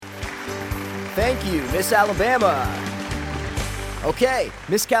Thank you, Miss Alabama. Okay,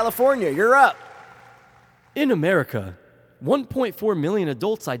 Miss California, you're up. In America, 1.4 million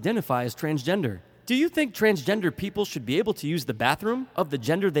adults identify as transgender. Do you think transgender people should be able to use the bathroom of the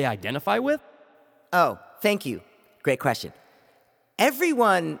gender they identify with? Oh, thank you. Great question.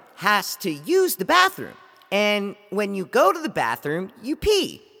 Everyone has to use the bathroom. And when you go to the bathroom, you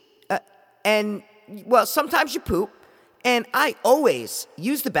pee. Well, sometimes you poop. And I always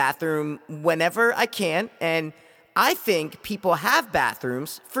use the bathroom whenever I can. And I think people have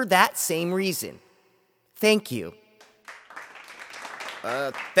bathrooms for that same reason. Thank you.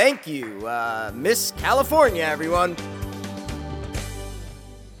 Thank you, Miss California, everyone.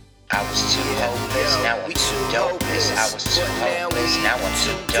 I was too hopeless, now I'm too dopeless. I was too hopeless, now I'm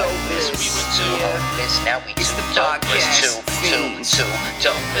too dopeless. We were too hopeless, now we too dopeless. Too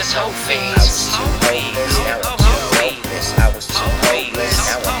dopeless, whole fiends. I was too hopeless, now I'm too hopeless. I was too hopeless,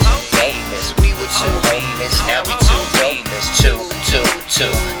 now I'm too hopeless. We were too hopeless, now we too dopeless. Too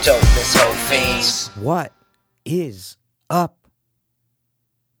dopeless, whole fiends. What is up,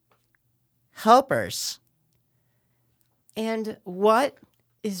 helpers? And what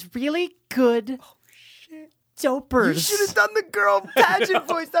is really good dopers? You should have done the girl pageant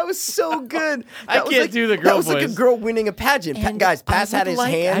voice. That was so good. I can't do the girl That was like voice. a girl winning a pageant. Guys, Pass had his I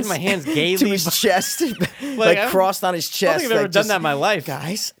had hands my hands gaily to his chest, like crossed on his I chest. don't think I've ever like, done just- that in my life.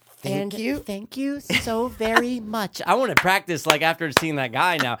 Guys, thank you. Thank you so very much. I want to practice like after seeing that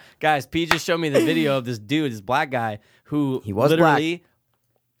guy now. Guys, P just showed me the video of this dude, this black guy, who He was literally,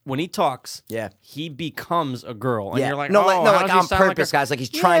 when he talks, Yeah. he becomes a girl. And Yeah. you're like, no, oh, like, no, how like does he on sound purpose, like guys. Like he's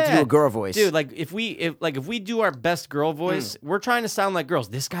trying to do a girl voice. Dude, like if we do our best girl voice, we're trying to sound like girls.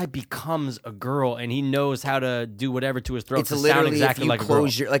 This guy becomes a girl and he knows how to do whatever to his throat it's to sound literally exactly if you like a girl.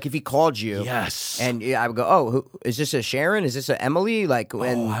 close your, like if he called you, Yes. and I would go, oh, is this a Sharon? Is this a Emily? Like,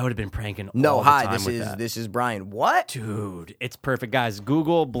 and I would have been pranking no, all the hi, time with that. this is Brian. What? Dude, it's perfect, guys.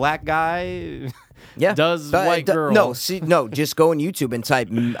 Google black guy Yeah. does But, white girl. No, just go on YouTube and type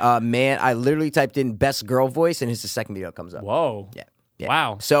man. I literally typed in best girl voice, and his second video comes up. Whoa. Yeah.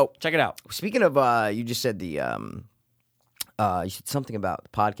 Wow. So Check it out. speaking of, you just said the you said something about the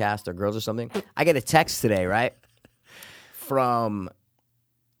podcast or girls or something. I get a text today, right, from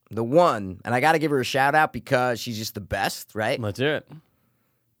the one, and I got to give her a shout out because she's just the best, right? Let's do it.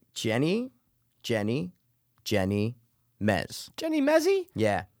 Jenny Mez. Jenny Mezzi?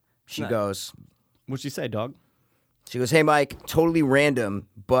 Yeah. She goes, What'd she say, dog? hey, Mike, totally random,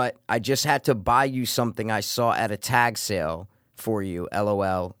 but I just had to buy you something I saw at a tag sale for you.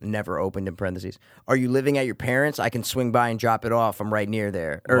 LOL, never opened in parentheses. Are you living at your parents'? I can swing by and drop it off. I'm right near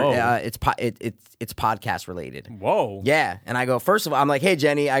there. Or Whoa. it's podcast related. Whoa. Yeah, and I go, first of all, I'm like, hey,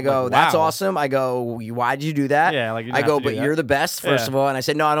 Jenny, I go, Like, that's wow. awesome. I go, why did you do that? Yeah, like, you I didn't go, have to but do that. you're the best, first Yeah. of all. And I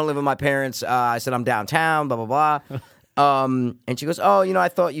said, no, I don't live with my parents. I said, I'm downtown, blah, blah, blah. And she goes, oh, I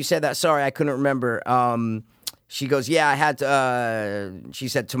thought you said that. Sorry, I couldn't remember. She goes, yeah, I had to, she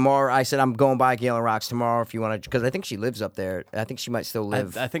said tomorrow. I said, I'm going by Galen Rocks tomorrow if you want to, because I think she lives up there. I think she might still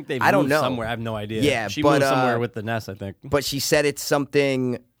live. I think they I don't moved know. somewhere. I have no idea. Yeah, she but, moved somewhere with the nest, I think. But she said it's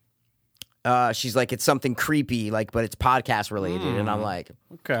something, she's like, it's something creepy, like, but it's podcast related. And I'm like,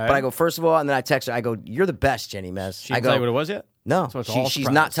 Okay. but I go, first of all, and then I text her, I go, you're the best, Jenny Mez. She I didn't go, tell you what it was yet? no, So it's all she's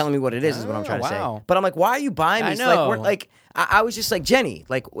surprise. not telling me what it is what I'm Oh, trying to wow. say. But I'm like, why are you buying I me? Like, know. I was just like, Jenny,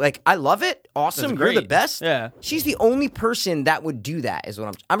 like I love it. Awesome. That's You're the great. best. Yeah. She's the only person that would do that is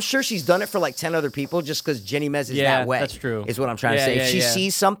what I'm sure she's done it for like 10 other people just because Jenny Mez is Yeah, that way. that's true. Is what I'm trying to Yeah, say. yeah, if she yeah.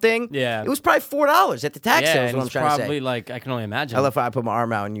 sees something, Yeah. it was probably $4 at the tax Yeah, sale is and what I'm it's trying to probably say. like, I can only imagine. I love how I put my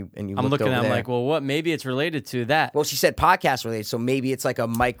arm out and you I'm looked looking over at it, I'm there. like, well, what? Maybe it's related to that. Well, she said podcast related, so maybe it's like a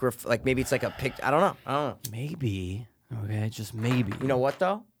maybe it's like a pic. I don't know. Maybe. Okay, just maybe. You know what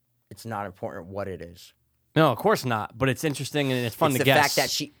though? It's not important what it is. No, of course not. But it's interesting and it's fun It's to the guess. fact that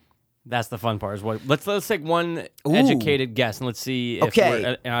she. That's the fun part. Is what? Let's take one educated guess and let's see if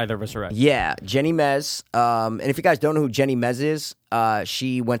Okay. either of us are right. Yeah, Jenny Mez. And if you guys don't know who Jenny Mez is,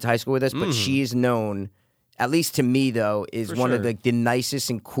 she went to high school with us, but she is known, at least to me though, is For one of sure. the nicest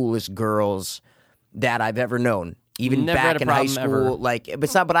and coolest girls that I've ever known. Even Never had back a in high problem school, ever. like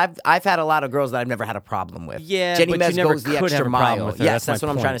it's not. But I've had a lot of girls that I've never had a problem with. Yeah, Jenny but you Mez never goes the could extra have a problem mile. with her. Yes, That's that's my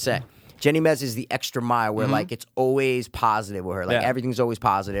what I'm trying to point. say. Jenny Mez is the extra mile where like it's always positive with her. Like Yeah. everything's always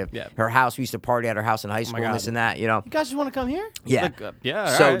positive. Yeah. Her house, we used to party at her house in high school and God. this and that. You know. You guys just want to come here? Yeah. Like, yeah. all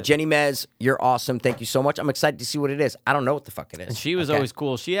So right. Jenny Mez, you're awesome. Thank you so much. I'm excited to see what it is. I don't know what the fuck it is. And she was Okay. always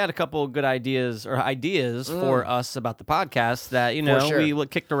cool. She had a couple of good ideas for us about the podcast that sure. we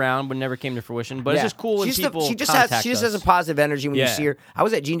kicked around but never came to fruition. But Yeah. it's just cool when She's people she just contact has us. a positive energy when you Yeah. Mm-hmm. see her. I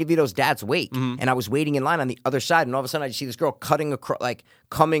was at Gene DeVito's dad's wake, and I was waiting in line on the other side, and all of a sudden I see this girl cutting across, like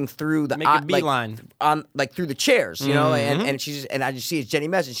coming through the Make a beeline. on like through the chairs, you know, and I just see it's Jenny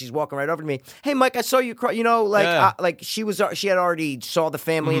Mez, and she's walking right over to me. Hey, Mike, I saw you cry. You know, like like she had already saw the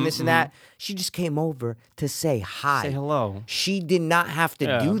family and this and that. She just came over to say hi, Say hello. She did not have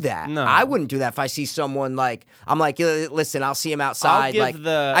to do that. No. I wouldn't do that if I see someone like I'm like, listen, I'll see him outside. give Like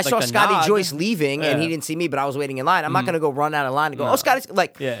I saw the Scotty nod. Joyce leaving, and he didn't see me, but I was waiting in line. I'm not gonna go run out of line and go, oh, Scotty's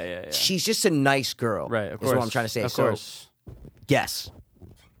like, she's just a nice girl. Right, of is course. what I'm trying to say. Of So course. guess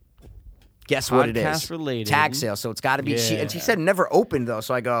what it is. Podcast related. Tag sale. So it's got to be. And she said never opened though.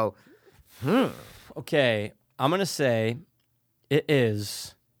 So I go, Okay, I'm going to say it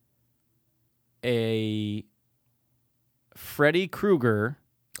is a Freddy Krueger,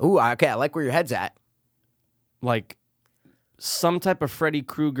 ooh, okay, I like where your head's at. like some type of Freddy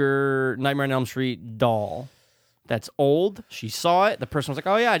Krueger Nightmare on Elm Street doll. That's old. She saw it. The person was like,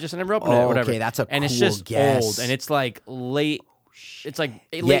 "Oh yeah, I just never opened it." Whatever. Okay, that's a and it's cool just guess. old, and it's like late. It's like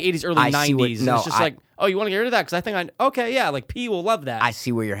late 80s, early I see 90s. what- It's just like, oh, you want to get rid of that? Because I think okay, yeah, like P will love that. I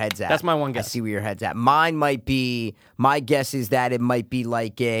see where your head's at. That's my one guess. I see where your head's at. Mine might be. My guess is that it might be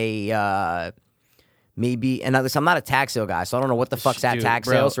like a maybe. And I'm not a tag sale guy, so I don't know what the fuck's at Dude, tag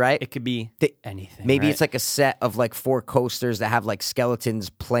bro, sales, right? It could be anything. Maybe right? it's like a set of like 4 coasters that have like skeletons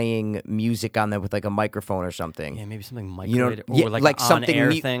playing music on them with like a microphone or something. yeah, maybe something You know, microwave or like an something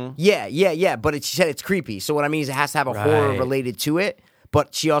on-air thing. Yeah. But she said it's creepy. So what I mean is it has to have a horror Right. related to it.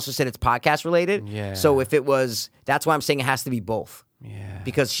 But she also said it's podcast related. Yeah. So if it was, that's why I'm saying it has to be both. Yeah.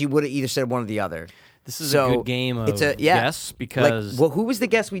 Because she would have either said one or the other. This is So a good game of it's a guess because well, who was the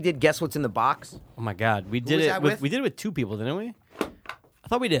guess we did? Guess what's in the box? oh my god, we did was it that with with? we did it with 2 people, didn't we? I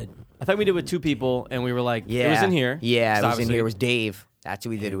thought we did. I thought we did it with 2 people, and we were like, Yeah, it was in here. Yeah, it was in obviously- here. It was Dave. That's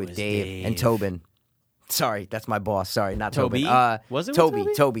who we did it with. was Dave and Dave. Tobin. Sorry, that's my boss. Sorry, not Toby? Tobin. Was it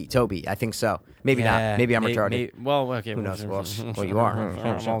with Toby? I think so. Maybe Yeah, not. Maybe I'm retarded. well, okay. Who knows, boss? Well, you are.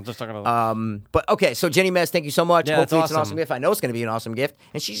 Well, just talking about. But okay, so Jenny Mez, thank you so much. Yeah, that's Hopefully it's an awesome. awesome gift. I know it's going to be an awesome gift,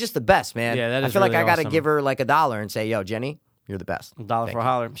 and she's just the best, man. Yeah, that I is feel like really I got to awesome. give her like $1 and say, "Yo, Jenny, you're the best." $1 Thank for a you.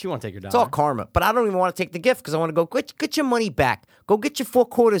 holler. She won't take your dollar. It's all karma, but I don't even want to take the gift because I want to go get your money back. Go get your 4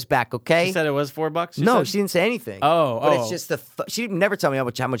 quarters back, okay? She said it was $4. you no, said? she didn't say anything. Oh, but oh. it's just she didn't never tell me how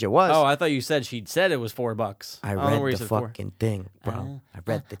much it was. Oh, I thought you said she'd said it was $4. I don't know where read you the said 4. fucking thing, bro. I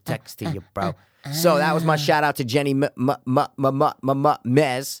read the text to you, bro. So that was my shout out to Jenny Mez.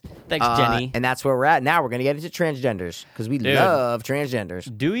 Thanks, Jenny. And that's where we're at. Now we're gonna get into transgenders because we Dude. love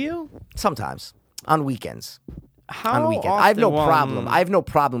transgenders. Do you? Sometimes on weekends. How on weekends, I have no often- problem. I have no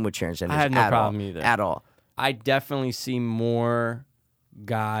problem with transgenders. I have no at problem all, either. At all. I definitely see more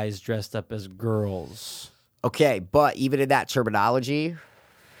guys dressed up as girls. Okay, but even in that terminology,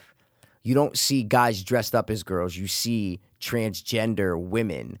 you don't see guys dressed up as girls. You see transgender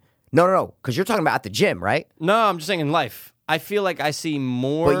women. No, because you're talking about at the gym, right? No, I'm just saying in life. I feel like I see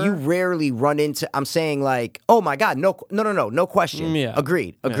more. But you rarely run into. I'm saying like, oh my god, no question. Yeah.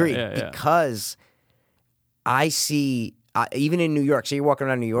 Agreed. yeah. Because I see even in New York. So you're walking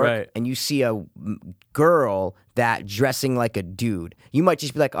around New York Right. and you see a girl that dressing like a dude. You might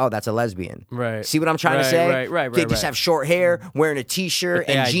just be like, oh, that's a lesbian. Right. See what I'm trying to Right, say? right, They just have short hair, wearing a t-shirt But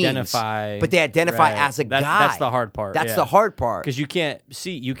they and jeans. identify- But they identify right. as a guy. That's the hard part, That's yeah. the hard part. because you can't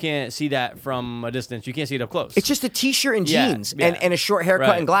see that from a distance. You can't see it up close. It's just a t-shirt and Yeah, jeans yeah. and a short haircut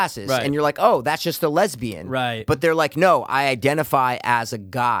Right, and glasses. right. And you're like, oh, that's just a lesbian. Right. But they're like, no, I identify as a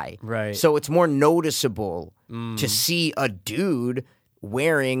guy. Right. So it's more noticeable to see a dude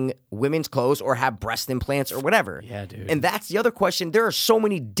wearing women's clothes or have breast implants or whatever. Yeah, dude. And that's the other question. There are so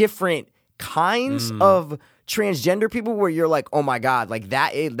many different kinds of transgender people where you're like, oh my God, like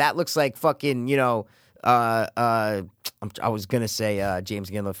that looks like fucking, I was gonna say James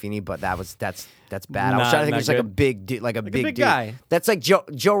Gandolfini, but that's bad. I was trying to think it's like a good. big dude, like a big dude. guy. That's like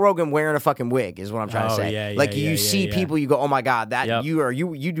Joe Rogan wearing a fucking wig is what I'm trying to Oh, say. yeah, like yeah, you yeah, see yeah. people, you go, oh my God, that Yep.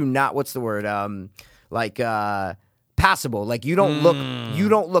 you do not. What's the word? Passable. Like you don't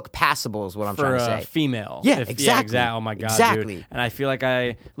look passable is what I'm for trying to a say. female. Yeah, exactly. Oh my God, Exactly. dude. And I feel like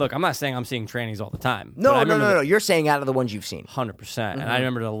I'm not saying I'm seeing trannies all the time. but No, I no. remember You're saying out of the ones you've seen. 100%. And I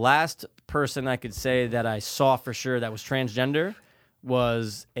remember the last person I could say that I saw for sure that was transgender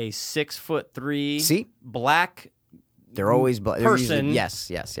was a 6'3" See? black They're always person.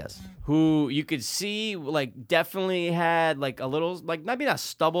 Yes. who you could see like definitely had like a little like maybe not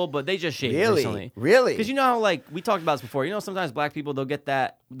stubble, but they just shaved recently. Really? Because you know how like we talked about this before. You know sometimes black people they get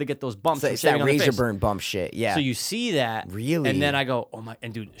those bumps. from It's that shaving on their razor face. burn bump shit. Yeah. So you see that, Really? and then I go, oh my,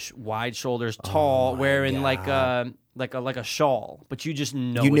 and dude, wide shoulders, tall, wearing like a shawl, but you just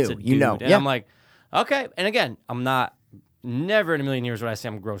know You it's knew. a dude. You know. And Yeah. I'm like, okay. And again, I'm not Never in a million years would I say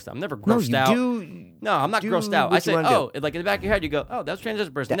I'm grossed out. I'm never grossed no, out. No, I'm not do grossed out. what I you say, wanna like in the back of your head, you go, oh, that's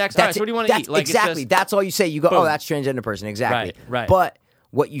transgender person. Next, all right, so what do you want to eat? Like, exactly. It's just, That's all you say. You go, Boom. oh, that's transgender person. Exactly. Right. But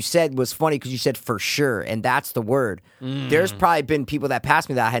what you said was funny because you said for sure, and that's the word. There's probably been people that passed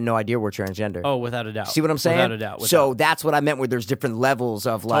me that I had no idea were transgender. oh, without a doubt. See what I'm saying? Without a doubt. So that's what I meant where there's different levels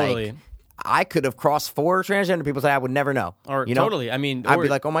of like, Totally. I could have crossed 4 transgender people that I would never know. Or you know? totally. I mean, I'd or- be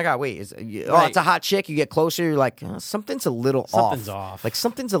like, oh my God, wait. It's Right. a hot chick. You get closer. You're like, something's a little Something's off. Like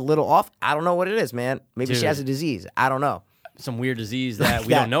something's a little off. I don't know what it is, man. Maybe she Dude. has a disease. I don't know. some weird disease that we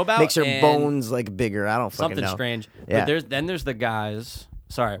don't know about. Makes her and bones like bigger. I don't fucking something know. strange. Yeah. But there's the guys.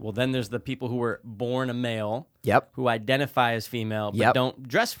 Sorry. Well, then there's the people who were born a male. Yep. Who identify as female but Yep. don't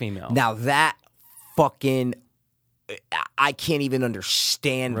dress female. Now that fucking, I can't even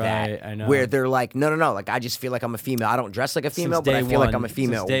understand Right, that. I know. Where they're like, no. Like I just feel like I'm a female. I don't dress like a female, Since but I day feel like one. I'm a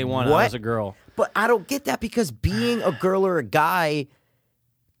female. Since day one, what? I was a girl. But I don't get that because being a girl or a guy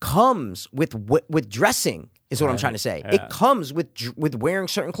comes with dressing. Is what I'm trying to say. Yeah. It comes with wearing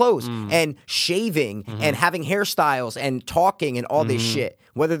certain clothes and shaving and having hairstyles and talking and all this shit.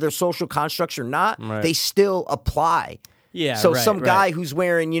 Whether they're social constructs or not, Right. they still apply. Yeah, So right, some right. guy who's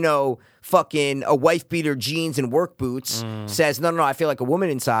wearing, fucking a wife beater jeans and work boots says, no, I feel like a woman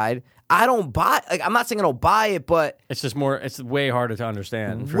inside. I don't buy. Like, I'm not saying I don't buy it, but It's just more. It's way harder to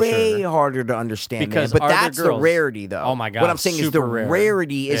understand. For way sure. harder to understand. Because man. But are there that's the girls- rarity, though. Oh my God, What I'm saying is the super rare.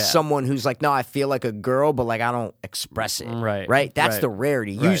 rarity is Yeah. someone who's like, no, I feel like a girl, but like I don't express it. Right, That's right, the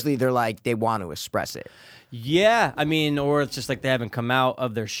rarity. right. Usually they're like they want to express it. Yeah, I mean, or it's just like they haven't come out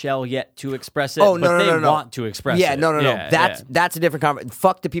of their shell yet to express it. Oh but no, they want to express it. Yeah, no. Yeah, That's a different conversation.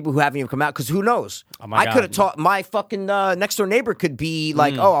 Fuck the people who haven't even come out because who knows? Oh my I God. could have taught my fucking next door neighbor could be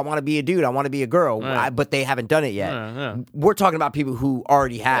like, oh, I want to be a dude, I want to be a girl, but they haven't done it yet. Yeah. We're talking about people who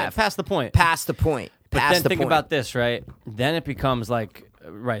already have past the point. past the point. But Past then the think point. about this, right? Then it becomes like,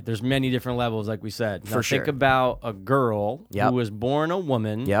 right, there's many different levels, like we said. Now For sure. think about a girl Yep. who was born a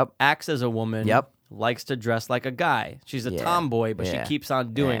woman, Yep. acts as a woman, Yep. likes to dress like a guy. She's a Yeah. tomboy, but Yeah. she keeps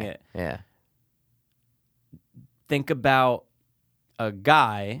on doing Yeah. it. Yeah. Think about a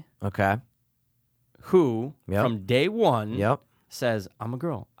guy Okay. who, Yep. from day one, Yep. says, I'm a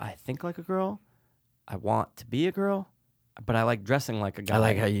girl. I think like a girl. I want to be a girl, but I like dressing like a guy. I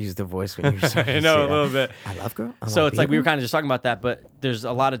like how you use the voice when you're I know, a little bit. I love girl. So it's like we were kind of just talking about that, but there's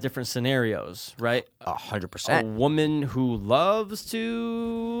a lot of different scenarios, right? 100%. A woman who loves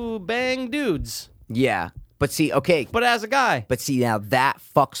to bang dudes, Yeah, but see, okay, but as a guy. but see now that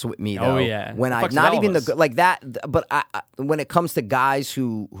fucks with me though. Oh, yeah. when It I fucks with not all of even us. the like that, but I when it comes to guys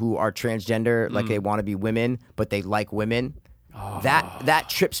who are transgender, Mm. like they want to be women, but they like women. That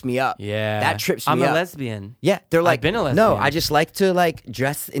trips me up. Yeah. that trips me I'm up. a lesbian. Yeah, they're like, been a no, lesbian. I just like to like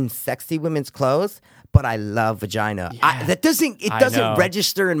dress in sexy women's clothes, but I love vagina. That doesn't I know.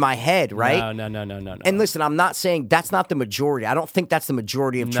 register in my head, right? No. And listen, I'm not saying that's not the majority. I don't think that's the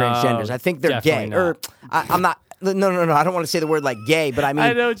majority of No, transgenders. I think they're definitely gay. not. Or I'm not. No. I don't want to say the word like gay, but I mean,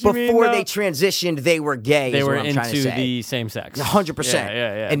 I know what you mean, before though. they transitioned, they were gay. They is were what I'm trying to into say. the same sex. 100%.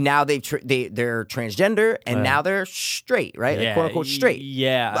 Yeah. And now they're transgender, and now they're straight, right? Like, yeah, quote unquote straight.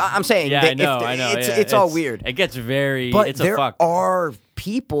 Yeah. I'm saying. Yeah, that I know. It's, yeah. it's all weird. It gets very. But it's a there fuck. are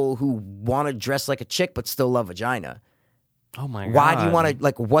people who want to dress like a chick but still love vagina. Oh my god. Why do you want to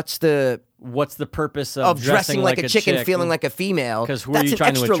like? What's the purpose of dressing like a chick and feeling like a female? 'Cause who are That's you an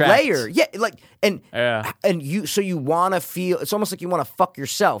trying to extra attract? layer. Yeah, like Yeah. and you. So you want to feel? It's almost like you want to fuck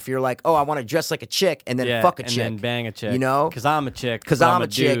yourself. You're like, oh, I want to dress like a chick and then Yeah, fuck a and chick, then bang a chick. You know, Because I'm a chick. because but I'm a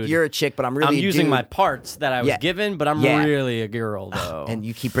chick, dude. you're a chick, but I'm really I'm a using dude. my parts that I was Yeah. given, but I'm Yeah. really a girl though. And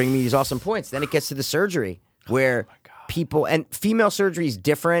you keep bringing me these awesome points. Then it gets to the surgery where people and female surgery is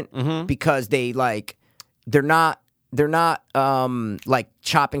different Mm-hmm. because they like they're not like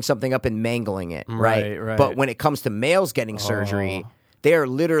chopping something up and mangling it, right? Right. But when it comes to males getting surgery, they are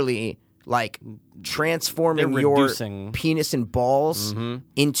literally like transforming They're your reducing. penis and balls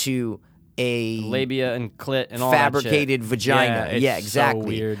into a labia and clit and all that fabricated shit. vagina. Yeah, it's so exactly.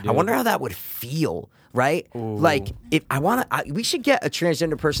 weird, I dude. wonder how that would feel, right? Like if I want to, we should get a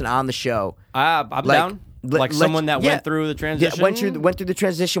transgender person on the show. I'm Like, down. Like someone that yeah. went through the transition. Yeah, went through the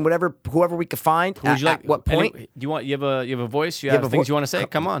transition. Whoever we could find. Would you at what point? You have a voice? You have things you want to say?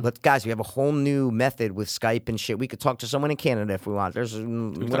 Come on. Guys. We have a whole new method with Skype and shit. We could talk to someone in Canada if we want. There's We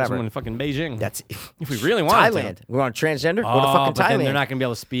can talk to whatever. someone in fucking Beijing. That's if we really want Thailand. We want transgender. Go to fucking but then Thailand. they're not gonna be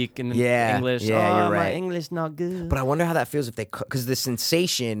able to speak in Yeah, English. yeah, oh, you're my right. English not good. But I wonder how that feels if they, because the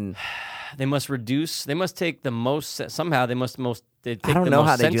sensation. They must reduce. They must take the most. Somehow they must most. They take I don't the know most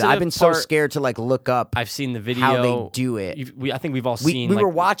how they do that. sensitive I've been so part. scared to like look up I've seen the video. how they do it. I think we've all seen. We like, were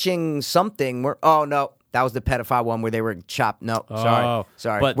watching something where, oh no, That was the pedophile one where they were chopped. No, Oh,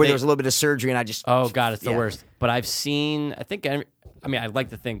 sorry. but Where there was a little bit of surgery, and I just. Oh God, it's the yeah. worst. But I've seen. I'd like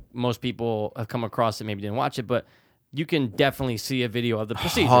to think most people have come across it. Maybe didn't watch it, but you can definitely see a video of the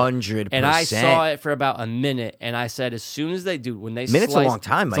procedure. 100%. And I saw it for about a minute, and I said, as soon as they do, when they Minute's a sliced, long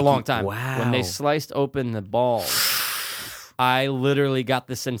time, it's a Mikey. long time. Wow. When they sliced open the balls, I literally got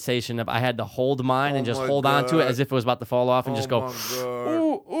the sensation of I had to hold mine and just hold on to it as if it was about to fall off and just go,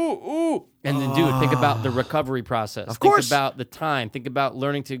 ooh, ooh, ooh. And then, dude, think about the recovery process. Of course. Think about the time. Think about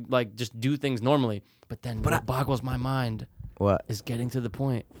learning to, like, just do things normally. But then what boggles my mind What? is getting to the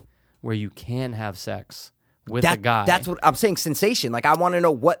point where you can have sex with a guy. That's what I'm saying. Sensation. Like I want to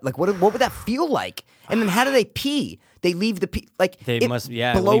know what would that feel like? And then how do they pee? They leave the pee. Like They it must,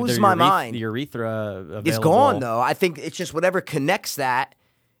 blows leave my their mind. The urethra available. It's gone though. I think it's just whatever connects that.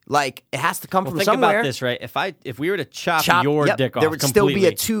 Like it has to come from Think somewhere. about this, right? If we were to chop your yep, dick off, there would still be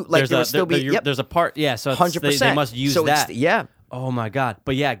a completely, two. Like there would still be. Yep. There's a part. Yeah, so 100%. They must use so that. Yeah. Oh my God!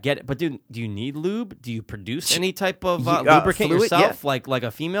 But yeah, get it. But dude, do you need lube? Do you produce any type of Yeah, lubricant fluid? yourself, Yeah. like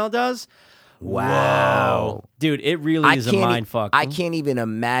a female does? Wow. Dude, it really is a mind fuck. I can't even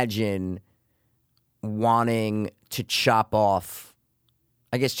imagine wanting to chop off.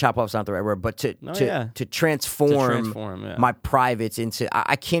 I guess chop off's not the right word, but to transform, yeah. my privates into.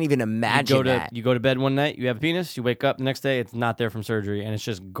 I can't even imagine that. You go to bed one night, you have a penis, you wake up the next day, it's not there from surgery, and it's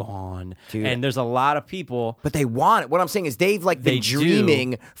just gone. Dude. And there's a lot of people. But they want it. What I'm saying is they've like been They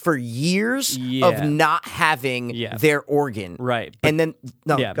dreaming for years Yeah. of not having Yeah. their organ. Right. And then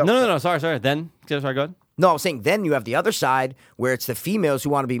no, Yeah. go. No. Sorry. Then, sorry, go ahead. No, I'm saying then you have the other side where it's the females who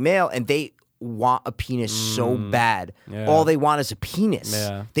want to be male and they want a penis so bad. Yeah. All they want is a penis.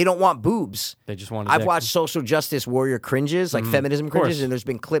 Yeah. They don't want boobs. They just want a I've dick. watched social justice warrior cringes, like feminism course. cringes, and there's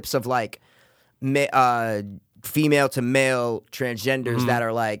been clips of like female to male transgenders that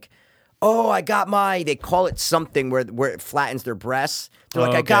are like, oh, I got my. They call it something where it flattens their breasts. They're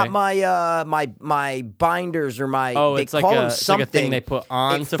like, I got okay. my binders or my. Oh, they it's like call a- them it's like something. a thing they put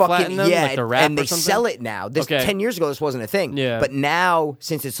on It to flatten them, yeah, like the wrap and or they something? sell it now. This Okay. 10 years ago, this wasn't a thing. Yeah. But now,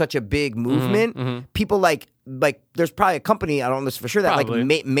 since it's such a big movement, people like there's probably a company, I don't know this for sure, that Probably.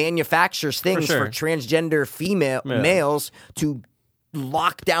 like manufactures things sure. for transgender males to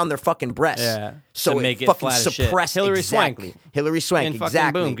lock down their fucking breasts. Yeah. So To it make it fucking flat as shit. suppress Hillary Swank. exactly. Hillary Swank, And fucking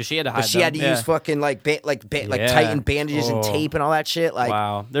exactly. boom, 'cause she had to But hide she had to them. use Yeah. fucking like Yeah. tighten bandages and Oh. tape and all that shit. Like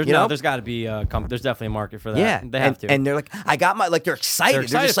Wow. There's you know? there's got to be there's definitely a market for that. Yeah, They have to. and they're like, I got my they're excited. They're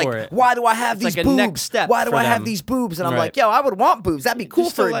They're just excited like, for it. why do I have It's these like a boobs? next step Why do for I have them. these boobs? And I'm Right. like, yo, I would want boobs. That'd be cool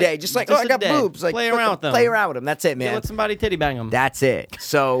Just for to, a like- day. Just like, just oh, I a got day. boobs. Like, Play around with them. Play around with them. That's it, man. let somebody titty bang them. That's it.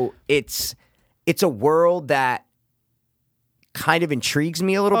 So it's a world that kind of intrigues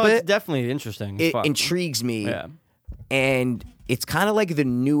me a little It's bit. definitely interesting. as It fuck. intrigues me. Yeah. And it's kind of like the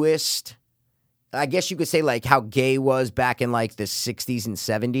newest, I guess you could say like how gay was back in like the 60s and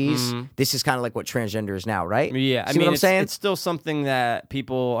 70s. This is kind of like what transgender is now, right? Mm-hmm. Yeah, I See mean, what I'm saying? it's still something that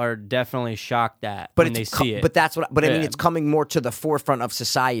people are definitely shocked at But when they it's see it. But that's what. But I mean, Yeah. it's coming more to the forefront of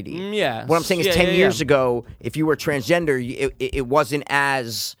society. Yeah. What I'm saying is, Yeah, 10 yeah, years yeah. ago, if you were transgender, it wasn't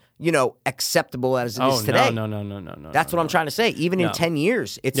as acceptable as it is oh today. no. That's what I'm trying to say. Even in No. 10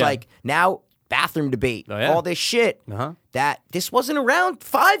 years, it's Yeah. like now bathroom debate, Oh, yeah. all this shit. Uh-huh. That this wasn't around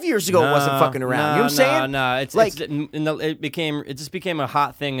 5 years ago. It wasn't fucking around. You know what I'm saying? No, it's like it just became a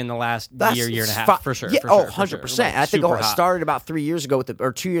hot thing in the last that's year and a half fi- for sure. Yeah, for sure, 100%. Like, I think super it hot. started about 3 years ago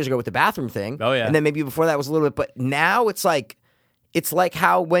or 2 years ago with the bathroom thing. Oh, yeah. and then maybe before that was a little bit. But now it's like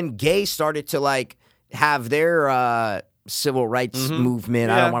how when gays started to like have their civil rights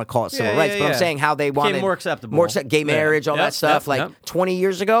movement. I Yeah. don't want to call it civil Yeah, rights, yeah, but I'm yeah. saying how they wanted more acceptable. gay Yeah. marriage, all Yep, that stuff. yep, Like yep. 20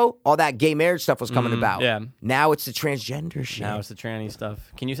 years ago, all that gay marriage stuff was coming about. yeah. Now it's the transgender shit. Now it's the tranny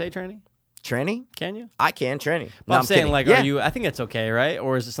stuff. Can you say tranny? Tranny? Can you? I can tranny. Well, No, I'm saying, kidding. like, yeah. are you? I think it's okay, right?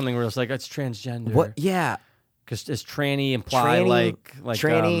 Or is it something where it's like it's transgender? What? Yeah. Because does tranny imply Tranny, like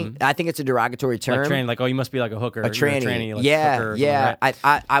tranny. I think it's a derogatory term. like tranny? Like, oh, you must be like a hooker. A tranny,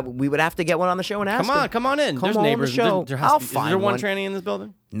 yeah. We would have to get one on the show and ask. her. Come on in. Come There's on the neighbors. show. There has I'll to be, is find there one one. tranny in this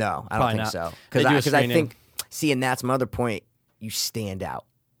building? No, I don't Probably think not. so. They do a Because I screening. think, see, and that's my other point. You stand out.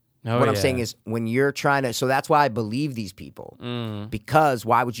 Oh, What I'm yeah. saying is, when you're trying to, so that's why I believe these people. Because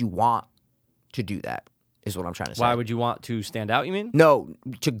why would you want to do that? Is what I'm trying to say. Why would you want to stand out? You mean? No,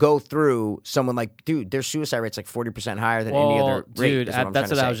 to go through someone like, dude, their suicide rate's like 40% higher than any Well, other rate. dude, is what I'm that's trying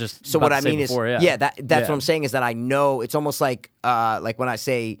to what I say. was just So about what to I say mean before, is, yeah. that's Yeah. what I'm saying is that I know it's almost like when I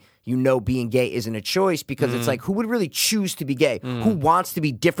say being gay isn't a choice because it's like who would really choose to be gay? Who wants to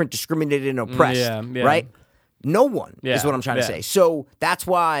be different, discriminated, and oppressed? Yeah, yeah. Right? No one is Yeah, what I'm trying to yeah. say. So that's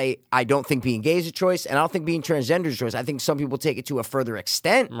why I don't think being gay is a choice, and I don't think being transgender is a choice. I think some people take it to a further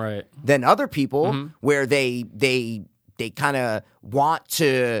extent Right. than other people, where they kind of want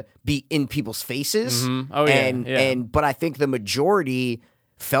to be in people's faces. Oh, yeah, and but I think the majority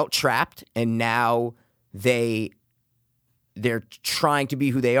felt trapped, and now they're trying to be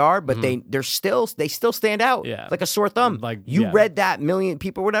who they are, but they still stand out Yeah. like a sore thumb. Like, you yeah. read that million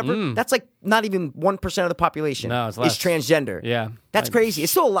people, or whatever. That's like not even 1% of the population. No, it's is less. transgender. Yeah. That's crazy.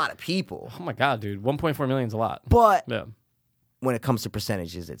 It's still a lot of people, Oh my god, dude, 1.4 million is a lot. but Yeah. when it comes to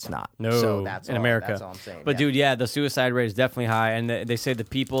percentages, it's not. No, so that's in all, America. That's all I'm saying. But yeah. dude, yeah, the suicide rate is definitely high, and they say the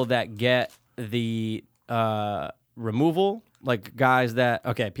people that get the removal, like guys that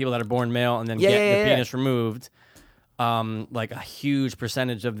people that are born male and then get the penis removed, like a huge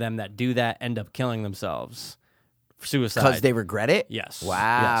percentage of them that do that end up killing themselves. Suicide. Because they regret it? Yes.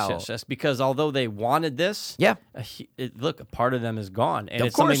 Wow. Yes. Because although they wanted this, Yeah. Look, a part of them is gone, and Of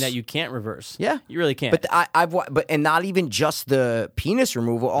it's something course. that you can't reverse. Yeah. You really can't. But and not even just the penis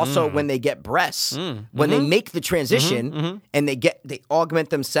removal. Also, when they get breasts, when they make the transition and they augment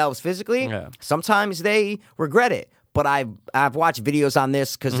themselves physically, Yeah. sometimes they regret it. But I've watched videos on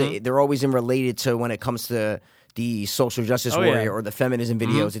this because they're always related to when it comes to the social justice warrior or the feminism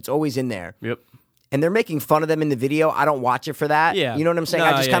videos. It's always in there. Yep. And they're making fun of them in the video. I don't watch it for that. Yeah. You know what I'm saying? No,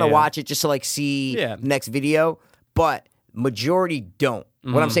 I just yeah, kind of yeah. watch it just to like see Yeah. the next video. But majority don't.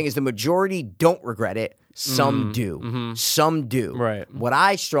 What I'm saying is the majority don't regret it. Some do. Some do. Right. What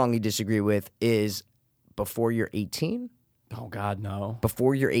I strongly disagree with is before you're 18. Oh God, no.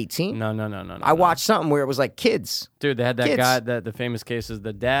 Before you're 18. No. I watched something where it was like kids. Dude, they had that Kids. guy, the famous case is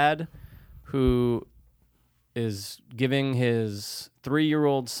the dad who is giving his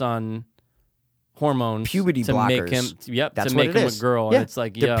 3-year-old son hormones Puberty to blockers. make him That's to what make it him is. a girl. Yeah. And it's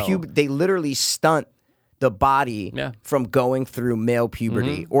like, they literally stunt the body Yeah. from going through male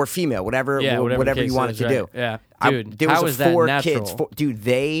puberty or female, whatever whatever the you case want is, it to right. do. Yeah. Dude, there was how a is that 4 natural? kids. Dude,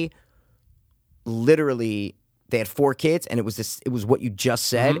 they literally had 4 kids, and it was what you just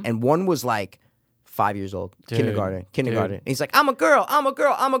said, and one was like 5 years old, kindergarten. dude. And he's like, I'm a girl, and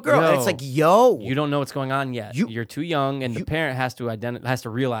it's Yo. like, yo, You don't know what's going on yet. You're too young, and the parent has to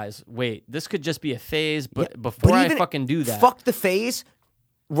realize, wait, this could just be a phase. But before I even fucking do that, fuck the phase.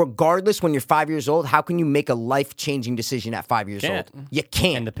 Regardless, when you're 5 years old, how can you make a life-changing decision at 5 years Can't. old? You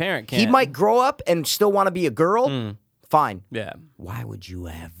can't. And the parent He can't. might grow up and still want to be a girl. Fine. yeah, Why would you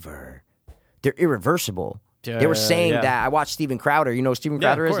ever? They're irreversible. They were saying yeah. that. I watched Steven Crowder. You know who Steven Yeah,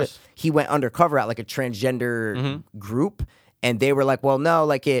 Crowder of is? course. He went undercover at like a transgender group, and they were like, well, no,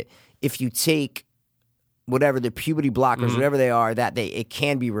 like if you take whatever the puberty blockers, whatever they are, it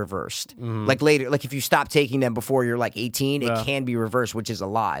can be reversed. Like later, like if you stop taking them before you're like 18, it can be reversed, which is a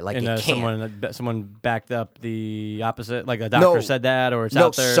lie. Like and it can't. someone backed up the opposite, like a doctor said that, or it's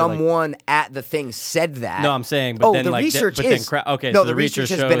out there. Someone at the thing said that. No, I'm saying, but then the like, research but is then okay. No, so the research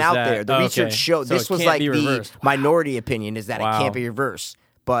has shows been out that- there. The research showed So this it was can't like be the reversed. minority opinion is that it Wow. can't be reversed,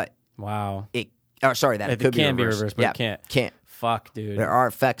 but Wow, it. Oh, sorry, that it If could it can be reversed, but yeah, it can't. Can't. fuck, dude. There are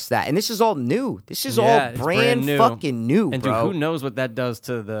effects that, and this is all new. This is all It's brand new. fucking new, and bro. dude, who knows what that does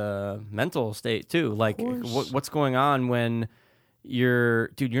to the mental state too? Like, what's going on when you're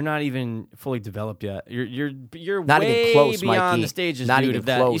not even fully developed yet. You're Not way even close, beyond Mikey. the stages, Not dude. even Of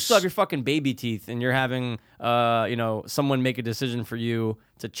that, you close. still have your fucking baby teeth, and you're having someone make a decision for you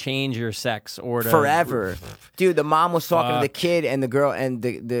to change your sex or to Forever, dude. The mom was talking to the Fuck. kid and the girl and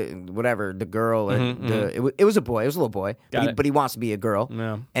the whatever the girl and it was a boy. It was a little boy, but he wants to be a girl.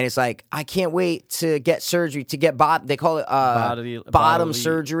 Yeah. And it's like, I can't wait to get surgery to get they call it bottom bodily-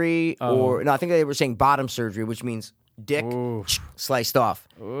 surgery or no, I think they were saying bottom surgery, which means dick sliced off.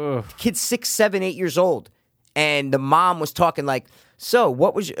 Kid's 6, 7, 8 years old, and the mom was talking like, so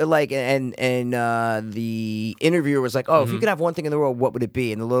what was like, and the interviewer was like, oh, if you could have one thing in the world, what would it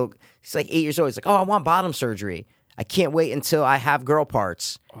be? And he's like 8 years old. He's like, oh, I want bottom surgery. I can't wait until I have girl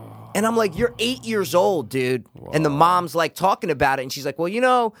parts. And I'm like, you're 8 years old, dude. And the mom's like talking about it, and she's like,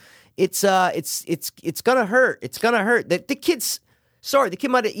 well, it's gonna hurt. It's gonna hurt. The kid's sorry. The kid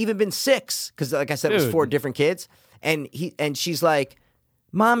might have even been 6 because, like I said, it was Dude. 4 different kids. And she's like,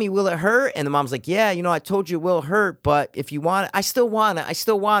 Mommy, will it hurt? And the mom's like, yeah, I told you it will hurt, but if you want it, I still want it. I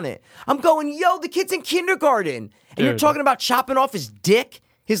still want it. I'm going, yo, the kid's in kindergarten. And you're Dude. talking about chopping off his dick?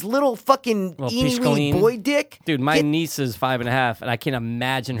 His little fucking Little eeny pishkaleen. boy dick? Dude, my Get- niece is 5.5, and I can't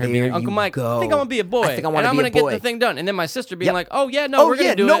imagine her There being like, Uncle you Mike, go. I think I'm gonna be a boy. I think I wanna and I'm be a gonna get boy. the thing done. And then my sister being Yep. like, oh yeah, no, Oh, we're gonna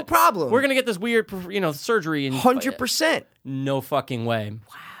yeah, do no it. problem. We're gonna get this weird, surgery. And 100%. No fucking way. Wow.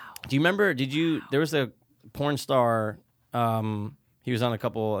 Do you remember? There was a porn star He was on a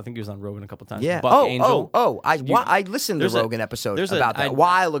couple. I think he was on Rogan a couple times. Yeah. Buck Angel. I listened to the Rogan episode about that a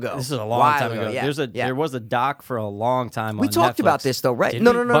while ago. This is a long time ago. Yeah. There was a doc for a long time. We on talked Netflix. about this though, right? Did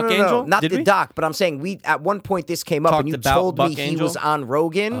No, we? no, Buck Angel? not Did the we? doc, but I'm saying we at one point this came up Talked and you about told me Buck he Angel? was on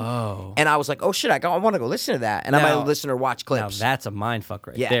Rogan. Oh. And I was like, oh shit, I want to go listen to that, and I Now- might listen or watch Now clips. that's a mind fuck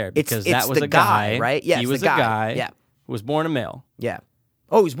right Yeah. there It's- because it's that was the a guy, right? Yeah, he it's was the a guy. guy. Yeah. Who was born a male. Yeah.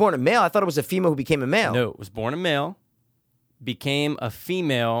 Oh, he was born a male. I thought it was a female who became a male. No, was born a male, became a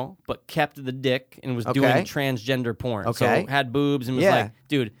female, but kept the dick and was Okay. doing transgender porn. Okay. So had boobs and was Yeah. like,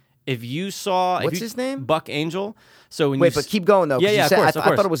 dude, if you saw... What's his name? Buck Angel. So when Wait, you but keep going though. 'cause Yeah, you yeah, said, of course, I of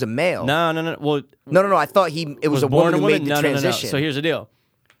course. thought it was a male. No. Well, No. I thought it was a woman who made the No. transition. So here's the deal.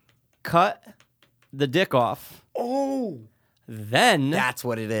 Cut the dick off. Oh, Then... that's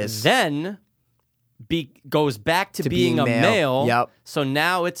what it is. Then... goes back to being being a male. male. Yep. So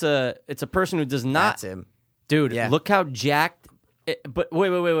now it's a person who does not... That's him. Dude, Yeah. look how jacked. But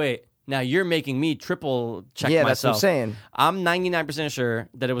wait. Now you're making me triple check Yeah, myself. that's what I'm saying. I'm 99% sure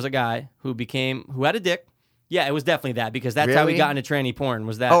that it was a guy who had a dick. Yeah, it was definitely that because that's how he Really? got into tranny porn.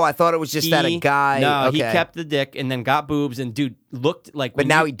 Was that? Oh, I thought it was just that a guy. No, okay. he kept the dick and then got boobs and dude looked like. But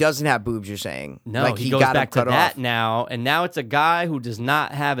now he doesn't have boobs. You're saying? No, like he goes got back him to cut that off. now, and now it's a guy who does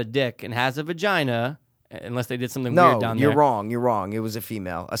not have a dick and has a vagina, unless they did something weird down there. You're wrong. You're wrong. It was a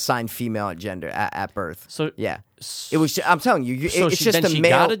female, assigned female at gender at birth. So yeah, it was. I'm telling you, So it's she, just then a she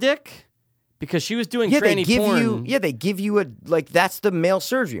male. got a dick because she was doing Yeah, tranny they give porn. you. Yeah, they give you a like. That's the male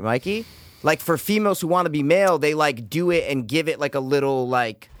surgery, Mikey. Like for females who want to be male, they like do it and give it like a little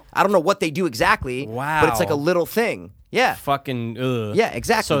like I don't know what they do exactly. But it's like a Wow. little thing. Yeah. Fucking ugh. Yeah,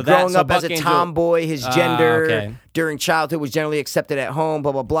 exactly. So Growing up Buck as a Angel- tomboy, his gender okay. during childhood was generally accepted at home,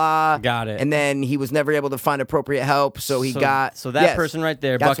 blah, blah, blah. Got it. And then he was never able to find appropriate help, so he got... So that yes, person right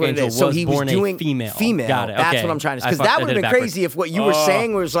there, that's Buck what it Angel, is. So was he born was doing a female. Female. Got it. That's okay. what I'm trying to... I Because fucked- that I would did have it been backwards. crazy if what you were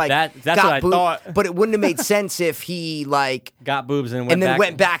saying was like... that's got what I thought. But it wouldn't have made sense if he like... Got boobs and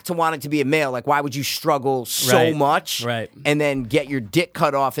went back to wanting to be a male. Like, why would you struggle so Right. much, Right. and then get your dick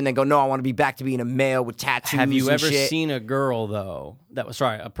cut off, and then go, no, I want to be back to being a male with tattoos. Have you and ever shit. seen a girl though that was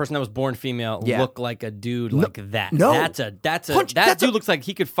a person that was born female Yeah. look like a dude like that? no. That dude looks like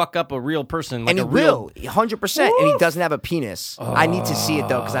he could fuck up a real person. Like And he a real, will, 100%. And he doesn't have a penis. I need to see it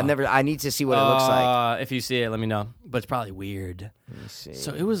though, because I need to see what it looks like. If you see it, let me know. But it's probably weird. Let me see.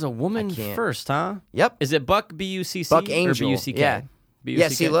 So it was a woman can't. first, huh? Yep. Is it Buck BUCC Buck or Angel. BUCK? Yeah. Yeah,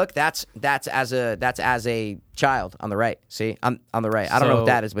 BUCK? see, look, that's as a child on the right. See, on the right. I don't know So- what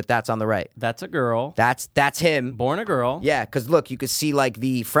that is, but that's on the right. That's a girl. That's him. Born a girl. Yeah, because look, you could see like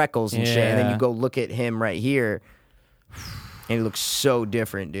the freckles and shit, and then Yeah. you go look at him right here, and he looks so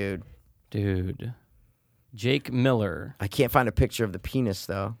different, dude. Dude. Jake Miller. I can't find a picture of the penis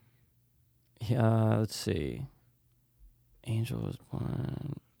though. Let's see. Angel was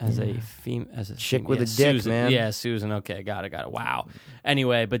born as a Chick female. with Yeah, a dick, Susan. man. Yeah, Susan. Okay, got it. Wow.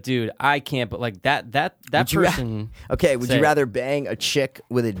 Anyway, but dude, I can't. But like that Would you ra- person. Okay, would Say you it. rather bang a chick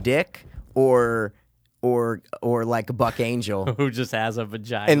with a dick or like a Buck Angel? Who just has a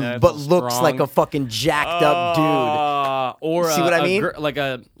vagina, And but so looks strong. like a fucking jacked up dude. Or See what I mean? like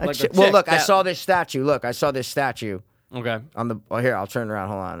a Well, chick look, I that- saw this statue. Look, I saw this statue Okay. on the. Oh, here, I'll turn around.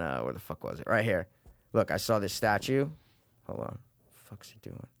 Hold on. Where the fuck was it? Right here. Look, I saw this statue. Hold on. What the fuck's he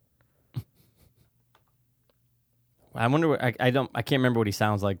doing? I wonder. I can't remember what he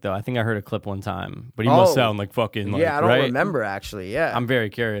sounds like though. I think I heard a clip one time, but he must sound like fucking. Like, Yeah, I don't right? remember actually. Yeah. I'm very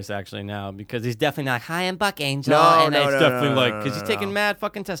curious actually now because he's definitely not like, hi, I'm Buck Angel. No, and no, it's no, definitely no, like no, because he's no, taking no. mad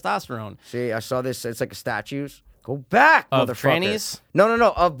fucking testosterone. See, I saw this. It's like a statues. Go back, Of motherfucker. trannies? No,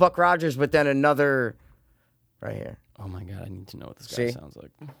 of Buck Rogers, but then another. Right here. Oh my god, I need to know what this guy See? sounds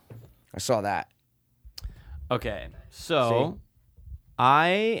like. I saw that. Okay, so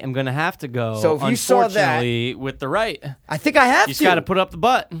I am gonna have to go. So if you saw that- unfortunately, with the right, I think I have you just to. got to put up the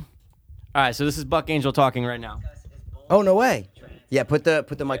butt. All right, so this is Buck Angel talking right now. Oh no way. Yeah, put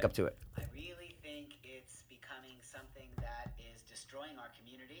the mic up to it. I really think it's becoming something that is destroying our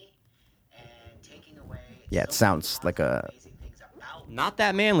community and taking away. Yeah, it so many sounds like a- amazing things about Not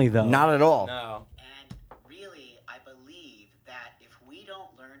that manly though. Not at all. No. And really, I believe that if we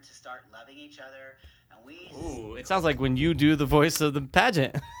don't learn to start loving each other and we Ooh, it sounds like when you do the voice of the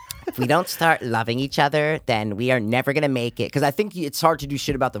pageant. If we don't start loving each other, then we are never gonna make it. Because I think it's hard to do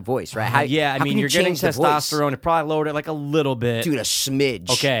shit about the voice, right? How, yeah, I how mean, can you you're getting change the voice? testosterone. It probably lowered it like a little bit. Dude, a smidge.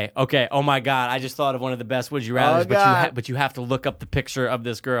 Okay. Oh my God, I just thought of one of the best would you rather's, Oh, God. but you have to look up the picture of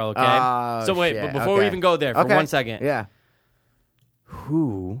this girl. Okay. Oh, so wait, shit. but before we Okay. even go there, for Okay. 1 second, Yeah.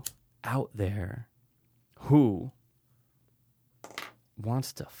 who out there, who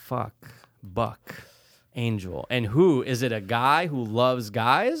wants to fuck Buck? Angel. And who? Is it a guy who loves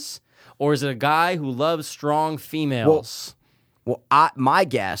guys? Or is it a guy who loves strong females? Well, my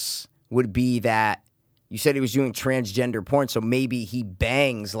guess would be that you said he was doing transgender porn, so maybe he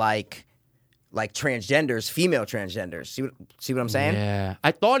bangs like transgenders, female transgenders. See what I'm saying? Yeah.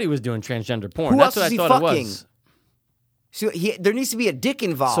 I thought he was doing transgender porn. Who That's else what is I he thought fucking? it was. See, there needs to be a dick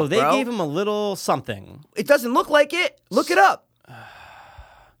involved. So they bro. gave him a little something. It doesn't look like it. Look it up.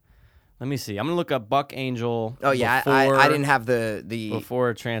 Let me see. I'm gonna look up Buck Angel. Oh yeah, before, I didn't have the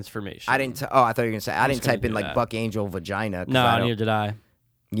before transformation. I didn't. I thought you were gonna say I didn't gonna type in do like that. Buck Angel vagina. 'Cause No, I don't- neither did I.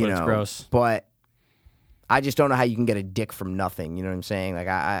 You But know, it's gross. But I just don't know how you can get a dick from nothing. You know what I'm saying? Like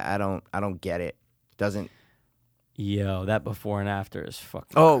I don't get it. Doesn't. Yo, that before and after is fucking.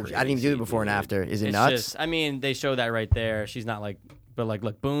 Oh, crazy, I didn't even do the before and dude. after. Is it It's nuts? Just, I mean, they show that right there. She's not like, but like,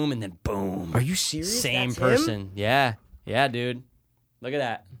 look, boom, and then boom. Are you serious? Same That's person. him? Yeah, dude. Look at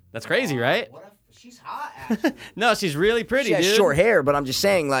that. That's crazy, right? She's hot. Actually. No, she's really pretty, She has dude. short hair, but I'm just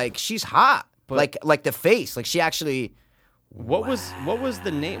saying, like, she's hot. Like the face. Like she actually. What was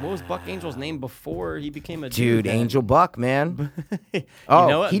the name? What was Buck Angel's name before he became a Dude, then? Angel Buck, man. You Oh,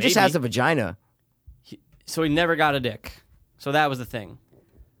 know what? he just Maybe. has a vagina. So he never got a dick. So that was the thing.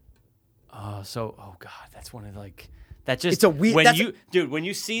 Oh God, that's one of like that. Just It's a weird- when that's you, dude, when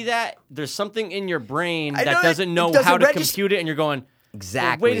you see that, there's something in your brain I that know, doesn't it know doesn't how to register- compute it, and you're going,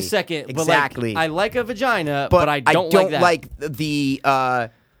 Exactly. Wait a second. Exactly. But like, I like a vagina, but I don't like that. the.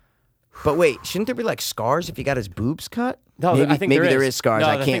 But wait, shouldn't there be like scars if he got his boobs cut? No, maybe, I think maybe there is scars. No,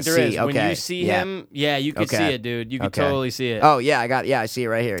 I can't think there see. is. Okay. When you see him, yeah, you could see Okay. it, dude. You could Okay. totally see it. Oh yeah, I see it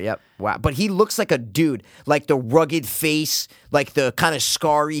right here. Yep. Wow. But he looks like a dude, like the rugged face, like the kind of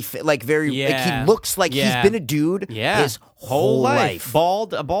scarry, like very. Like Yeah. he looks like Yeah. he's been a dude. Yeah. His whole life. a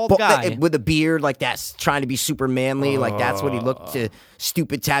bald guy. with a beard, like that's trying to be super manly, like that's what he looked to.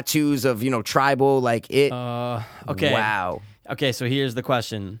 Stupid tattoos of tribal, like it. Okay. Wow. Okay, so here's the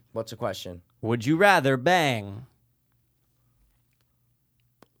question: What's the question? Would you rather bang?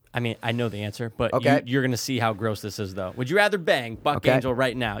 I mean, I know the answer, but Okay. you're going to see how gross this is, though. Would you rather bang Buck Okay. Angel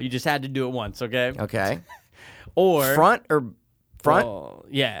right now? You just had to do it once, okay? Okay. Or Front or front? Oh,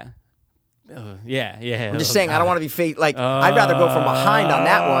 yeah. Yeah. I'm just saying, I don't want to be face. Like, I'd rather go from behind on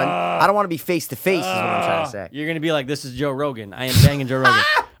that one. I don't want to be face to face. Is what I'm trying to say. You're going to be like, this is Joe Rogan. I am banging Joe Rogan.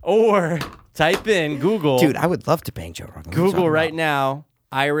 Or type in Google. Dude, I would love to bang Joe Rogan. What are you Google talking right about? now,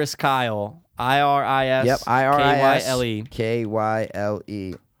 Iris Kyle. IRIS. Yep, KYLE.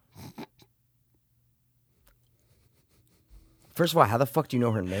 KYLE. First of all, how the fuck do you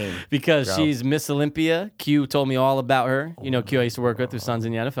know her name? Because bro? she's Miss Olympia. Q told me all about her. You know, Q I used to work with, whose son's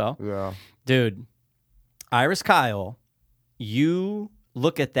in the NFL. Yeah. Dude, Iris Kyle, you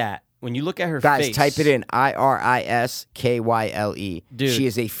look at that. When you look at her Guys, face. type it in. IRISKYLE. Dude. She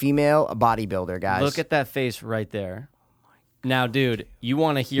is a female bodybuilder, guys. Look at that face right there. Now, dude, you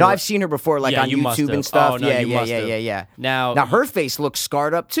want to hear. No, I've seen her before, like Yeah, on you must YouTube have. and stuff. Oh, no, yeah, you must have. yeah. Now her face looks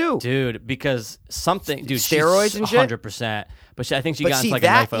scarred up too. Dude, because something, dude, Steroids and shit? 100%. But I think she But got see, into like a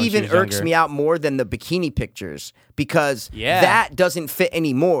that knife when she even was irks younger. me out more than the bikini pictures because Yeah. that doesn't fit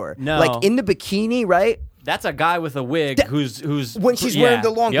anymore. No. Like in the bikini, right? That's a guy with a wig who's when she's wearing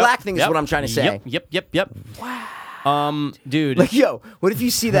the long black thing is what I'm trying to say. Yep. Wow. Dude, Like, yo, what if you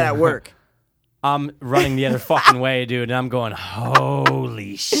see that at work? I'm running the other fucking way, dude, and I'm going,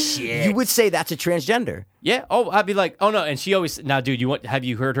 holy shit. You would say that's a transgender. Yeah. Oh, I'd be like, oh no. And she always now, dude. Have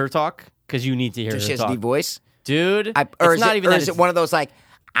you heard her talk? Because you need to hear Does her she has a talk, deep voice? dude. Or it's is not it, even or that. is it it's one of those like,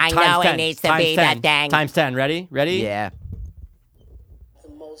 I know times it 10, needs to times be 10, that thing? Times 10. Ready? Yeah. The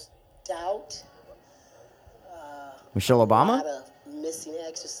most doubt. Michelle A lot Obama? of missing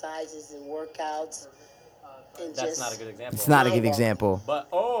exercises and workouts. And That's just not a good example. It's not a good example. But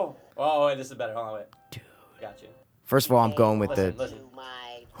wait, this is better. Hold on, wait. Dude, got you. First of all, I'm going with Listen. to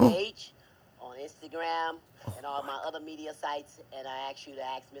my page on Instagram and all my other media sites, and I ask you to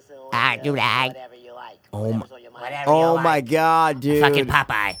ask Miss Olympia do that. whatever you like. Oh whatever's on your mind. Oh my God, dude.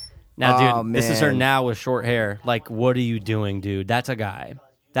 Popeye. Now, dude, Oh, this is her man. now with short hair. Like, what are you doing, dude? That's a guy.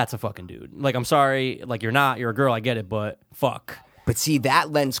 That's a fucking dude. Like, I'm sorry. Like, you're not. You're a girl. I get it, but fuck. But see,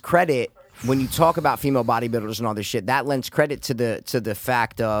 that lends credit when you talk about female bodybuilders and all this shit. That lends credit to the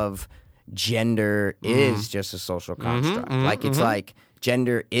fact of gender is just a social construct. Like it's like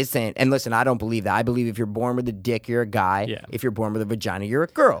gender isn't. And listen, I don't believe that. I believe if you're born with a dick, you're a guy. Yeah. If you're born with a vagina, you're a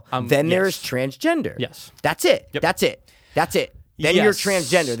girl. Then yes. there's transgender. Yes. That's it. Yep. That's it. That's it. then you're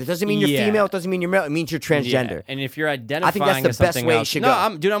transgender. That doesn't mean you're Yeah. female. It doesn't mean you're male. It means you're transgender. Yeah. And if you're identifying that's the as best something way it else, should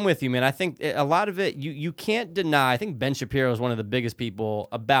no, go. I'm with you, man. I think a lot of it you can't deny. I think Ben Shapiro is one of the biggest people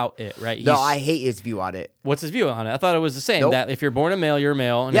about it, right? No, I hate his view on it. What's his view on it? I thought it was the same. Nope. That if you're born a male, you're a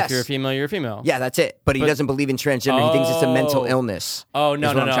male, and Yes. if you're a female, you're a female. Yeah, that's it. But he doesn't believe in transgender. He thinks it's a mental illness. Oh, no,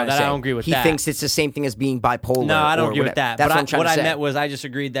 is what no, I'm no, trying to that I say. don't agree with he that. He thinks it's the same thing as being bipolar. No, I don't or agree with whatever. that. That's But what I'm trying what to say. I meant was I just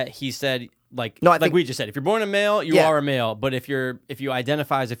agreed that he said No, I like think- we just said, if you're born a male, you Yeah. are a male. But if you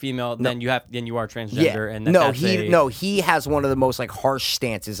identify as a female, then you are transgender. Yeah. And he has one of the most like harsh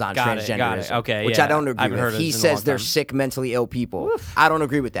stances on Got it, transgenderism. got it. Okay, which yeah. I don't I agree haven't heard with. of He this in a long says they're time. sick, mentally ill people. I don't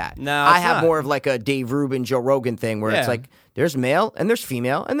agree with that. No, I it's have not. more of like a Dave Rubin, Joe Rogan thing where it's Yeah. like there's male and there's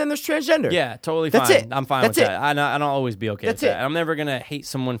female and then there's transgender. Yeah, totally That's fine. it. I'm fine That's with it. that. I don't always be okay That's with it. that. I'm never gonna hate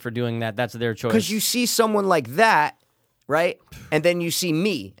someone for doing that. That's their choice. Because you see someone like that, right? And then you see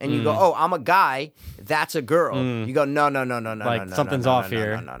me, and you go, "Oh, I'm a guy. That's a girl." You go, "No, no, no, no, no, like no, no, something's no, off no,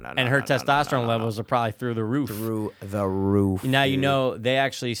 here, no, no, no, and her no, no, no, testosterone no, no, levels are probably through the roof. through the roof." Now you dude. know they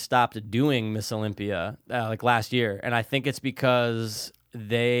actually stopped doing Miss Olympia like last year, and I think it's because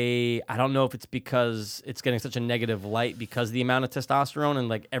I don't know if it's because it's getting such a negative light because of the amount of testosterone and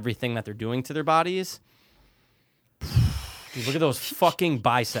like everything that they're doing to their bodies. Dude, look at those fucking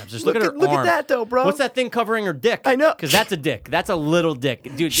biceps. Just look at her Look arm. at that though, bro. What's that thing covering her dick? I know. Because that's a dick. That's a little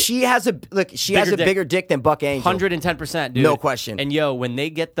dick, dude. She has a Bigger dick. bigger dick than Buck Angel. 110%, dude. No question. And yo, when they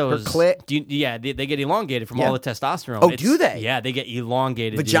get those, clit? they get elongated from Yeah. all the testosterone. Oh, do they? Yeah, they get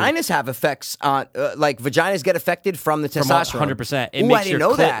elongated. dude. Vaginas have effects on, vaginas get affected from the From testosterone. 100%. It Ooh, makes I didn't your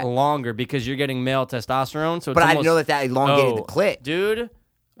know clit that. longer because you're getting male testosterone. So, it's But I didn't almost- know that elongated the clit. dude.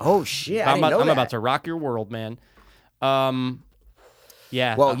 Oh shit! I I'm didn't know that. about to rock your world, man.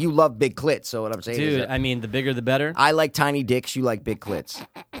 Yeah. Well, you love big clits, so what I'm saying is dude. that I mean, the bigger the better. I like tiny dicks. You like big clits.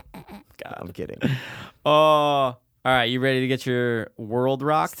 God, I'm kidding. Oh, all right. You ready to get your world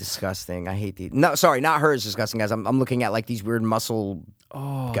rocked? Disgusting. I hate these. No, sorry, not hers. Disgusting, guys. I'm looking at like these weird muscle.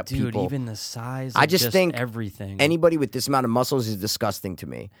 Oh, got dude. people. Even the size. I of just think everything. Anybody with this amount of muscles is disgusting to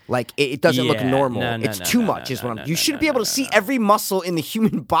me. Like it doesn't look Yeah, normal. no, It's no, too no, much. no, Is what no, I'm. You no, should no, be able no, to see every muscle in the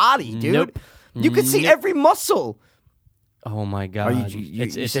human body, dude. Nope. You can see Nope. every muscle. Oh my god! you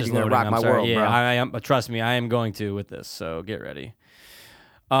it's said just you're gonna loading. rock I'm my sorry. world, yeah, bro. I am. Trust me, I am going to with this. So get ready.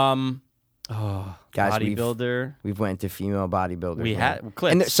 Guys, bodybuilder. We've went to female bodybuilders. We man. had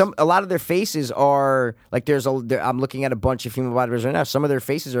clits. and a lot of their faces are like I'm looking at a bunch of female bodybuilders right now. Some of their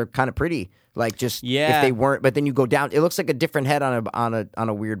faces are kind of pretty, like just Yeah. if they weren't. But then you go down, it looks like a different head on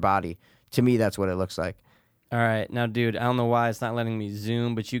a weird body. To me, that's what it looks like. All right, now, dude, I don't know why it's not letting me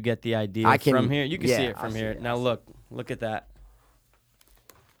zoom, but you get the idea I can- from here. You can yeah, see it I'll from see here. it, Now look at that.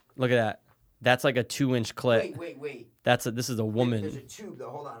 Look at that. That's like a 2-inch clit. wait. This is a woman. tube though.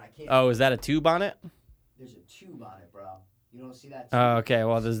 Hold on, I can't. Oh, is that a tube on it? There's a tube on it, bro. You don't see that? Oh, okay.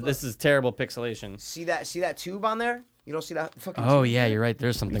 Well, this is terrible pixelation. See that tube on there? You don't see that fucking? Oh tube? yeah, you're right.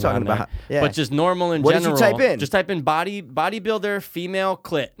 There's something talking on there. about? Yeah. But just normal in What did you general. type in? Just type in bodybuilder female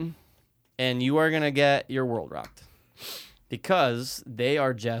clit, and you are gonna get your world rocked because they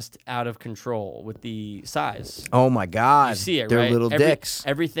are just out of control with the size. Oh my god! You see it, They're right? little dicks.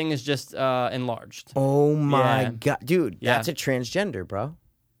 Everything is just enlarged. Oh my Yeah. god, dude, Yeah. that's a transgender, bro.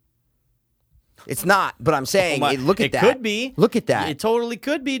 It's not, but I'm saying, Oh my- look at it that. could be. Look at that. It totally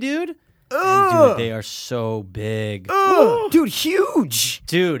could be, dude. Ugh. And dude, they are so big. Ugh. Dude, huge.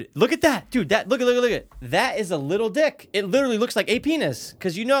 Dude, look at that. Dude, look at. That is a little dick. It literally looks like a penis.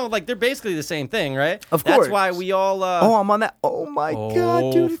 Because like they're basically the same thing, right? Of That's course. why we all Oh, I'm on that. Oh my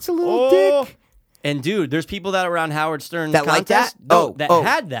god, dude, it's a little dick. And dude, there's people that are around Howard Stern's That like that? contest, no, that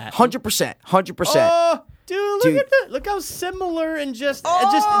had that. 100%. Oh, dude, Dude. look at that. Look how similar and just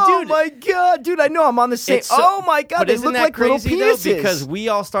Oh dude. my god, dude, I know I'm on the same. It's so- oh my god, but they isn't look that like crazy little penises. though? Because we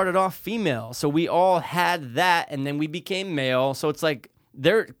all started off female, so we all had that, and then we became male. So it's like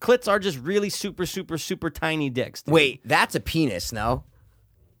their clits are just really super, super, super tiny dicks. Dude. Wait, that's a penis, no?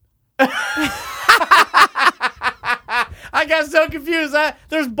 I got so confused.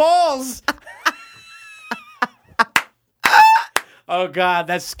 There's balls. Oh god,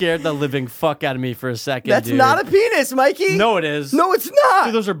 that scared the living fuck out of me for a second. That's dude. not a penis, Mikey. No, it is. No, it's not.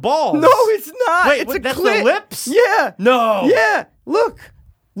 Dude, those are balls. No, it's not. Wait, it's what, a that's clit. the lips? Yeah. No. Yeah.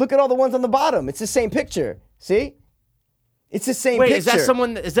 Look at all the ones on the bottom. It's the same picture. See? It's the same Wait, picture. is that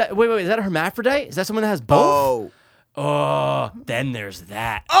someone? Is that wait? Is that a hermaphrodite? Is that someone that has both? Oh. Oh, then there's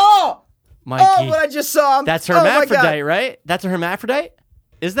that. Oh. Mikey. Oh, what I just saw. That's Oh, my God. hermaphrodite, right? That's a hermaphrodite?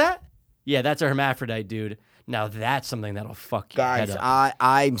 Is that? Yeah, that's a hermaphrodite, dude. Now that's something that'll fuck your Guys, head up.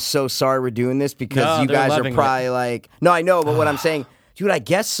 I'm so sorry we're doing this because No, you they're guys are loving probably like, no, I know, but what I'm saying, dude, I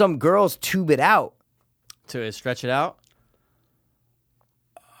guess some girls tube it out. To stretch it out?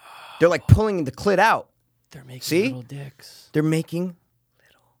 They're like pulling the clit out. They're making See? little dicks. They're making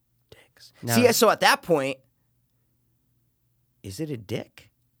little dicks. No. See, so at that point, is it a dick?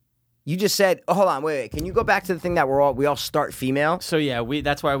 You just said, hold on, wait. Can you go back to the thing that we all start female? So yeah,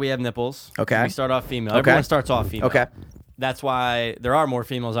 that's why we have nipples. Okay. We start off female. Okay. Everyone starts off female. Okay. That's why there are more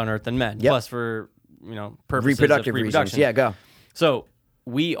females on Earth than men. Yep. Plus for purposes Reproductive of reasons. reproduction. Yeah, go. So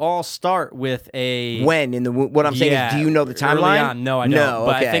we all start with a When in the what I'm saying is, do you know the early timeline? on. No, I don't. No,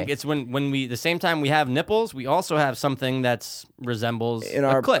 But okay. I think it's when we the same time we have nipples, we also have something that resembles in a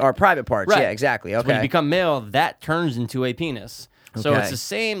our clit. private parts. Right. Yeah, exactly. So Okay. when you become male, that turns into a penis. So Okay. it's the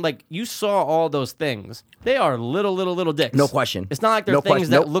same. Like you saw all those things. They are little dicks. No question. It's not like they're No things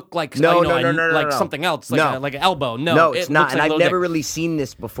question. that Nope. look like No, like no. something else, like No. like an elbow. No, No, it's it not. looks And like a I've little never dick. really seen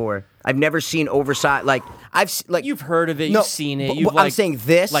this before. I've never seen oversized. Like like You've heard of it. No, You've seen it. but You've I'm like, saying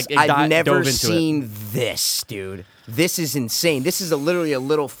this. Like I've dove never into seen it. this, dude. This is insane. This is literally a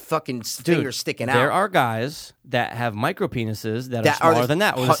little fucking finger sticking out. There are guys that have micro penises that are That smaller than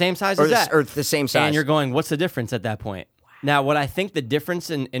that, or the same size or as the- that, or the same size. And you're going, what's the difference at that point? Now, what I think the difference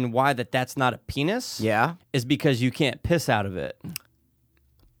in why that's not a penis, Yeah. is because you can't piss out of it.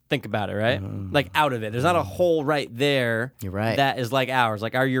 Think about it, right? Like out of it. There's not a hole right there. You're right. That is like ours.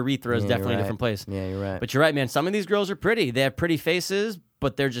 Like our urethra is Yeah, definitely you're a different place. Yeah, you're right. But you're right, man. Some of these girls are pretty. They have pretty faces,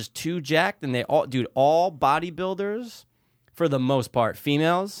 but they're just too jacked. And all bodybuilders, for the most part,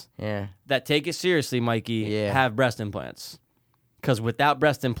 females Yeah. that take it seriously, Mikey, Yeah. have breast implants. Because without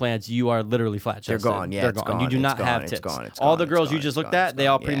breast implants, you are literally flat chested. They're gone. Yeah, they're it's gone. gone. You do It's not gone. have It's tits. gone. It's All gone. the It's girls gone. you just It's looked gone. at, they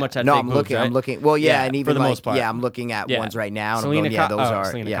all pretty Yeah. much have No, fake I'm boobs, looking. right? I'm looking. Well, yeah, and even for the like, most part. yeah, I'm looking at Yeah. ones right now. And Selena I'm going, yeah, those are.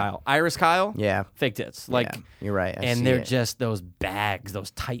 Selena yeah. Kyle. Iris Kyle, Yeah. fake tits. Like, Yeah, you're right. I see and they're it. just those bags, those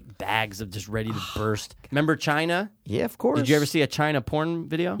tight bags of just ready to burst. Remember China? Yeah, of course. Did you ever see a China porn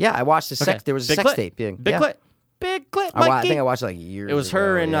video? Yeah, I watched the Okay. sex. There was a Big sex clit. tape. Big yeah. clit. Big clit, I Mikey. think I watched it like years. It was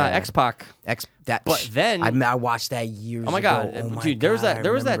her ago, and yeah. X-Pac. That. But then- I watched that years. Oh my ago. god, Oh my dude! There was God, that.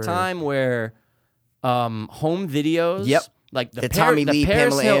 There was that remember. time where, home videos. Yep. Like The Tommy Lee,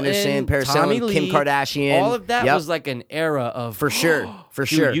 Paris Pamela Hilton, Anderson, Paris Tommy Hilton, Kim Lee, Kardashian. All of that Yep. was like an era of For sure. For Dude,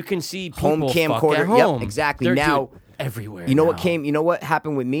 sure. You can see people Home fuck camcorder. at Yep, home. exactly. They're, Now- dude, everywhere. You know now. what came? You know what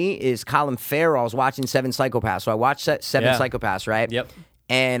happened with me is Colin Farrell. I was watching Seven Psychopaths, so I watched Seven Yeah. Psychopaths, right? Yep.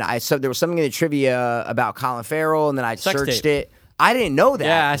 And I saw there was something in the trivia about Colin Farrell, and then I Sex searched tape. it. I didn't know that.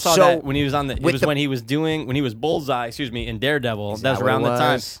 Yeah, I saw So, that when he was on the. It with was the- when he was Bullseye. Excuse me, in Daredevil. Is That was that what around it the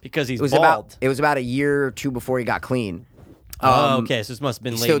time was? because he's it was bald. It was about a year or two before he got clean. Okay, so this must have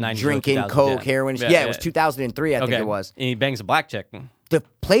been late Still 90s, drinking 2000s, coke, yeah. heroin. Yeah, it was 2003, I think it was. And he bangs a black chick. The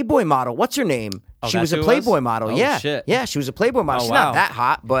Playboy model. What's her name? Oh, she that's was a who it Playboy was? model. Oh, yeah, shit. yeah, she was a Playboy model. Oh, She's wow. not that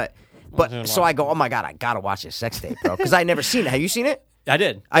hot, but so I go, oh my god, I gotta watch this sex tape, bro, because I never seen it. Have you seen it? I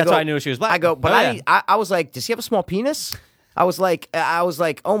did. I That's go- why I knew she was black. I go, but Oh, yeah. I was like, does he have a small penis? I was like,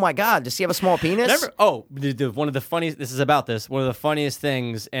 oh my god, does he have a small penis? Remember? Oh, one of the funniest. This is about this. One of the funniest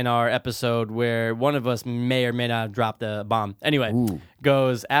things in our episode where one of us may or may not have dropped a bomb. Anyway,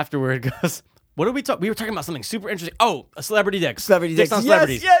 goes afterward. Goes. What did we talk? We were talking about something super interesting. Oh, a celebrity dicks. Celebrity dicks. on Yes,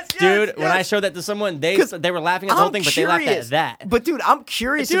 celebrities. yes, Dude, yes, when I yes. showed that to someone, they 'Cause were laughing at the whole thing, but they laughed at that. But dude, I'm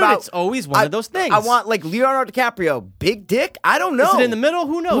curious Dude, about. it's always one of those things. I want like Leonardo DiCaprio, big dick. I don't know. Is it in the middle?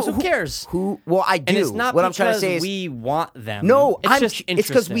 Who knows? Who cares? Who? Well, I do. And it's not what I'm because trying to say is we want them. no. it's just it's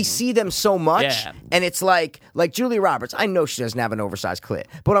because we interesting. see them so much, Yeah. and it's like Julia Roberts. I know she doesn't have an oversized clit,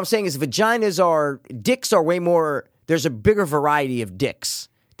 but what I'm saying is dicks are way more. There's a bigger variety of dicks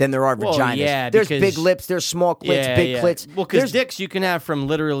than there are Well, vaginas. yeah, there's because- big lips, there's small clits, big clits. Well, because There's- dicks you can have from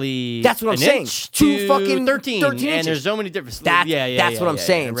literally That's what I'm an saying. inch Two to fucking 13 inches. and there's so many different. That's That's what I'm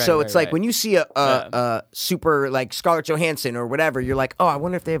saying. Right, so right, it's like right. when you see a super like Scarlett Johansson or whatever, you're like, oh, I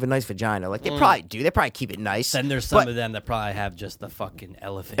wonder if they have a nice vagina. Like they probably do. They probably keep it nice. Then there's some But of them that probably have just the fucking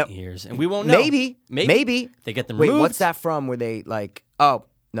elephant ears, and we won't know. maybe they get them Wait, removed. what's that from? Where they like? Oh.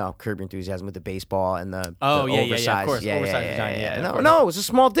 No, Curb Your Enthusiasm with the baseball and the Oh, the yeah, oversized. of course, oversized vagina, yeah, of no, course. no, it was a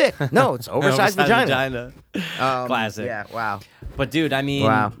small dick. No, it's oversized vagina. Classic. Yeah, wow, But dude, I mean,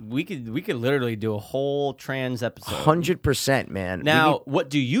 Wow. we could literally do a whole trans episode. 100%, man. We Now, need what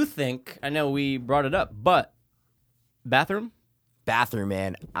do you think? I know we brought it up, but bathroom? bathroom,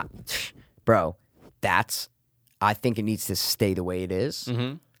 man, bro. I think it needs to stay the way it is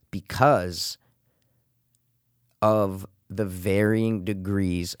because of the varying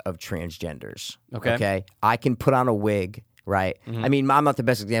degrees of transgenders. Okay. I can put on a wig, right? I mean, I'm not the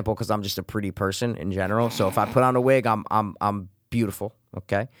best example because I'm just a pretty person in general. So if I put on a wig, I'm beautiful.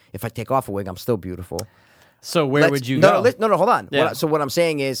 Okay. If I take off a wig, I'm still beautiful. So where would you no, go? No, hold on. Yeah. So what I'm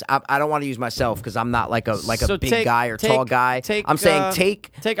saying is, I don't want to use myself because I'm not like a So big guy or tall guy. I'm saying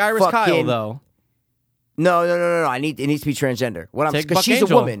take Iris Kyle fucking- though. No. It needs to be transgender. Because she's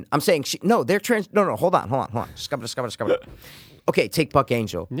Angel. a woman. I'm saying they're trans. No. Hold on. Discover. Okay, take Buck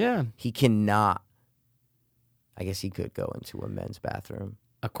Angel. Yeah. He cannot. I guess he could go into a men's bathroom.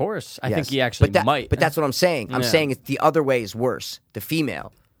 Of course. I Yes. think he actually might. But that's what I'm saying. I'm Yeah. saying it's the other way is worse. The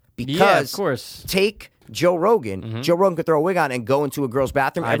female. Because Yeah, of course. take Joe Rogan. Mm-hmm. Joe Rogan could throw a wig on and go into a girl's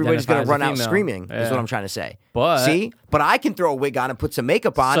bathroom. Everybody's going to Identify as run a out female. screaming, is Yeah. what I'm trying to say. But I can throw a wig on and put some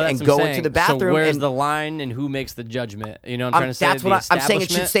makeup on So and that's go what I'm into the saying. bathroom. So where's and the line and who makes the judgment? You know what I'm trying to say? That's what I'm saying. It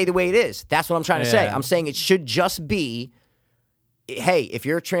should establishment? stay the way it is. That's what I'm trying to say. Yeah. I'm saying it should just be, hey, if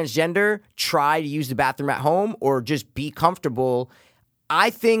you're a transgender, try to use the bathroom at home or just be comfortable. I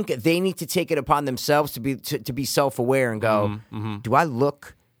think they need to take it upon themselves to be self-aware and go, do I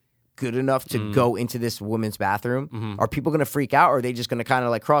look good enough to go into this woman's bathroom? Are people going to freak out, or are they just going to kind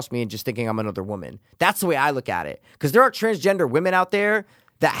of like cross me and just thinking I'm another woman? That's the way I look at it. Because there are transgender women out there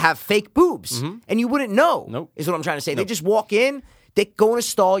that have fake boobs, and you wouldn't know. Nope. Is what I'm trying to say. They just walk in, they go in a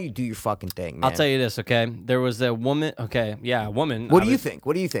stall, you do your fucking thing, man. I'll tell you this, okay? There was a woman. Okay, yeah, a woman. What do you think?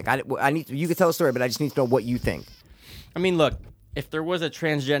 I need. You can tell a story, but I just need to know what you think. I mean, look. If there was a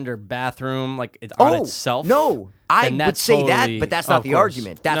transgender bathroom, like it's on itself, no, I then would that's say totally, that, but that's of not the course.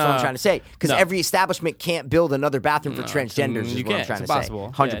 argument. That's what I'm No. trying to say. Because No. every establishment can't build another bathroom for transgenders. Is you what I'm can't. trying It's to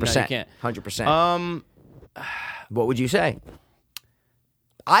impossible. say. Yeah, no, you 100%. can't. 100%. What would you say?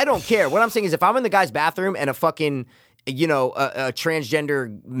 I don't care. What I'm saying is, if I'm in the guy's bathroom and a fucking, a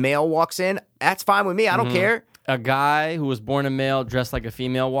transgender male walks in, that's fine with me. I don't care. A guy who was born a male dressed like a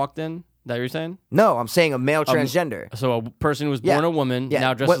female walked in. Is that what you're saying? No, I'm saying a male transgender. So a person who was Yeah. born a woman Yeah.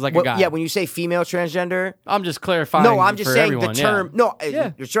 now dresses like a guy. Yeah, when you say female transgender, I'm just clarifying. no, I'm just for saying everyone, the term. Yeah. No,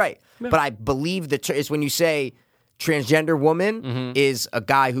 Yeah. that's right. But I believe the term is when you say transgender woman Mm-hmm. is a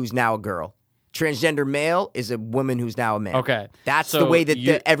guy who's now a girl. Transgender male is a woman who's now a man. Okay. That's So the way that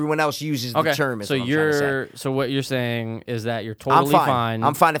you- everyone else uses the term. Is so what I'm trying to say. so what you're saying is that you're I'm totally fine.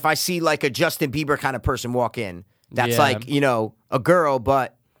 I'm fine if I see like a Justin Bieber kind of person walk in. That's Yeah. like a girl,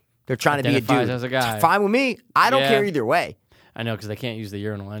 but they're trying to be a Identifies dude. as a guy. It's fine with me. I don't Yeah. care either way. I know because they can't use the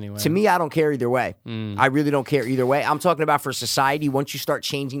urinal anyway. To me, I don't care either way. Mm. I really don't care either way. I'm talking about for society. Once you start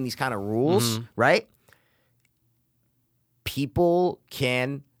changing these kind of rules, Mm-hmm. right? People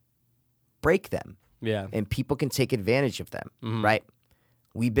can break them, yeah. and people can take advantage of them, Mm-hmm. right?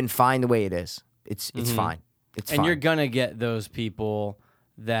 We've been fine the way it is. It's fine. It's And fine. you're gonna get those people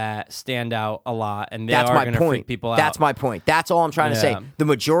that stand out a lot, and they That's are my gonna point. freak people out. That's my point. That's all I'm trying to say. Yeah. The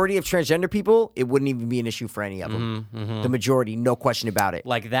majority of transgender people, it wouldn't even be an issue for any of them. Mm-hmm, The majority, no question about it.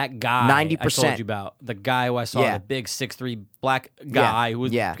 like that guy 90%. I told you about, the guy who I saw, Yeah. the big 6'3" black guy who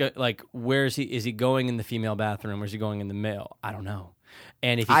was Yeah. like, where is he? Is he going in the female bathroom or is he going in the male? I don't know.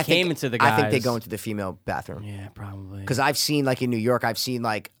 And if he I came think, into the guys, I think they go into the female bathroom. yeah, probably. Because I've seen, like in New York, I've seen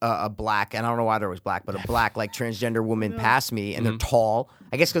like a black, and I don't know why there was black, but a black like transgender woman pass me, and they're tall.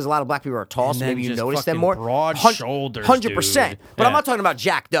 I guess because a lot of black people are tall, And so then maybe you just notice them fucking more. broad shoulders, 100%. dude. But I'm Yeah. not talking about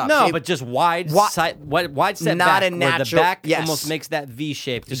jacked up. No, They- but just wide set Not back, a where the natural- back yes. almost makes that V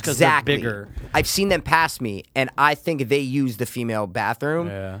shape just because exactly. they're bigger. I've seen them pass me, and I think they use the female bathroom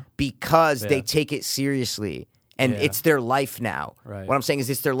Yeah. because they Yeah. take it seriously. And Yeah. it's their life now. Right. What I'm saying is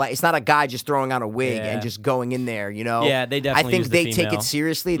it's their life. It's not a guy just throwing on a wig Yeah. and just going in there, Yeah, they definitely I think use the they take female. it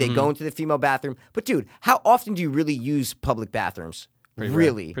seriously. They go into the female bathroom. But dude, how often do you really use public bathrooms? Pretty rare.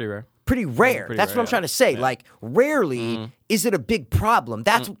 really? Pretty rare. Pretty rare. Pretty That's rare, what I'm yeah. trying to say. Like, rarely is it a big problem.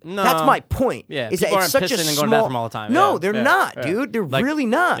 That's no. that's my point. Yeah, is people that it's aren't such a pissing and small... going to the bathroom all the time. No, Yeah, they're yeah, not, yeah. dude. They're Like, really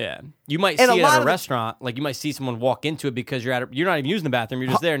not. Yeah, you might And see a it lot at of a the- restaurant. Like you might see someone walk into it because you're not even using the bathroom.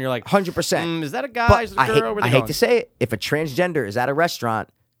 You're just there, and you're like, 100%. Is that a guy? But Is it a I girl? Where hate they going? to say it, if a transgender is at a restaurant,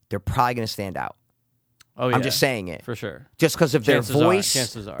 they're probably going to stand out. Oh, yeah. I'm just saying it. For sure. Just because of Chances their are, voice,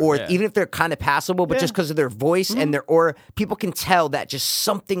 chances are, or yeah. even if they're kind of passable, but Yeah. just because of their voice and their aura, people can tell that just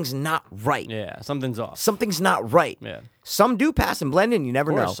something's not right. Yeah, something's off. Something's not right. Yeah. Some do pass and blend in, you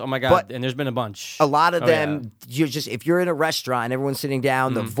never Of know. course. Oh my god. But And there's been a bunch. a lot of Oh, them, you're just, if you're in a restaurant and everyone's sitting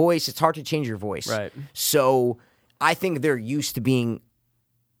down, the voice, it's hard to change your voice. Right. So I think they're used to being,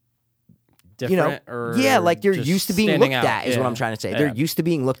 Different or yeah, like they're just used to being standing looked out. at, is what Yeah. I'm trying to say. Yeah. They're used to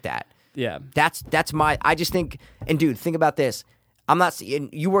being looked at. Yeah. That's my. I just think, and dude, think about this. I'm not. And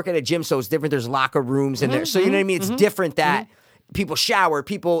you work at a gym, so it's different. There's locker rooms in there, so you know what I mean. It's different that people shower.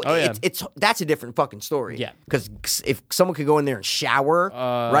 People. Oh, yeah. It's that's a different fucking story. Yeah. Because if someone could go in there and shower,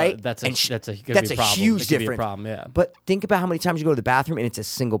 right? That's a And that's a could that's be a problem. huge It could be a difference. problem. Yeah. But think about how many times you go to the bathroom and it's a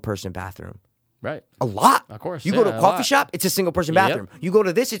single person bathroom. Right. A lot. Of course, You go to yeah, a a coffee lot. shop, it's a single person bathroom. You go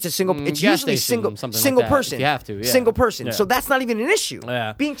to this, it's a single. It's gas usually station, single something like that, person. if you have to, yeah. Single person. Yeah. So that's not even an issue.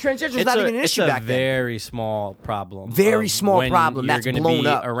 Yeah. Being transgender is not even an issue back It's a then. very small problem. Very of small when problem. You're That's gonna blown be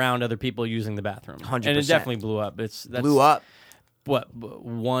up. around other people using the bathroom. 100%. And it definitely blew up. That's Blew up. What,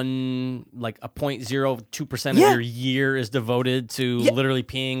 like a 0.02% of Yeah. your year is devoted to literally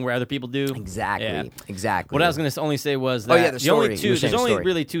peeing where other people do? Exactly. Yeah. Exactly. What I was going to only say was that Oh, yeah, the story. only You were saying there's only story.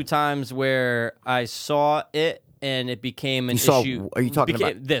 really 2 times where I saw it and it became an You saw- issue. are you talking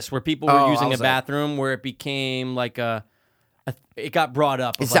about- this, where people were Oh, I using a was like- bathroom where it became like it got brought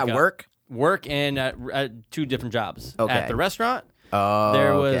up. Is of like that work? Work and at 2 different jobs. Okay. At the restaurant, Oh,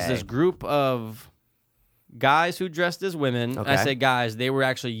 there was okay. this group of guys who dressed as women. Okay. I say guys, they were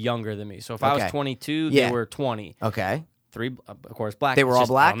actually younger than me. So if I was Okay. 22, Yeah. they were 20. Okay. 3, of course, black. They were It's all just-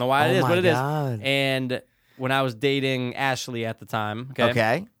 black? I don't know why Oh it is my what it is. God. And when I was dating Ashley at the time,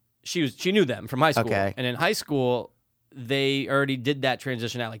 Okay. she knew them from high school. Okay. And in high school, they already did that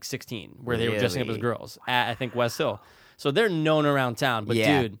transition at like 16, where they were dressing up as Really? girls at, I think, West Hill. So they're known around town. But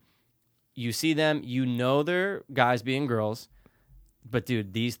Yeah. dude, you see them, you know they're guys being girls. But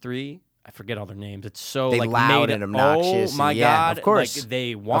dude, these 3, I forget all their names. It's so They like loud made and obnoxious Oh my and yeah, god! of course. Like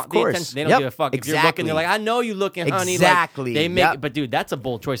they want Of the course. attention. They don't Yep, give a fuck. If you're exactly. looking, they're like, I know you looking, honey. Exactly, Like, they make, yep. but dude, that's a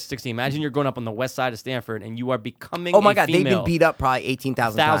bold choice at 16. Imagine you're growing up on the west side of Stanford and you are becoming. Oh my a God, they've female. been beat up probably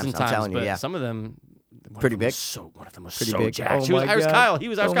 18,000 times. 1,000 I'm times, telling you, but yeah. some of them Pretty big? One of them was Pretty so big. jacked. Oh She was my Iris God. Kyle. He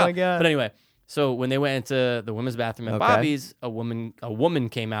was Iris Oh Kyle. my God. But anyway, so when they went into the women's bathroom at Okay. Bobby's, a woman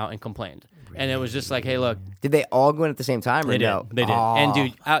came out and complained, and it was just like, hey, look, Did they all go in at the same time or they did, no? they did. Oh. And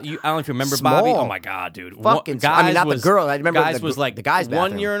dude, I don't know if you remember Small. Bobby. Oh my God, dude, Fucking- guys I mean, not the was, girl. I remember guys the- was like the guys' 1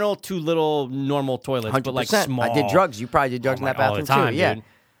 bathroom. urinal, 2 little normal toilets, but like 100%. small. I did drugs. You probably did drugs in that all bathroom the time, too. Yeah. dude.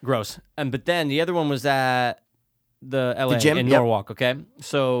 Gross. And but then the other one was at the LA gym? in Yep. Norwalk. Okay,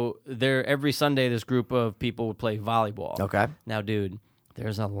 so there every Sunday this group of people would play volleyball. Okay. Now, dude,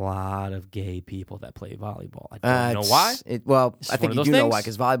 there's a lot of gay people that play volleyball. I don't know It's- why. Well, It's I think one you of do those know things. why,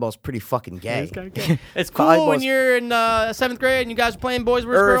 because volleyball's pretty fucking gay. It's cool when Volleyball's- you're in 7th grade and you guys are playing boys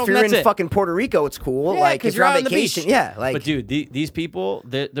versus Or girls. if you're and in that's it. fucking Puerto Rico, it's cool. Yeah, like 'cause if you're on out the vacation, beach. yeah. Like, but dude, these people,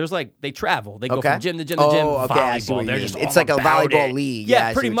 there's like they travel. They go okay. from gym to gym to gym. Oh, okay. I see Volleyball. what you They're mean. just It's all like a about volleyball it. league. Yeah, I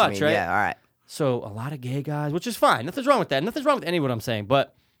see pretty what you much, mean. right? Yeah. All right. So a lot of gay guys, which is fine. Nothing's wrong with that. Nothing's wrong with any of what I'm saying.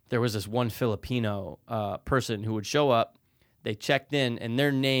 But there was this one Filipino person who would show up. They checked in, and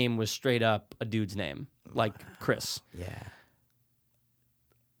their name was straight up a dude's name, like Chris. Yeah.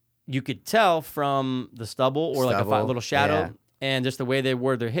 You could tell from the stubble or like a Stubble, little shadow, yeah. and just the way they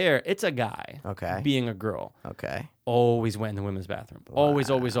wore their hair. It's a guy Okay. being a girl. Okay. Always went in the women's bathroom. Always,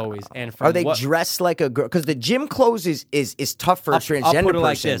 always, always. And from Are they what, dressed like a girl? Because the gym clothes is tough for a I'll transgender put it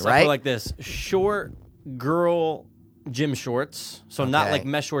like person, this. I'll right? put it like this: short girl gym shorts, so not Okay. like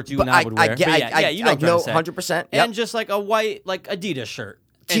mesh shorts you But and I would wear. get- But yeah, you know, I what I'm trying know to say. 100%. And just like a white like Adidas shirt.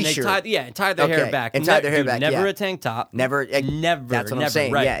 And T-shirt. they tie their hair Okay, back. and tie their hair Dude, back, Never yeah. a tank top. Never. Never. That's what never, I'm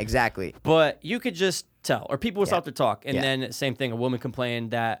saying. Right. Yeah, exactly. But you could just tell, or people would start to talk, and Yeah. then same thing. A woman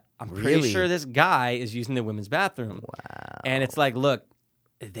complained that I'm pretty Really? sure this guy is using the women's bathroom. Wow. And it's like, look,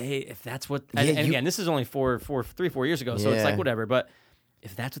 if that's what, and Yeah, again, this is only 4 years ago, so it's Yeah. like whatever. But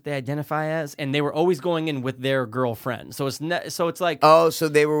if that's what they identify as, and they were always going in with their girlfriend, so it's like. Oh, so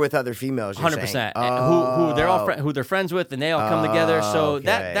they were with other females. you're 100%. saying. Who they're all who they're friends with, and they all come together. So Okay.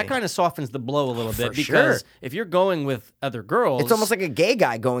 that kind of softens the blow a little bit For because sure. if you're going with other girls, It's almost like a gay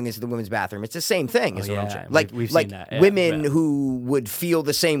guy going into the women's bathroom. It's the same thing. Is Oh, what I'm yeah. trying. Like We've like seen that. Yeah, women yeah. who would feel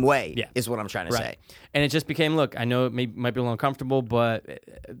the same way. Yeah. Is what I'm trying to say. And it just became, look, I know it might be a little uncomfortable, but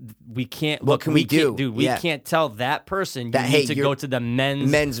we can't. What look, can we do? can't- dude, we Yeah. can't tell that person you That, need hey, to you're- go to the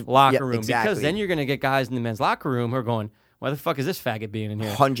men's yeah, locker room exactly. because then you're going to get guys in the men's locker room who are going, why the fuck is this faggot being in here?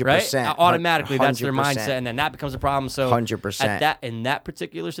 100%. Right? Automatically, that's their 100%. mindset, and then that becomes a problem. So 100%. in that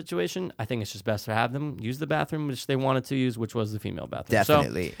particular situation, I think it's just best to have them use the bathroom which they wanted to use, which was the female bathroom.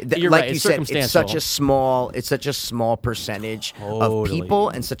 Definitely. So, you're like right. you It's said, it's such circumstantial. a small percentage of Totally. people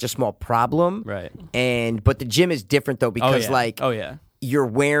and such a small problem. Right. But the gym is different though because Oh yeah. you're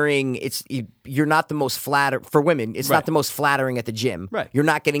wearing you're not the most flatter for women. It's Right. not the most flattering at the gym. Right. You're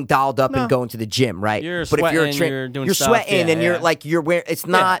not getting dolled up No. and going to the gym, right? You're but if you're sweating, you're doing you're stuff, sweating yeah, and you're yeah. like you're wearing. It's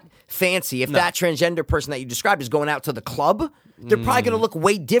not fancy. If that transgender person that you described is going out to the club, they're probably going to look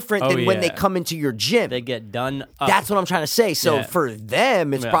way different than when they yeah. come into your gym. They get done up. That's what I'm trying to say. So Yeah. for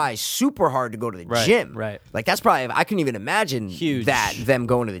them, it's Yeah. probably super hard to go to the Right, gym. right. Like that's probably I couldn't even imagine Huge. that them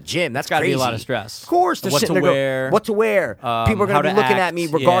going to the gym. That's gotta be crazy. a lot of stress. Of course, they're What sitting to there wear, going, what to wear. People are how going to to be looking at act, me yeah.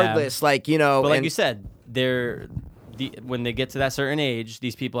 regardless. Like But like and you said, when they get to that certain age,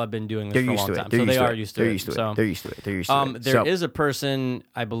 these people have been doing this They're for a used long to it. time. They're So used they to are it. used to They're it. used to it. So, They're used to it. They're used to it. There is a person,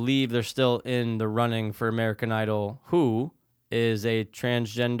 I believe they're still in the running for American Idol, who is a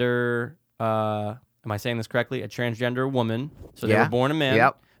transgender, am I saying this correctly? A transgender woman. So they Yeah. were born a man.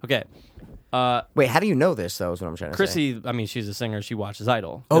 Yep. Okay. Wait, how do you know this, though, is what I'm trying to say. Chrissy, I mean, she's a singer. She watches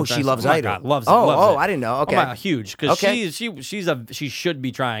Idol. Oh, she loves my Idol. God, loves it. Oh, loves it. I didn't know. Okay. Oh my God, huge. Because Okay. she should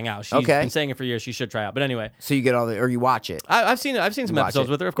be trying out. She's Okay. been saying it for years. She should try out. But anyway, So you get all the, or you watch it. I've seen some Watch episodes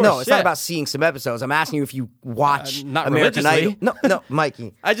it. with her. Of course. No, it's yeah. not about seeing some episodes. I'm asking you if you watch not American Idol. religiously. No,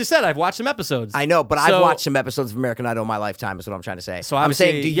 Mikey. I just said I've watched some episodes. I know, but So, I've watched some episodes of American Idol in my lifetime, is what I'm trying to say. So I'm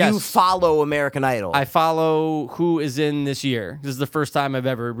saying, obviously, do you yes. follow American Idol? I follow who is in this year. This is the first time I've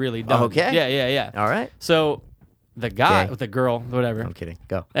ever really done. Okay. Yeah. All right. So the guy, Okay. the girl, whatever. I'm kidding.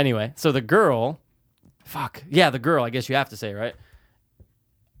 Go. Anyway, so the girl, the girl, I guess you have to say, right,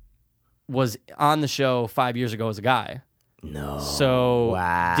 was on the show 5 years ago as a guy. No. So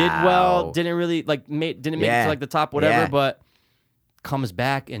Wow. did well, didn't really didn't make it Yeah. to like the top, whatever, Yeah. but comes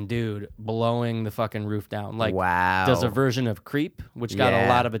back and dude, blowing the fucking roof down. Like Wow. does a version of Creep, which got a Yeah.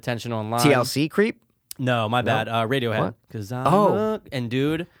 lot of attention online. TLC creep? No, my bad. Radiohead. What? Because and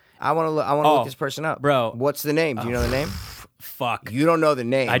dude, I want to look. Oh, look this person up, bro. What's the name? Do you know the name? fuck. You don't know the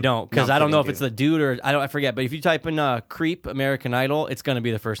name. I don't, because No, I'm I don't know if kidding, it's the dude or I forget. But if you type in Creep American Idol, it's gonna be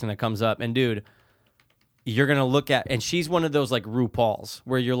the first thing that comes up. And dude, you're gonna look at, and she's one of those like RuPauls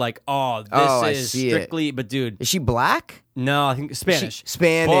where you're like, oh, I this is see it. strictly. But dude, Is she black? no, I think Spanish.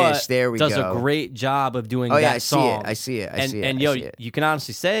 Spanish, But there we does go. a great job of doing Oh, that yeah, I see it. song. I see it. I see it. And I yo, see it. you can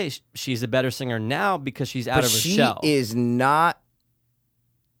honestly say she's a better singer now because she's out But of her she shell. is not.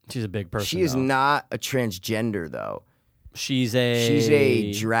 She's a big person. She is though. not a transgender though. She's She's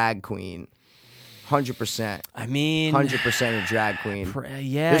a drag queen. 100%. I mean, 100% a drag queen.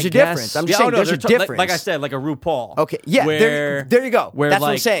 Yeah, There's I a guess. difference. I'm just Yeah, saying oh, no, there's a they're difference. Like I said, like a RuPaul. Okay, yeah, where, there you go. Where, That's what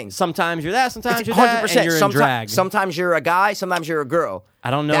I'm like, saying. Sometimes you're that, sometimes It's you're that, 100%. and you're in drag. Sometimes you're a guy, sometimes you're a girl.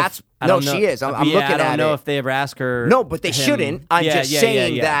 I don't know. That's I don't know. she is. I'm looking at it. I don't know if they ever ask her. No, but they him. shouldn't. I'm Yeah, just yeah,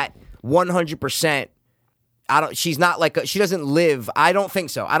 saying yeah. that 100%. She's not like she doesn't live. I don't think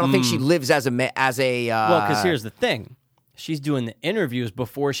so. I don't think she lives as a Well, because here's the thing. She's doing the interviews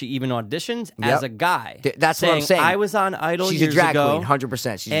before she even auditions as Yep. a guy. That's what I'm saying. I was on Idol she's years a drag ago. queen,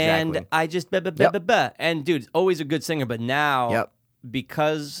 100%. She's a drag And queen. I just and dude, always a good singer, but now Yep.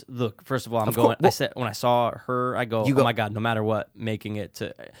 because look, first of all, Of course. I said when I saw her, I go, You oh go- my god, no matter what, making it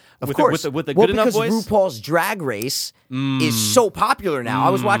to Of course, with a well, good enough because voice. RuPaul's Drag Race is so popular now. I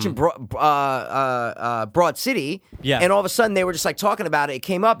was watching Broad City, Yeah. and all of a sudden they were just like talking about it. It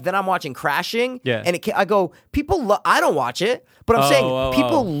came up. Then I'm watching Crashing, Yeah. and I go, people. I don't watch it, but I'm saying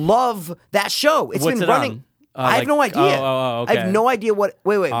people love that show. It's What's been it running. on? I have Like- no idea. okay. I have no idea what.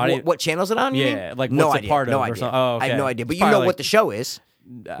 Wait. Audio- What channel is it on? you Yeah, mean? like, no what's it idea. part no of or idea. something? Oh, I have okay. no idea. But It's you know probably what the show is,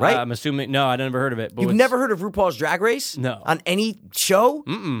 right? I'm assuming. No, I never heard of it. But You've what's- never heard of RuPaul's Drag Race? No. On any show?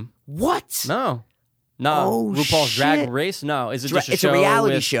 What? No. Oh, RuPaul's Drag shit. Race? No. Is it Dra- just a it's show a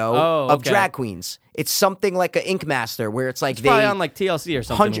reality with- show oh, of okay. drag queens. It's something like an Ink Master, where it's like It's they probably on like TLC or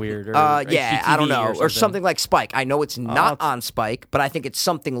something weird. Or yeah, I don't HGTV know, or something like Spike. I know it's not it's- on Spike, but I think it's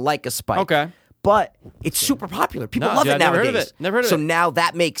something like a Spike. Okay. But it's super popular. People No, love dude, it I've never heard nowadays. of it. Never heard of so it. now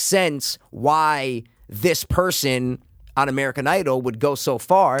that makes sense why this person on American Idol would go so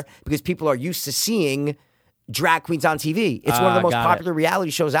far, because people are used to seeing drag queens on TV. It's one of the most got it. popular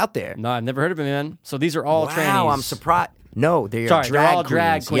reality shows out there. No, I've never heard of it, man. So these are all Wow, trannies. I'm surprised. No, they are Sorry, drag they're all queens.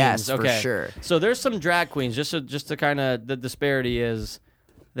 drag queens. Yes, okay. for sure. So there's some drag queens. Just to kind of the disparity is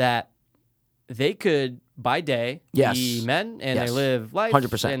that they could by day Yes. be men and Yes. they live life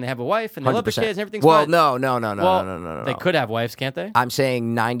 100%. and they have a wife and they love their 100%. kids and everything's Well, fine. no. Well, they could have wives, can't they? I'm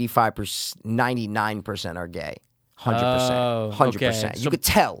saying 95%, 99% are gay. 100%. Oh, 100%. okay. You So- could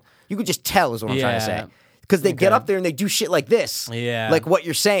tell. You could just tell is what I'm trying to say. Yeah. Because they get Okay. up there and they do shit like this. Yeah. Like what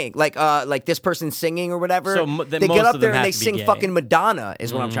you're saying. Like this person singing or whatever. So then they most get up of there them and they have to be sing gay. fucking Madonna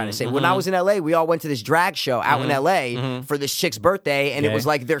is what I'm trying to say. When I was in LA, we all went to this drag show out in LA for this chick's birthday, and it Gay? was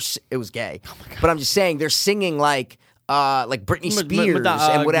like it was gay. But I'm just saying they're singing like Britney Ma- Spears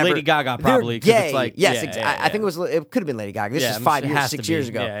Madonna- and whatever. Lady Gaga They're probably, 'cause it's gay. like- yes, yeah, ex- yeah, I think it could have been Lady Gaga. This Yeah, is I'm 5 sure it years, has to 6 be. years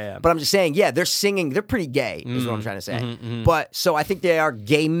ago. Yeah, yeah. But I'm just saying, yeah, they're singing. They're pretty gay, is what I'm trying to say. But so I think they are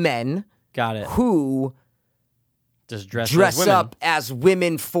gay men Got it. who Just dress dress as women. up as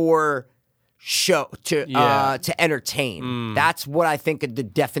women for show to Yeah. to entertain. That's what I think the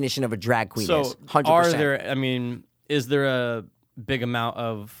definition of a drag queen So is. 100%. are there? I mean, is there a big amount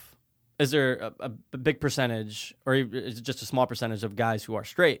of? Is there a big percentage, or is it just a small percentage of guys who are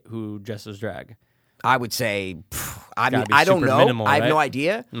straight who dress as drag? I would say, I mean, Gotta be I don't super know. minimal, I have no right?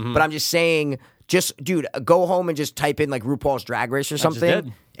 idea. But I'm just saying, Just, dude, go home and just type in like RuPaul's Drag Race or something,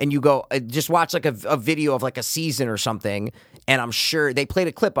 did. and you go just watch like a video of like a season or something. And I'm sure they played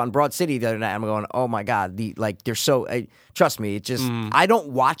a clip on Broad City the other night. I'm going, oh my god, they're so. Trust me, it just I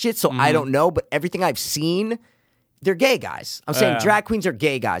don't watch it, so I don't know. But everything I've seen, they're gay guys. I'm saying drag queens are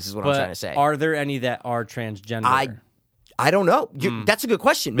gay guys, is what I'm trying to say. Are there any that are transgender? I don't know. That's a good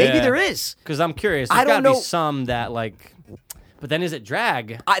question. Maybe there is. Because I'm curious. There's got to be some that like. But then is it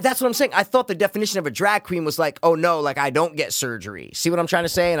drag? That's what I'm saying. I thought the definition of a drag queen was like, oh no, like I don't get surgery. See what I'm trying to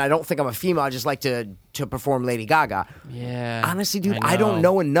say? And I don't think I'm a female. I just like to perform Lady Gaga. Yeah. Honestly, dude, I don't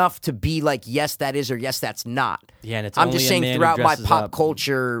know enough to be like, yes, that is, or yes, that's not. Yeah, and it's I'm only just a saying man who throughout my dresses pop up.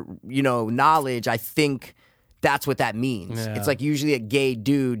 culture, knowledge, I think that's what that means. Yeah. It's like usually a gay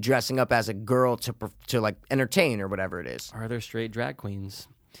dude dressing up as a girl to like entertain or whatever it is. Are there straight drag queens?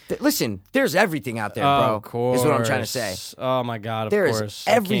 Listen, there's everything out there, bro. Of course. Is what I'm trying to say. Oh my god, of There is course.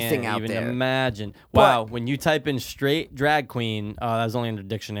 everything I out can't there. even imagine. But- Wow, when you type in straight drag queen, that was only in the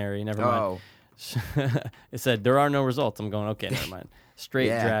dictionary. Never mind. It said there are no results. I'm going, okay, never mind. Straight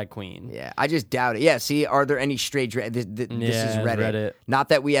Yeah. drag queen. Yeah, I just doubt it. Yeah, see, are there any straight drag? This is Yeah, Reddit. Not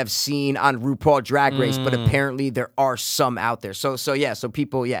that we have seen on RuPaul Drag Race, but apparently there are some out there. So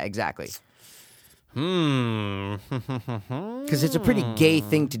people, yeah, exactly. Because it's a pretty gay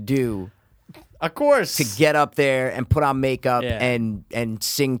thing to do. Of course. To get up there and put on makeup Yeah. and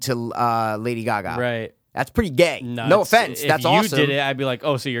sing to Lady Gaga. Right. That's pretty gay. No, No offense. That's awesome. If you did it, I'd be like,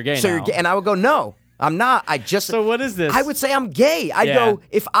 oh, so you're gay So now. you're gay. And I would go, no, I'm not. I just. So what is this? I would say I'm gay. I'd Yeah. go,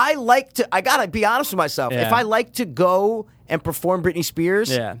 if I like to, I gotta be honest with myself. Yeah. If I like to go and perform Britney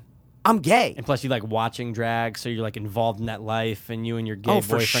Spears, Yeah. I'm gay. And plus, you like watching drag, so you're like involved in that life, and you and your gay Oh,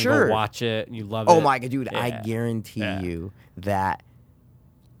 for boyfriend sure. go watch it. And you love it. Oh my god, dude! I Yeah. guarantee Yeah. you that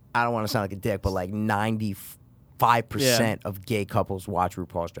I don't want to sound like a dick, but like 95% of gay couples watch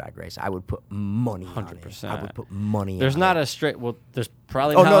RuPaul's Drag Race. I would put money on it. 100%. I would put money. There's on not it. a straight. Well, there's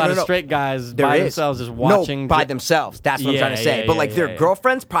probably Oh, not no, a lot no, of no. straight guys There by is. themselves just watching. No, by themselves. That's what I'm trying to say. Yeah, but like yeah, their yeah.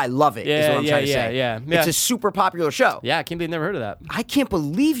 girlfriends probably love it. Is Yeah, what I'm yeah, trying to yeah, say. yeah. It's Yeah. a super popular show. Yeah, I can't believe I've never heard of that. I can't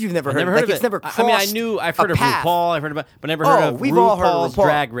believe you've never heard Never of it. heard Like of it's it. never crossed. I've heard a of path. RuPaul. I've heard about, but never heard of we've RuPaul's all heard of RuPaul.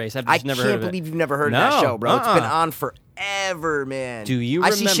 Drag Race. I've just never heard of it. I can't believe you've never heard of No. that show, bro. It's been Uh-uh. on forever, man. Do you I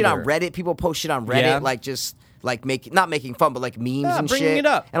see shit on remember- Reddit. People post shit on Reddit, Yeah. like just like not making fun, but like memes and bringing shit. it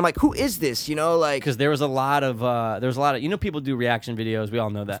up. And I'm like, who is this? Like Because there was a lot of people do reaction videos. We all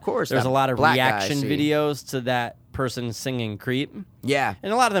know that. Of course, there's that a lot of black guy I reaction see. videos to that person singing "Creep," yeah.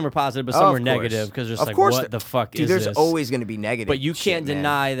 and a lot of them were positive, but some Of were course. negative because just Of like, course what the fuck Dude, is there's this? always going to be negative. But you shit, can't man.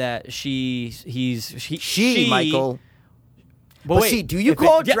 deny that she, Michael. But But wait, see, do you if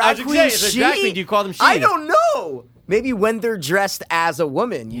call it, yeah, I drag was gonna queens say, if it's she? drag queen, do you call them she? I don't know. Maybe when they're dressed as a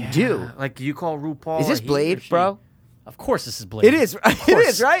woman, you do. Like, do you call RuPaul? Is this a he or Blade, she? bro? Of course, this is Blade. It is. Of It course.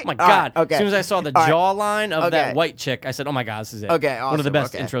 is, right? Oh my All right, god! okay. As soon as I saw the All right. jawline of that Okay. white chick, I said, "Oh my god, this is it." Okay, one of the awesome.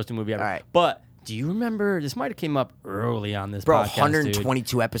 best Okay. intros to a movie ever. All right. But do you remember? This might have came up early on this Bro, podcast,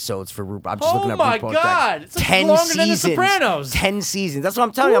 122 episodes for RuPaul. I'm just Oh looking up my RuPaul's God. Drag. It's like 10 longer seasons. than The Sopranos. 10 seasons. That's what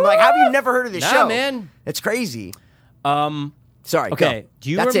I'm telling you. I'm like, how have you never heard of this Nah, show? man. It's crazy. dude. Sorry. Okay, go. do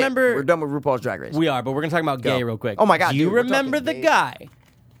you That's remember- It. We're done with RuPaul's Drag Race. We are, but we're gonna talk about Go. gay real quick. Oh my God, Do you dude, we're remember talking the gay. guy?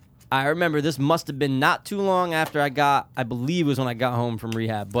 I remember this must have been not too long after I believe it was when I got home from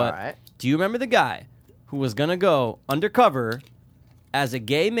rehab. But All right. do you remember the guy who was gonna go undercover as a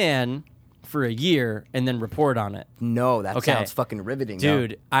gay man for a year and then report on it? No, that Okay. sounds fucking riveting, though.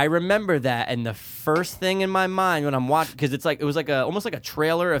 Dude, I remember that, and the first thing in my mind when I'm watching, because it was like almost like a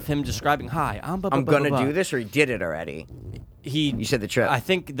trailer of him describing, "Hi, I'm I'm gonna do this, or he did it already. You said the trip. I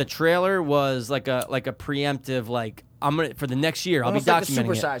think the trailer was like a preemptive, like I'm gonna for the next year. Almost I'll like be the documenting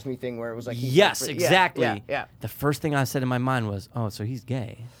Super it. Size Me thing, where it was like Yes, Yeah, exactly. Yeah. The first thing I said in my mind was, "Oh, so he's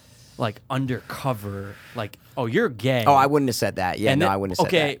gay." Like undercover, like, "Oh, you're gay." Oh, I wouldn't have said that. Yeah, And no, then- I wouldn't have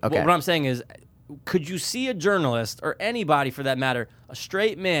said okay, that. Okay. what I'm saying is, could you see a journalist or anybody for that matter, a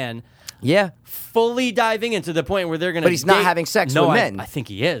straight man, Yeah. fully diving into the point where they're gonna? But he's not date- having sex no, with men. I think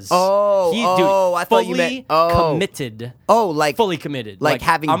he is. Oh, he, oh, I thought you fully meant- oh. committed. Oh, like fully committed. like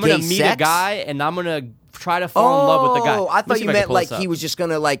having I'm gonna gay meet sex? a guy and I'm gonna try to fall in love with the guy. Oh, I Let me thought see you if I can meant pull like this he up. was just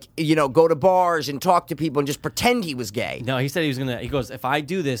gonna go to bars and talk to people and just pretend he was gay. No, he said he was gonna. He goes, if I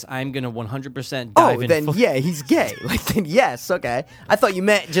do this, I'm gonna 100% Oh, dive in. then yeah, he's gay. Like then yes, okay. I thought you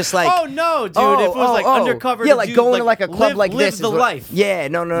meant just like Oh no, dude! if it was like undercover, Yeah, to like do, going to like a club like live this. the is what- life. Yeah,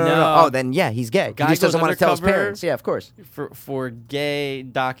 no. No. Oh, then yeah, he's gay. Guy He just goes doesn't want to tell his undercover. parents. Yeah, of course. For gay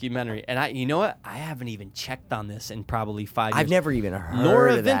documentary, and you know what? I haven't even checked on this in probably 5 years. I've never even heard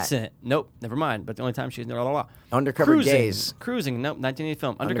Nora of that. Vincent. Nope, never mind. But the only time she's Undercover Cruising. gays. Cruising. Nope, 1980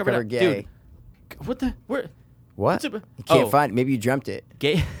 film. Undercover Dude, gay. what the? Where? What? What's You it- can't oh. find it. Maybe you dreamt it.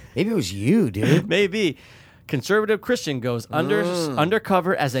 Gay. Maybe it was you, dude. Maybe. Conservative Christian goes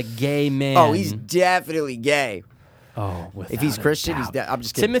undercover as a gay man. Oh, he's definitely gay. Oh, If he's without a Christian, doubt. I'm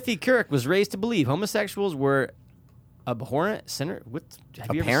just kidding. Timothy Kirk was raised to believe homosexuals were abhorrent sinner. What?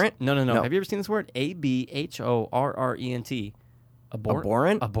 Have you ever Apparent? no. No. Have you ever seen this word? ABHORRENT.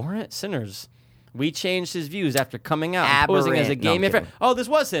 Abhorrent? Abhorrent sinners. We changed his views after coming out and posing as a Aberrant. gay No, I'm man. kidding. Oh, this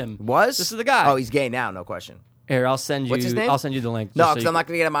was him. Was? This is the guy. Oh, he's gay now, no question. Here, I'll send you. What's his name? I'll send you the link. No, just so because you I'm not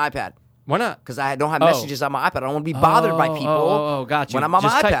going to get on my iPad. Why not? Because I don't have Oh. messages on my iPad. I don't want to be bothered by people Oh, got you. when I'm on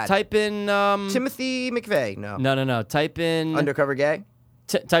Just my type, iPad. Type in. Timothy McVeigh. No. No. Type in. Undercover gay?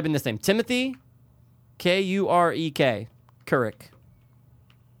 Type in this name. Timothy Kurek. Kurek.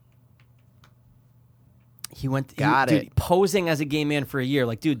 He went. Got dude, it. posing as a gay man for a year.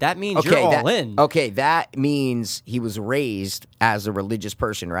 Like, dude, that means you're all in. Okay, that means he was raised as a religious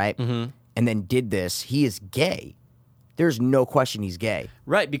person, right? Mm-hmm. And then did this. He is gay. There's no question he's gay.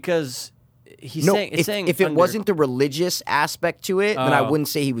 Right, because he's No, saying. It's saying if it under- wasn't the religious aspect to it, then I wouldn't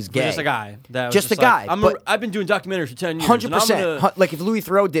say he was gay. Just a guy. That was Just a like, guy, but- I've been doing documentaries for 10 years. 100%. Like if Louis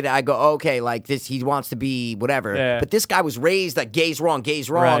Theroux did it, I go, okay, like this, he wants to be whatever. Yeah. But this guy was raised that gay's wrong.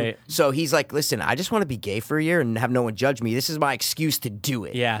 Right. So he's like, listen, I just want to be gay for a year and have no one judge me. This is my excuse to do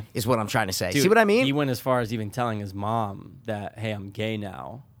it. Yeah. Is what I'm trying to say. Dude, See what I mean? He went as far as even telling his mom that, hey, I'm gay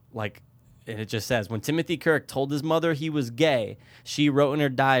now. Like, and it just says, when Timothy Kirk told his mother he was gay, she wrote in her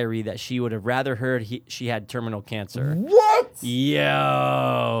diary that she would have rather heard she had terminal cancer. What?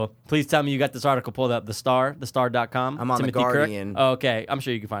 Yo. Please tell me you got this article pulled up. thestar.com. I'm on Timothy The Guardian. Kirk. Oh, okay. I'm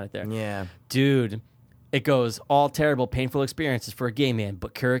sure you can find it there. Yeah. Dude, it goes, all terrible, painful experiences for a gay man,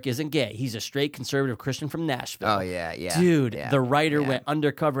 but Kirk isn't gay. He's a straight conservative Christian from Nashville. Oh, yeah. Dude, yeah, the writer yeah. went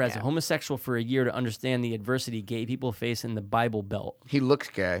undercover as a homosexual for a year to understand the adversity gay people face in the Bible Belt. He looks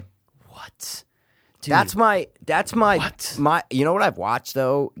gay. What? Dude, That's my What? you know what I've watched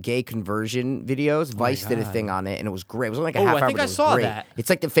though? Gay conversion videos. Vice did a thing on it and it was great. It was only like a Oh, half I hour. think but I it was saw great. that. It's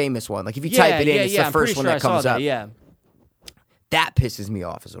like the famous one. Like if you yeah, type it in, it's the I'm first pretty one sure that comes I saw up. That, yeah. That pisses me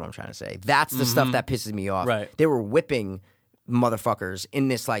off, is what I'm trying to say. That's the stuff that pisses me off. Right. They were whipping motherfuckers in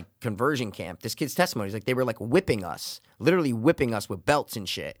this like conversion camp. This kid's testimony is like they were like whipping us, literally whipping us with belts and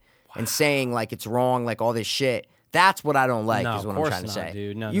shit, and saying like it's wrong, like all this shit. That's what I don't like, No, is what of I'm course trying to not, say.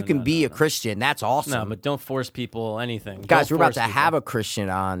 dude. No, you no, can no, be no, a no. Christian. That's awesome. No, but don't force people anything. Guys, Don't we're about force to people. have a Christian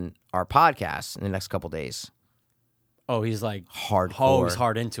on our podcast in the next couple days. Oh, he's like Hardcore. Oh, he's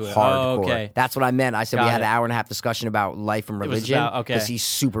hard into it. Hardcore. Oh, okay. That's what I meant. I said Got we had it. an hour and a half discussion about life and was religion. about- okay. Because he's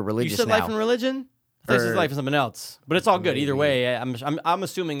super You religious said now. life and religion? I thought you said Or- life and something else. But it's all good. Either way, I'm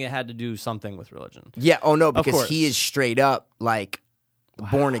assuming it had to do something with religion. Yeah. Oh no, because course. he is straight up like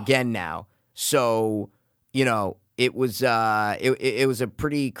born again now. So you know, it was it was a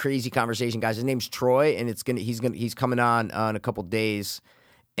pretty crazy conversation, guys. His name's Troy, and he's coming on in a couple days,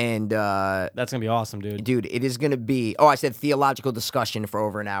 and That's gonna be awesome, dude. dude, it is gonna be. Oh, I said theological discussion for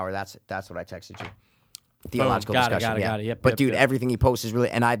over an hour. That's what I texted you. Theological Got it, discussion. got it. yeah. Yep, but yep, dude, yep. everything he posts is really,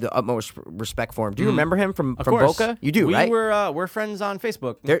 and I have the utmost respect for him. Do you remember him from Of course. Boca? You do, we right? We're friends on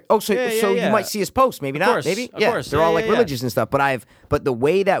Facebook. So Yeah, you yeah. might see his posts, maybe not, course, maybe. of Yeah, course. they're Yeah, all yeah, like yeah. religious and stuff. But the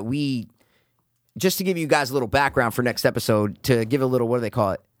way that we, just to give you guys a little background for next episode, to give a little, what do they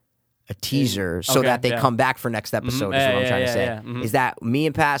call it? A teaser, so Okay, that they yeah. come back for next episode. Is Yeah, what I'm yeah, trying to yeah, say. yeah. Mhm. Is that me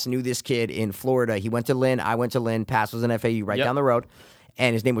and Pass knew this kid in Florida. He went to Lynn. I went to Lynn. Pass was in FAU right Yep. down the road,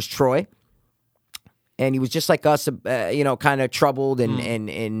 and his name was Troy. And he was just like us, kind of troubled and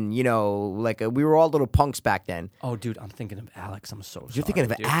like we were all little punks back then. Oh, dude, I'm thinking of Alex. I'm so sorry. You're thinking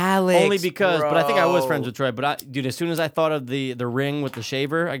of dude. Alex, Only because, but I think I was bro. friends with Troy. But dude, as soon as I thought of the ring with the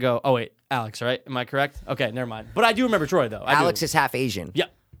shaver, I go, oh wait, Alex, right? Am I correct? Okay, never mind. But I do remember Troy though. I Alex do. is half Asian.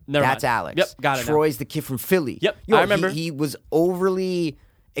 Yep. Never That's mind. Alex. Yep, got it. now. Troy's the kid from Philly. Yep, Yo, I remember. He was overly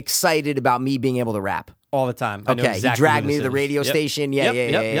excited about me being able to rap. all the time. I know Okay, exactly he dragged who me this to the is. radio Yep. station. Yep, Yeah.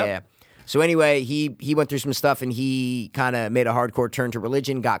 yep. So anyway, he went through some stuff and he kind of made a hardcore turn to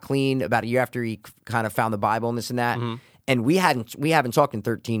religion, got clean about a year after he kind of found the Bible and this and that. And we haven't talked in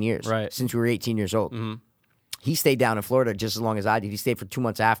 13 years, Right. since we were 18 years old. He stayed down in Florida just as long as I did. He stayed for 2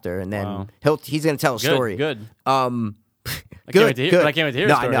 months after, and then Wow. he's going to tell a story. Good. I can't wait to hear- but I can't wait to hear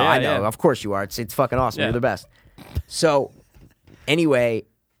No, the story. I Yeah, know. yeah. Of course you are. It's fucking awesome. Yeah. You're the best. So, anyway,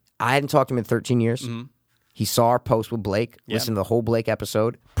 I hadn't talked to him in 13 years. He saw our post with Blake, listened to the whole Blake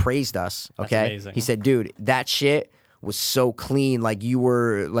episode, praised us. Okay, amazing. he said, "Dude, that shit was so clean. Like you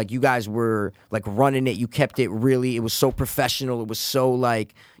guys were like running it. You kept it really. It was so professional. It was so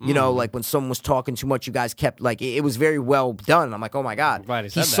like like when someone was talking too much, you guys kept like it was very well done." And I'm like, "Oh my god!" Right, he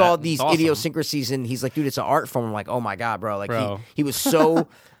he said saw that. these It's awesome. idiosyncrasies, and he's like, "Dude, it's an art form." I'm like, "Oh my god, bro!" Like Bro. he was so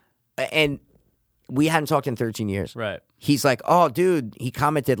and. we hadn't talked in 13 years. Right. He's like, oh, dude, he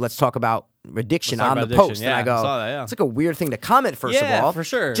commented, let's talk about addiction Let's talk on the about addiction. post. Yeah, and I go, I saw that, yeah. it's like a weird thing to comment, first of all. for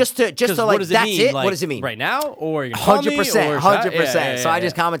sure. Just to 'Cause like, what does that's mean? it? Like, What does it mean? Right now? Or you're going to 100%. 100%. So I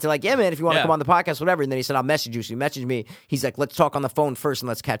just yeah. commented like, yeah, man, if you want to Yeah. come on the podcast, whatever. And then he said, I'll message you. So he messaged me. He's like, let's talk on the phone first and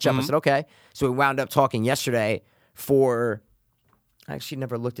let's catch up. I said, okay. So we wound up talking yesterday for... I actually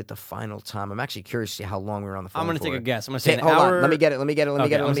never looked at the final time. I'm actually curious to see how long we were on the phone. I'm going to take a guess. I'm going to say Okay, an hold hour. on. Let me get it. Let me get it.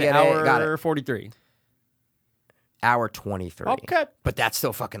 Hour Got it. 43. Hour 23. Okay. But that's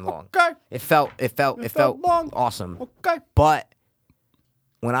still fucking long. Okay. It felt long. awesome. Okay. But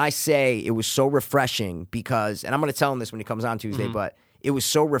when I say it was so refreshing because, and I'm going to tell him this when he comes on Tuesday, but it was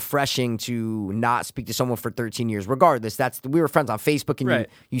so refreshing to not speak to someone for 13 years. Regardless, we were friends on Facebook and Right.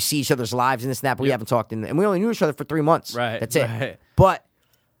 you see each other's lives and this and that, but we haven't talked and we only knew each other for 3 months. Right. That's it. Right. But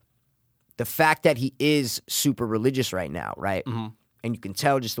the fact that he is super religious right now, right? And you can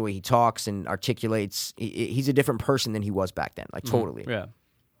tell just the way he talks and articulates, he's a different person than he was back then, like totally. Yeah.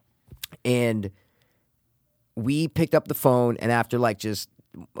 And we picked up the phone, and after like just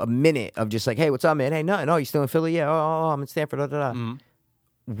a minute of just like, hey, what's up, man? Hey, nothing. Oh, you still in Philly? Yeah. Oh, I'm in Stanford. Da, da, da.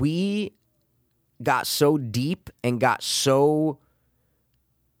 We got so deep and got so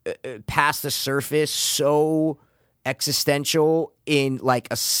past the surface, so existential in like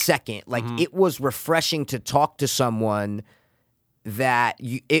a second. Like it was refreshing to talk to someone that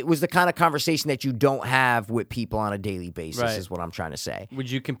it was the kind of conversation that you don't have with people on a daily basis, Right. is what I'm trying to say. Would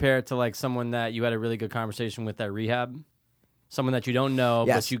you compare it to like someone that you had a really good conversation with at rehab? Someone that you don't know,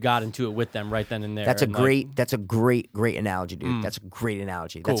 Yes. but you got into it with them right then and there. That's a and, like, great analogy, dude. That's a great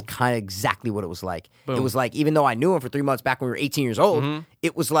analogy. That's Cool. kind of exactly what it was like. It Boom. was like, even though I knew him for 3 months back when we were 18 years old,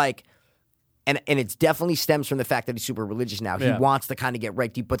 it was like, and it's definitely stems from the fact that he's super religious now. He Yeah. wants to kind of get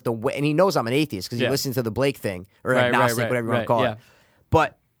right deep, but the way, and he knows I'm an atheist because he Yeah. listens to the Blake thing or Right, agnostic, right, whatever you want right, to call yeah. it.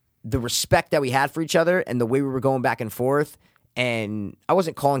 But the respect that we had for each other and the way we were going back and forth, and I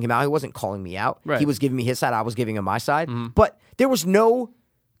wasn't calling him out. He wasn't calling me out. Right. He was giving me his side. I was giving him my side. But there was no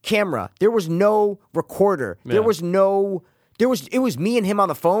camera. There was no recorder. Yeah. It was me and him on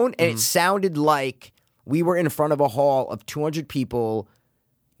the phone, and it sounded like we were in front of a hall of 200 people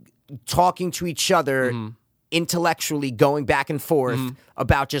talking to each other intellectually, going back and forth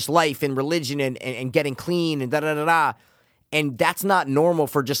about just life and religion and getting clean and da-da-da-da. And that's not normal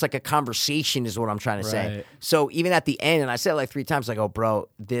for just like a conversation is what I'm trying to say. Right. So even at the end, and I said it like 3 times, like, oh, bro,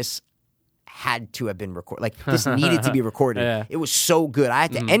 this had to have been recorded. Like, this needed to be recorded. Yeah. It was so good. I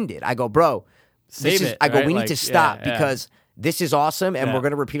had to end it. I go, bro, Save this is, it, I go, right? we need Like, to stop yeah, yeah. because this is awesome and Yeah. we're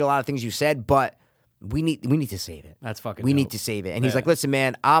going to repeat a lot of things you said, but we need to save it. That's fucking We need dope. to save it. And he's Yeah. like, listen,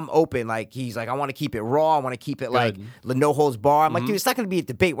 man, I'm open. Like, he's like, I want to keep it raw. I want to keep it like Good. no holds bar. I'm like, dude, it's not going to be a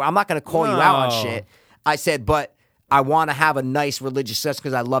debate where I'm not going to call you out on No. shit. I said, but I want to have a nice religious session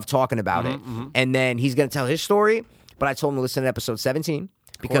because I love talking about it. And then he's going to tell his story, but I told him to listen to episode 17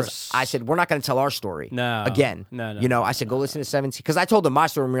 because course. I said, we're not going to tell our story No. again. No. You know, I said, go listen to 17 because I told him my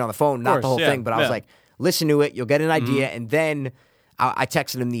story when we were on the phone, not the course, whole yeah, thing, but I was yeah. like, listen to it. You'll get an idea. And then I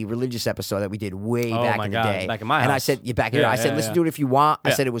texted him the religious episode that we did way Oh back my in God, the day. back in my And I house. said, you back here. Yeah, I said, yeah, listen yeah. to it if you want. I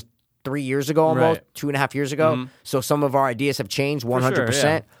Yeah. said it was 3 years ago almost, Right. 2.5 years ago. So some of our ideas have changed 100%.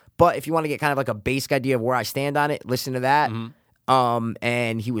 yeah. But if you want to get kind of like a basic idea of where I stand on it, listen to that.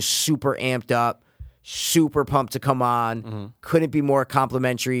 And he was super amped up, super pumped to come on. Couldn't be more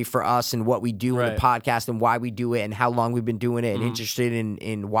complimentary for us and what we do in Right. the podcast and why we do it and how long we've been doing it and interested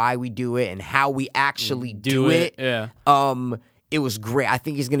in why we do it and how we actually do it. Yeah. It was great. I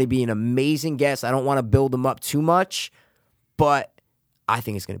think he's going to be an amazing guest. I don't want to build him up too much, but I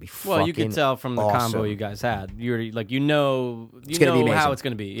think it's going to be fucking Well, you can tell from the awesome. combo you guys had. You already like you know It's going to be amazing. how it's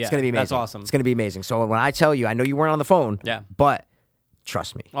going to be. Yeah, It's going to be amazing. That's awesome. It's going to be amazing. So when I tell you, I know you weren't on the phone. Yeah. But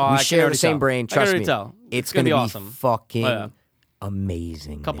trust me. Oh, I we can share the already same tell. brain. I can Trust already me. tell. It's gonna going to be awesome. fucking Oh, yeah.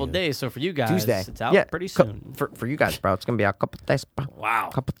 amazing. Couple dude. days. So for you guys, Tuesday. it's out yeah, pretty soon. For you guys, bro. It's going to be out a couple days, bro. Wow.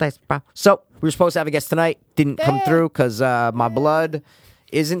 Couple days, bro. So we were supposed to have a guest tonight. Didn't come through because my blood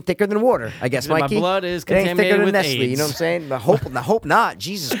isn't thicker than water, I guess, My Mikey. blood is It ain't thicker contaminated than with Nestle, you AIDS. know what I'm saying? I hope not.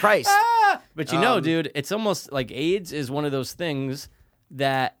 Jesus Christ. But you know, dude, it's almost like AIDS is one of those things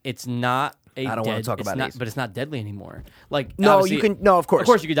that it's not. I don't wanna talk it's about not, AIDS. but it's not deadly anymore. Like No, obviously- you can. No, of course. Of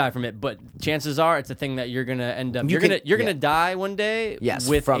course, you could die from it, but chances are it's a thing that you're gonna end up. You You're can- gonna you're gonna yeah. die one day. Yes,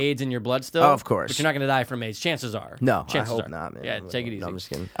 with from- AIDS in your blood still. Of course. but you're not gonna die from AIDS. Chances are. No, I chances hope are. not, man. Yeah, take it easy. No, I'm just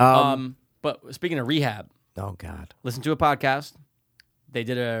kidding. But speaking of rehab, Oh God. listen to a podcast. They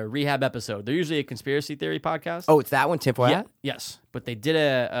did a rehab episode. They're usually a conspiracy theory podcast. Oh, it's that one, Tinfoil yeah, Hat? yes, but they did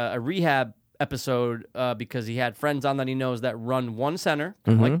a rehab episode because he had friends on that he knows that run one center,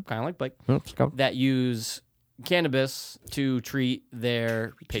 kind of like Blake, Let's go. that use cannabis to treat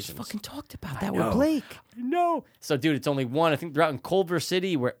their patients. Fucking talked about that with Blake. No. So, dude, it's only one. I think they're out in Culver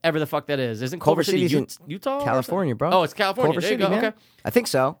City, wherever the fuck that is. Isn't Culver Culver City City's in Utah? California, bro. Oh, it's California. Culver There City, you go. man. Okay. I think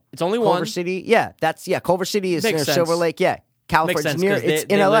so. It's only Culver one. City. Yeah, Culver City is Makes near sense. Silver Lake. Yeah, Makes California. sense. Near. 'Cause It's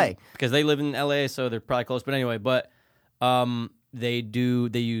they in LA. Because they live in LA, so they're probably close. But anyway,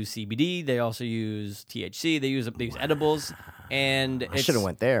 they use CBD. They also use THC. They use edibles. And I should have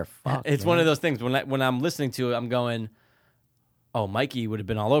went there. Fuck, it's one of those things when I'm listening to it, I'm going, oh, Mikey would have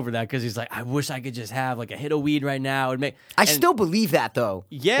been all over that because he's like, I wish I could just have like a hit of weed right now. I still believe that though.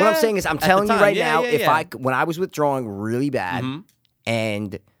 Yeah. What I'm saying is, I'm At telling the you time. right Yeah, now, yeah, when I was withdrawing really bad,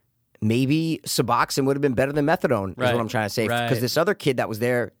 and maybe Suboxone would have been better than methadone, is Right. what I'm trying to say. Right. Because this other kid that was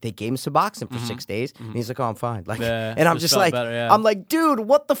there, they gave him Suboxone for 6 days, and he's like, "Oh, I'm fine." Like, Yeah, and I'm just just felt like, better, yeah. I'm like, dude,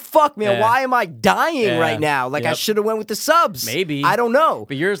 what the fuck, man? Yeah. Why am I dying Yeah. right now? Like, I Yep. should have went with the subs. Maybe. I don't know.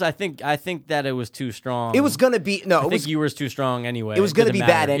 But yours, I think that it was too strong. It was gonna be I think you were too strong anyway. It was going to Didn't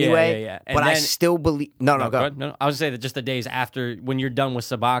be bad matter. anyway. Yeah. And But I then- still believe. No, go. ahead. No, I was saying that just the days after, when you're done with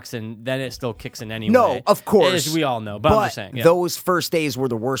Suboxone, then it still kicks in anyway. No, of course. As we all know. But I'm just saying. Yeah. Those first days were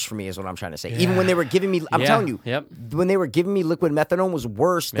the worst for me, is what I'm trying to say. Even when they were giving me, I'm Yeah. telling you, Yep. when they were giving me liquid methadone was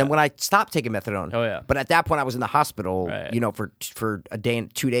worse than when I stopped taking methadone. Oh, yeah. But at that point, I was in the hospital, Right. for a day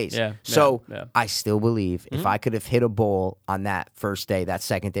and 2 days. Yeah, So yeah. I still believe if I could have hit a bowl on that first day, that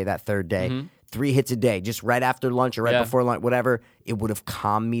second day, that third day, 3 hits a day, just right after lunch or right Yeah. before lunch, whatever, it would have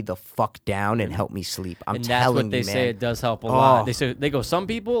calmed me the fuck down and helped me sleep. I'm And that's telling what they you, say man. it does help a lot. Oh. They go, some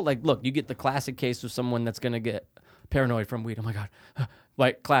people, like, look, you get the classic case of someone that's going to get paranoid from weed. Oh my God.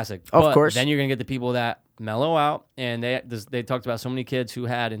 Like, classic. Of But course. Then you're going to get the people that mellow out. And they talked about so many kids who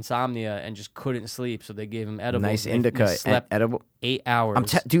had insomnia and just couldn't sleep. So they gave them edibles. Nice and they indica, slept edible. 8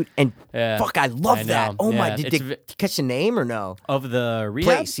 hours. Dude, and Yeah. fuck, I love I that. know. Oh my, Yeah. did It's you catch the name or no? of the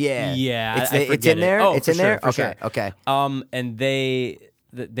rehab Place, yeah. Yeah. It's, I it's forget in there? it. Oh, It's for in there? sure, for Okay, sure. okay. And they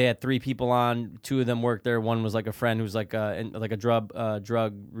had 3 people on. 2 of them worked there. One was like a friend who's like a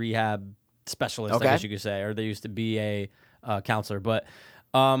drug rehab specialist, Okay. I guess you could say, or they used to be a counselor. But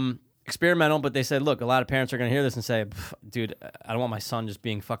experimental. But they said, look, a lot of parents are going to hear this and say, dude, I don't want my son just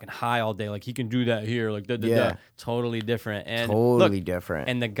being fucking high all day. Like, he can do that here. Like, Yeah. totally different. And Totally look, different.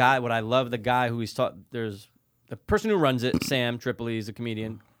 And the guy, what I love, the guy who he's taught. There's the person who runs it, Sam Tripoli, is a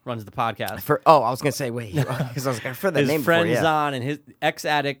comedian. Runs the podcast. I was going to say, wait, because I was like, I've heard that His name friend's before, yeah. on and his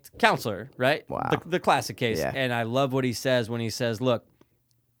ex-addict counselor, right? Wow. The classic case. Yeah. And I love what he says when he says, look,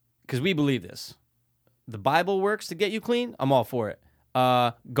 because we believe this. The Bible works to get you clean. I'm all for it.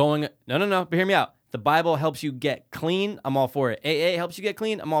 No, but hear me out. The Bible helps you get clean. I'm all for it. AA helps you get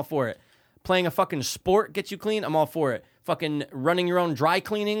clean. I'm all for it. Playing a fucking sport gets you clean. I'm all for it. Fucking running your own dry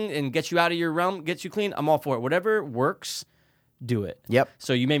cleaning and gets you out of your realm gets you clean. I'm all for it. Whatever works, do it. Yep.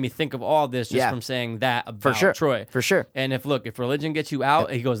 So you made me think of all this just Yeah. from saying that about For sure. Troy. For sure. And if religion gets you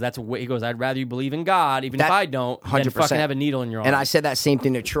out, he goes, I'd rather you believe in God, even if That- I don't, than 100%. fucking have a needle in your arm. And I said that same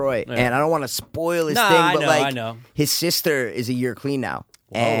thing to Troy. And I don't want to spoil his Nah, thing, I but know, like, I know. his sister is a year clean now.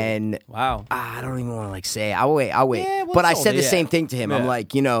 And wow. I don't even want to like say, I'll wait. Yeah, well, But I it's said older, the yeah. same thing to him. I'm Yeah.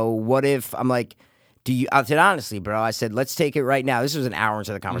 like, what if, I'm like, I said, honestly, bro, I said, let's take it right now. This was an hour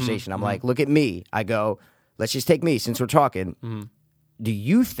into the conversation. I'm like, look at me. I go, let's just take me since we're talking. Do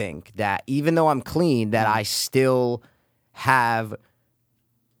you think that even though I'm clean, that I still have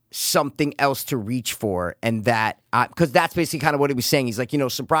something else to reach for, and that because that's basically kind of what he was saying. He's like,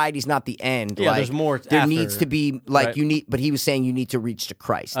 sobriety's not the end. Yeah, like, there's more There after, needs to be like right? you need, but he was saying you need to reach to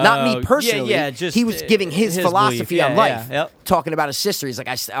Christ. Not Oh, me personally. yeah, just, he was giving his his philosophy belief. on Yeah, life, yeah, yep. talking about his sister. He's like,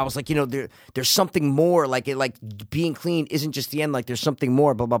 I was like, there's something more. Like being clean isn't just the end. Like there's something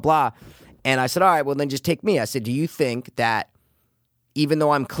more. Blah blah blah. And I said, all right, well then just take me. I said, do you think that even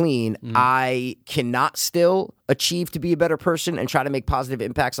though I'm clean, I cannot still achieve to be a better person and try to make positive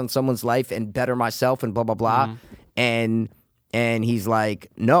impacts on someone's life and better myself and blah, blah, blah. And he's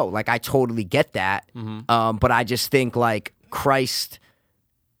like, no, like I totally get that. But I just think like Christ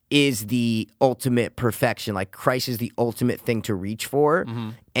is the ultimate perfection. Like Christ is the ultimate thing to reach for.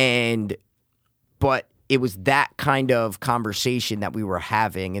 But it was that kind of conversation that we were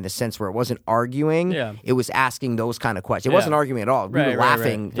having in the sense where it wasn't arguing. Yeah. It was asking those kind of questions. It Yeah. wasn't arguing at all. We Right, were right,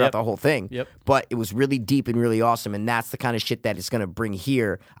 laughing right. throughout Yep. the whole thing. Yep. But it was really deep and really awesome. And that's the kind of shit that it's going to bring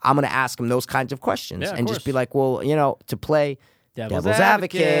here. I'm going to ask him those kinds of questions Yeah, of and just course. be like, well, to play Devil's devil's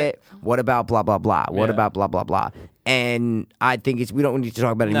advocate. advocate. What about blah, blah, blah? What Yeah. about blah, blah, blah? And I think we don't need to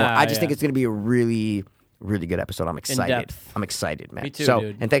talk about it anymore. Nah, I just think yeah. it's going to be a really, really good episode. I'm excited. depth. I'm excited, man. Me too, so,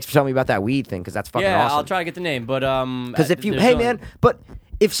 dude. and thanks for telling me about that weed thing because that's fucking Yeah, awesome. I'll try to get the name, but Because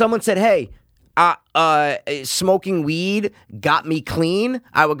if someone said, "Hey, smoking weed got me clean,"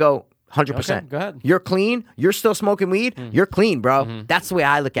 I would go, 100%. Okay, go ahead. You're clean. You're still smoking weed. You're clean, bro. That's the way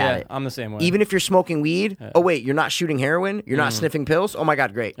I look at it. I'm the same way. Even if you're smoking weed, oh wait, you're not shooting heroin, you're not sniffing pills. Oh my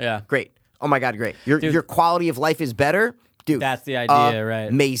God, great. Yeah. Great. Oh my God, great. Your quality of life is better. Dude, That's the idea, right?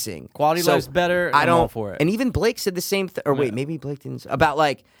 Amazing. Quality of life's better. I'm all for it. And even Blake said the same thing. Or wait, maybe Blake didn't. About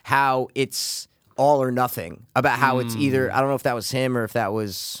like how it's all or nothing. About how it's either, I don't know if that was him or if that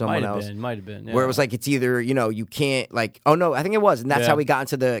was someone else. Might have been. Yeah. Where it was like it's either, you can't like, oh no, I think it was. And that's how we got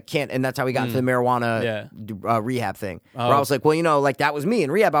into the marijuana rehab thing. Where I was like, well, like that was me in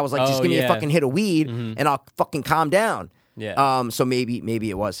rehab. I was like, just give me a fucking hit of weed and I'll fucking calm down. Yeah. So maybe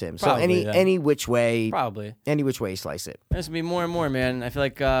it was him. Probably, so any which way, probably any which way you slice it. There's gonna be more and more, man. I feel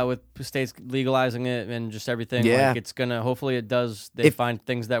like with states legalizing it and just everything, like it's gonna. Hopefully, it does. They find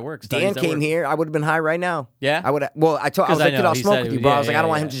things that work. Dan came here, I would have been high right now. Yeah, I would. Well, I was like, I'll smoke with you, bro. I was like, I don't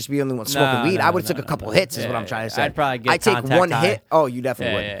want him to just be the only one smoking weed. I would have took a couple hits, is what I'm trying to say. I'd probably get. I take one high. hit. Oh, you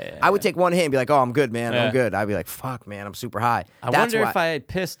definitely would. I would take one hit and be like, oh, I'm good, man. I'm good. I'd be like, fuck, man, I'm super high. I wonder if I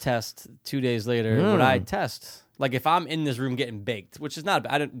piss test 2 days later, would I test? Like if I'm in this room getting baked, which is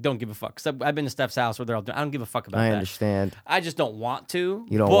not, I don't give a fuck. Cause I've been to Steph's house where they're all doing. I don't give a fuck about that. I understand. I just don't want to.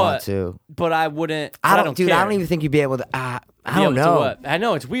 You don't want to. But I wouldn't. I don't, dude. Care. I don't even think you'd be able to. I don't know. I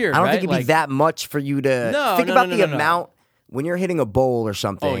know it's weird. I don't right? think it'd be that much for you to think about the amount when you're hitting a bowl or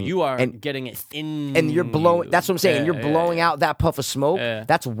something. Oh, you are getting it in, and you're blowing. That's what I'm saying. And you're blowing out that puff of smoke.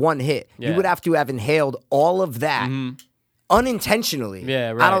 That's one hit. You would have to have inhaled all of that. Unintentionally.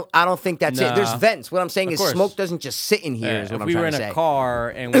 Yeah, right. I don't think that's it. There's vents. What I'm saying is smoke doesn't just sit in here, is what I'm trying to say. If we were in a car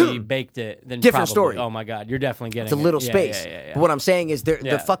and we baked it, then different probably, story. Oh my God, you're definitely getting it's a little space. But what I'm saying is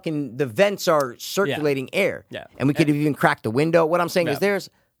the vents are circulating air. Yeah. And we could have even cracked the window. What I'm saying is there's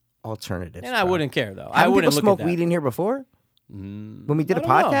alternatives. And I wouldn't care though. I wouldn't look smoke at that. weed in here before? When we did a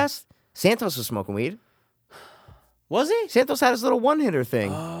podcast? Santos was smoking weed. Was he? Santos had his little one-hitter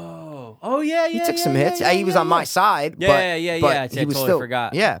thing. Oh yeah. He took some hits. He was on my side. Yeah. But I he was totally still,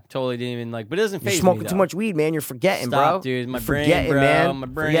 forgot. Yeah. Totally didn't even like. But it doesn't faze me. You're smoking too much weed, man. You're forgetting, Stop, bro. Dude. My You're brain, forgetting, bro. man. My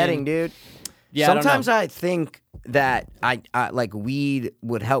brain. Forgetting, dude. Yeah. Sometimes I think that I like weed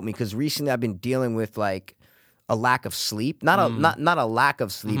would help me because recently I've been dealing with like a lack of sleep. Not a lack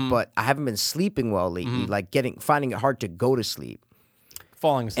of sleep, but I haven't been sleeping well lately. Like finding it hard to go to sleep.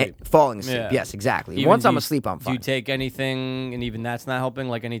 Falling asleep. Yes, exactly. Even Once I'm asleep, I'm fine. Do you take anything, and even that's not helping?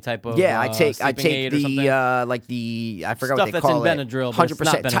 Like any type of I take the I forgot what they call it. Stuff that's in Benadryl, but it's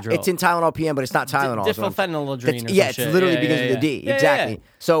not Benadryl. It's in Tylenol PM, but it's not Tylenol. Diphenhydramine. It's literally because of the D. Exactly.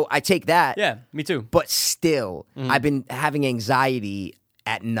 So I take that. Yeah, me too. But still, I've been having anxiety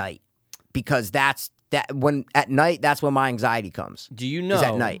at night because that's when my anxiety comes. Do you know? Is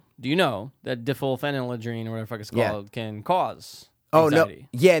at night. Do you know that diphenhydramine or whatever the fuck it's called can cause? Oh anxiety.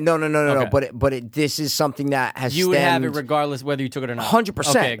 No! Yeah, no. Okay. But this is something that has you would have it regardless whether you took it or not. 100%.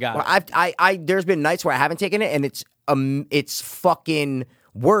 Okay, got it. There's been nights where I haven't taken it, and it's fucking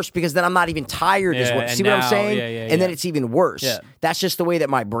worse because then I'm not even tired. See what I'm saying? And then it's even worse. Yeah. That's just the way that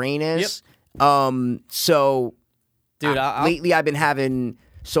my brain is. Yep. So, dude, lately I've been having.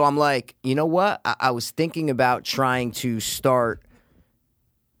 So I'm like, you know what? I was thinking about trying to start.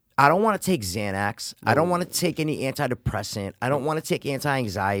 I don't want to take Xanax. I don't want to take any antidepressant. I don't want to take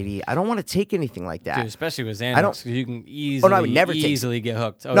anti-anxiety. I don't want to take anything like that. Dude, especially with Xanax, you can I would never easily get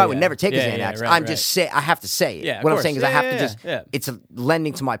hooked. I would never take a Xanax. I'm just saying, I have to say it. Yeah, what I'm saying is I have to just. It's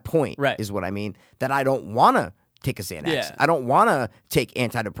lending to my point, is what I mean, that I don't want to take a Xanax. Yeah. I don't want to take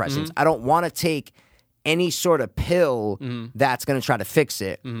antidepressants. I don't want to take any sort of pill that's going to try to fix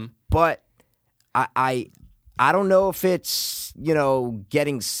it. But I don't know if it's,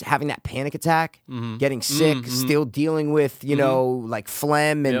 having that panic attack, getting sick, still dealing with, like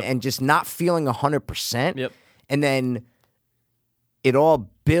phlegm and just not feeling 100%. Yep. And then it all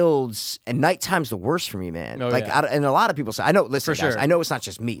builds, and nighttime's the worst for me, man. And a lot of people say, I know, listen, guys, I know it's not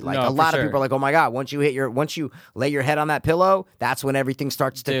just me. Like a lot of people are like, oh my God, once you lay your head on that pillow, that's when everything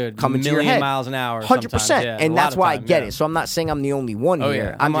starts to come into your head. Miles an hour. 100%. And that's why I get it. So I'm not saying I'm the only one here.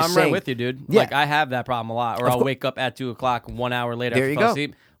 Yeah. I'm just saying, right with you, dude. Yeah. Like I have that problem a lot. Or I'll wake up at 2:00, 1 hour later after I fall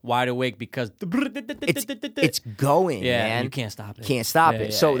asleep, wide awake because it's going, man. You can't stop it. Can't stop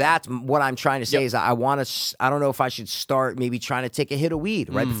it. So that's what I'm trying to say is I don't know if I should start maybe trying to take a hit of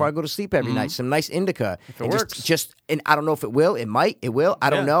weed right before I go to sleep every night. Some nice indica. If it works. And I don't know if it will. It might. It will.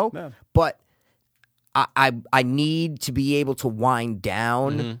 I don't know. Yeah. But I need to be able to wind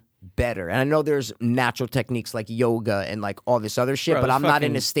down better. And I know there's natural techniques like yoga and like all this other shit, but I'm not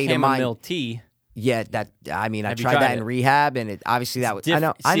in a state of mind. Chamomile tea. Yeah, I tried that in rehab, and it obviously that was. I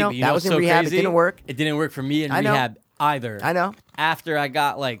know that was in rehab. Crazy? It didn't work. It didn't work for me in rehab either. I know. After I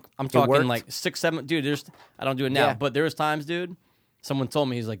got I'm talking 6, 7. Dude, I don't do it now, but there was times, dude. Someone told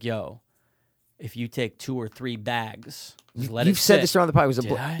me, he's like, "Yo, if you take 2 or 3 bags, just let You've it said sit. this around the podcast.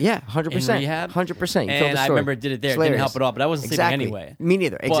 Did I? Yeah, 100%. In rehab? 100%. You And told the I story. remember it did it there. It's It didn't help hilarious. at all, but I wasn't Exactly. sleeping anyway. Me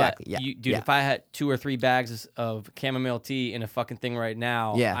neither. But Exactly. Yeah. dude, yeah. if I had 2 or 3 bags of chamomile tea in a fucking thing right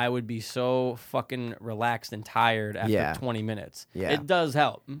now, Yeah. I would be so fucking relaxed and tired after Yeah. 20 minutes. Yeah. It does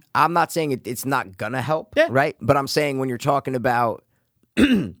help. I'm not saying it's not gonna help, Yeah. right? But I'm saying when you're talking about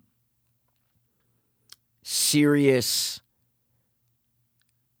serious,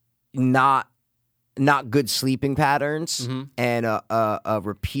 not good sleeping patterns Mm-hmm. and a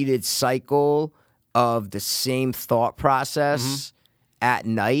repeated cycle of the same thought process Mm-hmm. at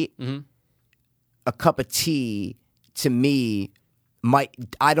night, a cup of tea to me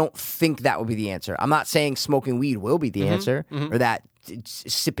I don't think that would be the answer. I'm not saying smoking weed will be the answer or that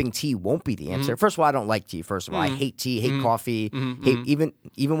sipping tea won't be the answer. First of all, I don't like tea. First of all, I hate tea, hate coffee, hate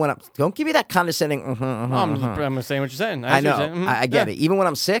even when don't give me that condescending. I'm saying what you're saying. I see what know. you're saying. I get it. Even when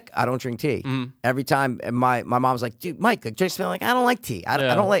I'm sick, I don't drink tea. Every time my mom's like, dude, Mike, like, just like, I don't like tea. I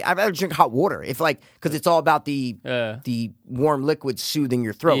don't like. I'd rather drink hot water. If like, because it's all about the warm liquid soothing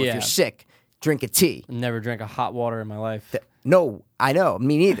your throat. If Yeah. you're sick, drink a tea. Never drank a hot water in my life. No, I know.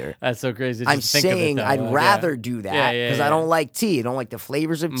 Me neither. That's so crazy. to I'm just think of it, saying though. I'd Like, rather do that because I don't yeah. like tea. I don't like the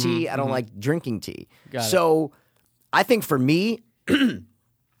flavors of tea. I don't like drinking tea. Got it. So I think for me,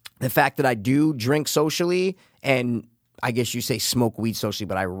 the fact that I do drink socially and I guess you say smoke weed socially,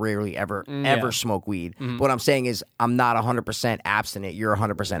 but I rarely ever smoke weed. What I'm saying is I'm not 100% abstinent. You're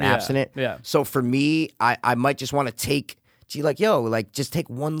 100% abstinent. yeah. So for me, I might just want to take just take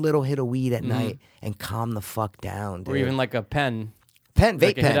one little hit of weed at night and calm the fuck down, dude. Or even like a pen. Vape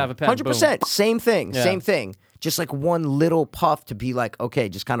like a hit pen. out of a pen, 100%. Same thing. Yeah. Same thing. Just like one little puff to be like, okay,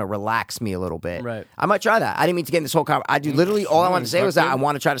 just kind of relax me a little bit. Right. I might try that. I didn't mean to get in this whole conversation. I do literally all I wanted to say was that I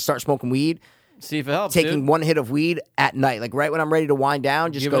want to try to start smoking weed, See if it helps. taking dude. one hit of weed at night, like right when I'm ready to wind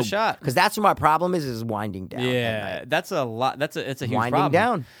down. Just Give it go a shot. because that's what my problem is winding down. at Yeah, night. that's a lot. It's a huge Winding problem.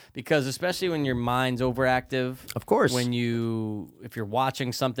 down. Because especially when your mind's overactive. Of course. If you're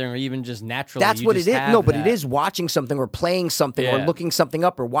watching something or even just naturally. That's you what it just is. have No, but that. it is watching something or playing something or Yeah. looking something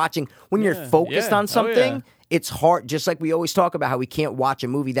up or watching. When you're focused yeah. on Oh, something, yeah. it's hard. Just like we always talk about how we can't watch a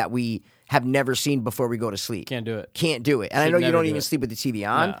movie that we have never seen before we go to sleep. Can't do it. Can't do it. And I Should know you never don't do even it. sleep with the TV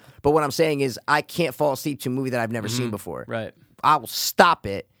on, No. but what I'm saying is I can't fall asleep to a movie that I've never seen before. Right. I will stop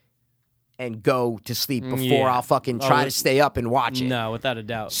it and go to sleep before Yeah. I'll fucking Oh, try to stay up and watch it. No, without a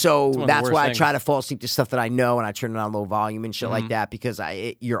doubt. So It's one of the that's worst why I things. try to fall asleep to stuff that I know, and I turn it on low volume and shit like that because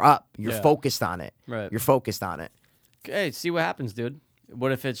you're up, you're Yeah. focused on it, Right. You're focused on it. Hey, see what happens, dude.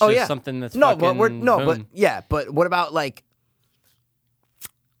 What if it's Oh just yeah, something that's no, fucking but boom. but what about like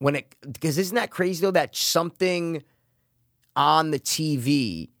when it because isn't that crazy though that something on the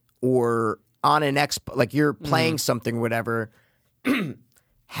TV or on an like you're playing something or whatever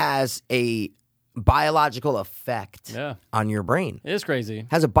has a biological effect Yeah. on your brain. It is crazy.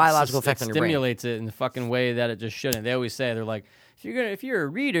 Has a biological It's just- effect on it your brain. stimulates it in the fucking way that it just shouldn't. They always say they're like, if you're a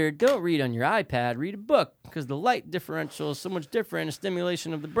reader, don't read on your iPad. Read a book because the light differential is so much different in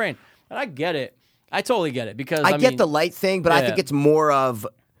stimulation of the brain. And I get it. I totally get it because I get mean, the light thing, but I yeah. think it's more of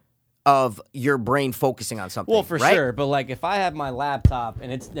your brain focusing on something. Well, for right? sure, but like if I have my laptop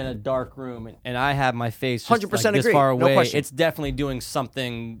and it's in a dark room and I have my face just 100% like this agree. far No away, question. it's definitely doing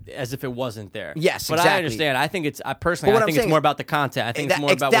something as if it wasn't there. Yes, but exactly. I understand. I think But personally, what I I'm think it's saying more is- about the content. I think it's That-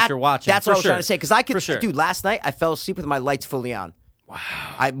 more about what you're watching. That's for what I was sure. trying to say. Because I could, For sure. dude, last night I fell asleep with my lights fully on.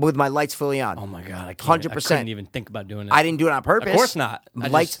 Wow. With my lights fully on. Oh my god, I can't. 100%. I couldn't even think about doing it. I didn't do it on purpose. Of course not. I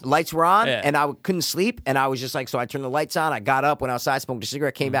Lights were on, Yeah. and I couldn't sleep, and I was just like, so I turned the lights on. I got up, went outside, smoked a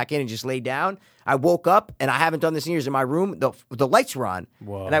cigarette, came back in, and just laid down. I woke up, and I haven't done this in years. In my room, the lights were on,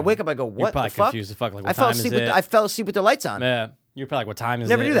 Whoa. and I wake up, I go, what probably the fuck? confused as fuck, like, what I fell time is asleep it? I fell asleep with the lights on. Yeah, you're probably like, what time is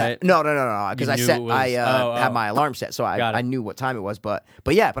Never it? do that. Right? No, because You I knew set it was- I oh. had my alarm set, so Got it. I knew what time it was. But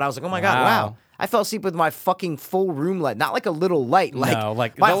I was like, oh my god, Wow. wow! I fell asleep with my fucking full room light, not like a little light. Like, No,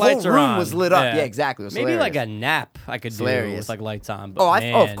 like my the whole lights are room on. was lit up. Yeah, exactly. It was Maybe like hilarious. a nap I could do hilarious. with like lights on. But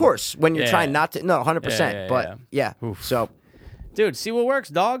Oh, of course. When you're Yeah. trying not to, no, 100%. Yeah, but yeah, so dude, see what works,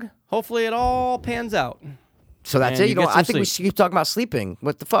 dog. Hopefully it all pans out. that's And it. you You know, get some I think we sleep. should keep talking about sleeping.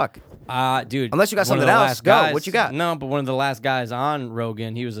 What the fuck? Dude. Unless you got one of something the else, last go. guys- What you got? No, but one of the last guys on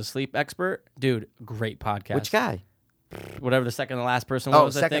Rogan, he was a sleep expert. Dude, great podcast. Which guy? Whatever the second to last person Oh,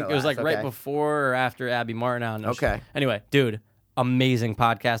 was, I second think. to It was last, like right okay. before or after Abby Martin on. Okay. Anyway, dude, amazing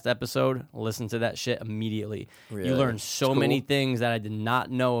podcast episode. Listen to that shit immediately. Really? You learn so It's many cool. things that I did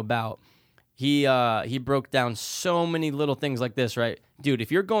not know about. He broke down so many little things like this, right? Dude,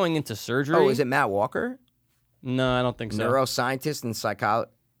 if you're going into surgery. Oh, is it Matt Walker? No, I don't think so. Neuroscientist and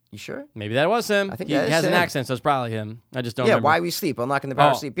You sure? Maybe that was him. I think he that is has an him. accent, so it's probably him. I just don't Yeah, remember. Why We Sleep, Unlocking the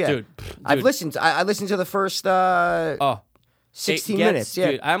Power of Sleep. Yeah, dude. I've listened. I listened to the first 16 minutes.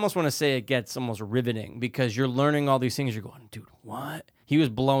 Yeah, Dude, I almost want to say it gets almost riveting because you're learning all these things. You're going, dude, what? He was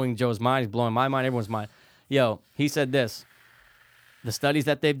blowing Joe's mind. He's blowing my mind, everyone's mind. Yo, he said this. The studies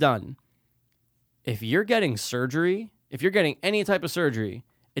that they've done, if you're getting surgery, if you're getting any type of surgery,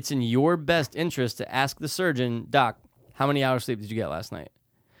 it's in your best interest to ask the surgeon, Doc, how many hours sleep did you get last night?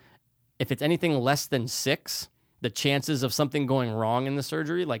 If it's anything less than 6, the chances of something going wrong in the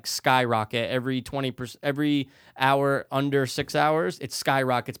surgery like skyrocket every hour under 6 hours. It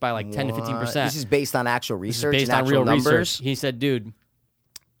skyrockets by like 10 to 15%. This is based on actual research. Based and on actual real numbers. research. He said, dude,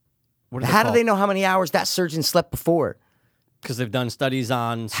 what How do they know how many hours that surgeon slept before? Because they've done studies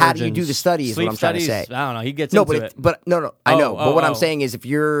on surgeons. How do you do the study is what Sleep I'm trying to studies? say. I don't know. He gets No, into but it. I know. Oh, But what oh. I'm saying is, if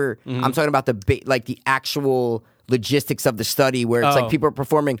you're, I'm talking about the actual logistics of the study, where it's Oh. like people are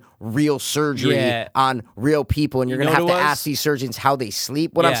performing real surgery Yeah. on real people, and you're You going to know have to what it was? ask these surgeons how they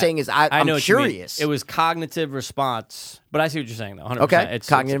sleep. What I'm Yeah. saying is, I I'm know what you mean. curious. It was cognitive response, but I see what you're saying though. 100%. Okay,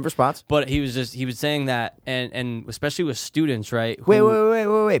 cognitive response. But he was saying that, and especially with students, right?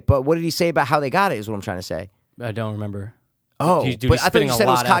 Wait. But what did he say about how they got it? Is what I'm trying to say. I don't remember. Oh, Dude, but he's I thought spitting you a said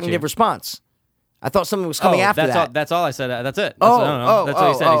it was lot at cognitive you. response. I thought something was coming after that's that. All, that's all I said. That's it. That's, Oh, I don't know. That's what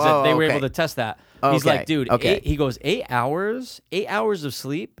he said. He said they were okay. able to test that. Okay, He's like, dude, okay. he goes, 8 hours of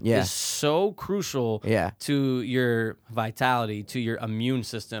sleep Yeah. is so crucial Yeah. to your vitality, to your immune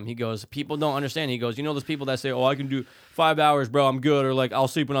system. He goes, people don't understand. He goes, you know those people that say, oh, I can do 5 hours, bro, I'm good, or like, I'll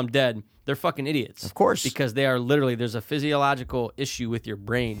sleep when I'm dead. They're fucking idiots. Of course. Because they are literally, there's a physiological issue with your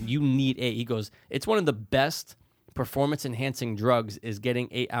brain. You need 8. He goes, it's one of the best performance-enhancing drugs is getting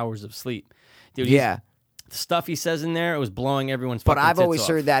 8 hours of sleep. Dude, Yeah. the stuff he says in there, it was blowing everyone's But fucking I've tits always off.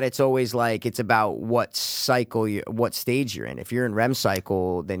 heard that it's always like it's about what cycle, what stage you're in. If you're in REM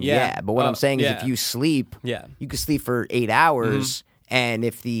cycle, then Yeah. yeah. But what I'm saying is, if yeah. you sleep, Yeah. you can sleep for 8 hours. And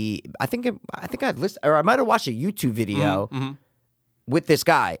if I think I've listened, or I might have watched a YouTube video with this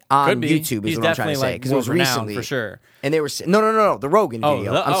guy on Could be. YouTube. Is He's what I'm trying to definitely, say, like, because it more was renowned recently for sure. And they were no, the Rogan Oh,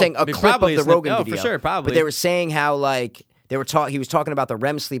 video. the- I'm saying a clip of probably the it's not- Rogan oh, for video. sure, probably. But they were saying how like he was talking about the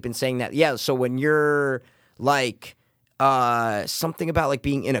REM sleep and saying that so when you're like something about like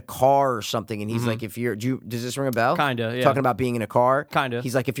being in a car or something, and he's like, if you're does this ring a bell? Kinda, yeah. Talking about being in a car. Kinda.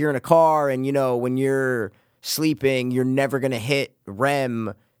 He's like, if you're in a car and when you're sleeping, you're never gonna hit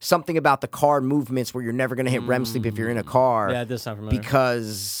REM. Something about the car movements where you're never gonna hit REM sleep if you're in a car. Yeah, it does sound familiar.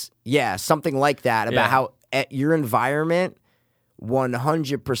 Because something like that about Yeah. how your environment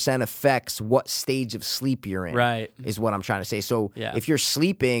 100% affects what stage of sleep you're in. Right. Is what I'm trying to say. So Yeah. if you're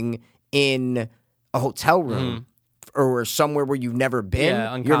sleeping in a hotel room or somewhere where you've never been, Yeah,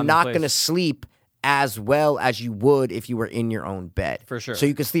 you're uncommon not place. going to sleep as well as you would if you were in your own bed. For sure. So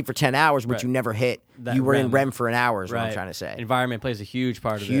you can sleep for 10 hours, but Right. you never hit. That You were in REM. REM for an hour is what right. I'm trying to say. Environment plays a huge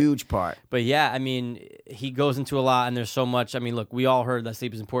part of it. Huge part. But yeah, I mean, he goes into a lot, and there's so much. I mean, look, we all heard that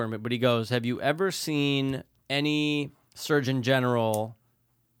sleep is important, but he goes, have you ever seen any Surgeon General,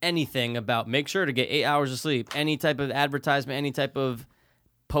 anything about make sure to get 8 hours of sleep, any type of advertisement, any type of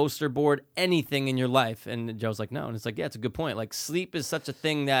poster board, anything in your life? And Joe's like, no. And it's like, yeah, it's a good point. Like, sleep is such a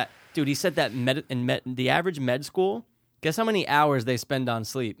thing that, dude, he said that the average med school, guess how many hours they spend on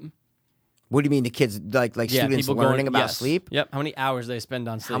sleep? What do you mean the kids, like Yeah, students people learning going, about yes. sleep? Yep. How many hours they spend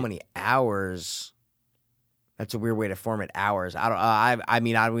on sleep? How many hours? That's a weird way to form it. Hours. I don't. I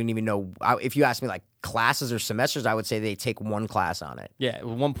mean, I wouldn't even know. If you ask me like classes or semesters, I would say they take one class on it. Yeah,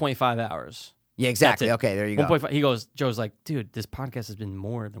 1.5 hours. Yeah, exactly. That's it. Okay, there you go. 1.5. He goes, Joe's like, dude, this podcast has been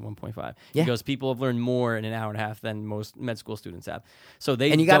more than 1.5. Yeah. He goes, people have learned more in an hour and a half than most med school students have. So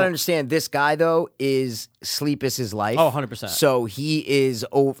they And you got to don't- understand, this guy though is sleep is his life. Oh, 100%. So he is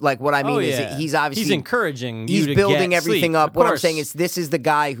like what I mean Oh, is yeah. he's obviously he's encouraging you he's to building get everything sleep. up. Of What I'm course. saying is this is the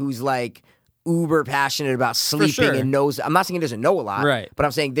guy who's like uber passionate about sleeping sure. and knows. I'm not saying he doesn't know a lot, Right. But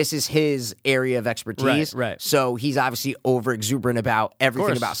I'm saying this is his area of expertise. Right. So he's obviously over exuberant about everything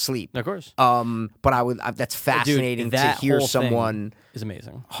course. about sleep. Of course. But that's fascinating Dude, that to hear whole someone thing is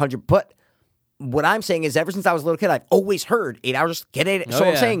amazing. 100. But what I'm saying is, ever since I was a little kid, I've always heard 8 hours. Get 8. Oh, So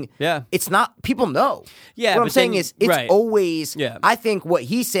I'm yeah. saying, Yeah. it's not. People know. Yeah, What I'm but saying then- is, it's right. always. Yeah. I think what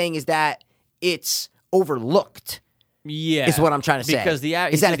he's saying is that it's overlooked. Yeah. Is what I'm trying to say. Because the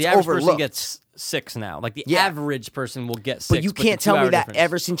Is that the it's average person overlooked. gets 6 now. Like the Yeah. average person will get 6. But you can't the tell me 2-hour that difference.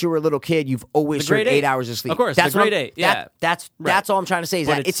 ever since you were a little kid, you've always The heard grade 8 eight. hours of sleep. Of course, that's the what grade I'm- 8, yeah. That's all I'm trying to say is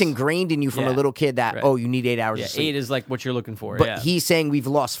But that it's it's- ingrained in you from a yeah. little kid that Right. you need 8 hours Yeah, of sleep. 8 is like what you're looking for. But yeah. he's saying we've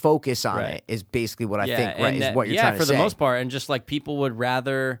lost focus on Right. it. Is basically what I Yeah, think. Right, and is what you're yeah, trying to for say. the most part, and just like people would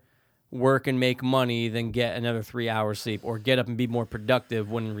rather work and make money than get another 3 hours sleep, or get up and be more productive,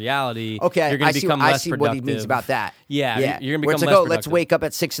 when in reality, Okay, you're going to become less I see productive. what he means about that. Yeah, you're going to Where become it's like, less let's productive. wake up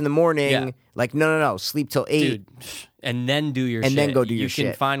at 6 in the morning. Yeah. Like, no, sleep till 8. Dude, and then do your shit. and then go do your You shit.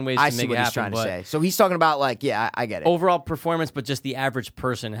 can find ways I to see make what it he's happen, trying to but say. So he's talking about like, I get it. overall performance, but just the average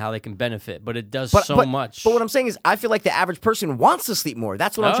person, how they can benefit. But it does but, so but, much. But what I'm saying is, I feel like the average person wants to sleep more.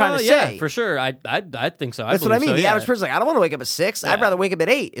 That's what I'm trying to yeah, say. for sure. I think so. That's what I believe mean. so, The yeah. average person's like, I don't want to wake up at 6. I'd Yeah. rather wake up at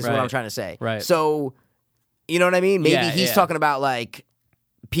 8. Is what Right. I'm trying to say. Right. So, you know what I mean? Maybe Yeah, he's yeah. talking about like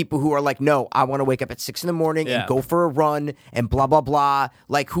people who are like, no, I want to wake up at 6 in the morning Yeah. and go for a run and blah blah blah.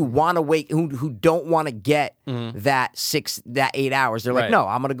 Like who want to who don't want to get that 8 hours. They're like, Right. no,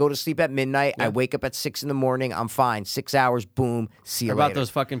 I'm gonna go to sleep at midnight. I wake up at 6 in the morning. I'm fine. 6 hours. Boom. See you How about later. those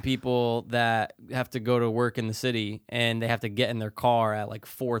fucking people that have to go to work in the city and they have to get in their car at like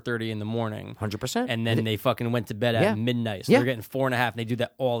 4:30 in the morning, 100%. and then they fucking went to bed at Yeah. midnight. So Yeah. they're getting 4.5, and they do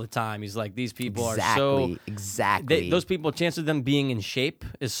that all the time. He's like, these people are so exactly. those people, chance of them being in shape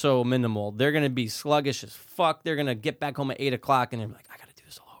is so minimal. They're gonna be sluggish as fuck. They're gonna get back home at 8 o'clock, and they're like, I gotta do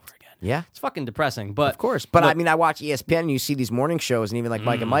this all over again. Yeah. It's fucking depressing. But Of course. But I look, mean, I watch ESPN and you see these morning shows, and even like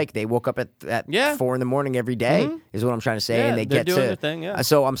Mike and Mike, they woke up at Yeah. 4 in the morning every day, is what I'm trying to say. Yeah, and they they're get doing to. their thing, yeah.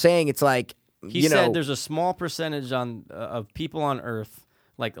 So I'm saying it's like, he said there's a small percentage of people on Earth,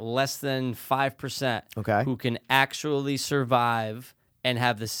 like less than 5%, Okay. who can actually survive and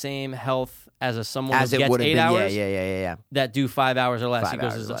have the same health as someone as who it gets would have 8 been. hours. Yeah. That do 5 hours or less. 5 He goes,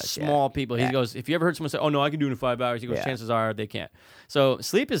 hours there's or a less, yeah. small people. He Yeah. goes, if you ever heard someone say, oh, no, I can do it in 5 hours, he goes, Yeah. chances are they can't. So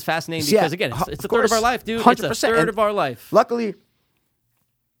sleep is fascinating Yeah, because, again, it's a of third of course, our life, dude. 100%. It's a third And of our life. Luckily,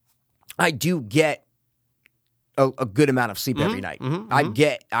 I do get a good amount of sleep every night.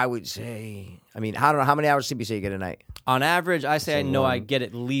 I would say, I mean, I don't know, how many hours sleep you say you get a night? On average, I say I know I get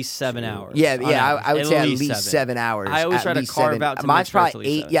at least 7 hours. Yeah, on yeah. average. I would say at least 7. 7 hours. I always at try to least carve 7. out 10 Mine's minutes for at probably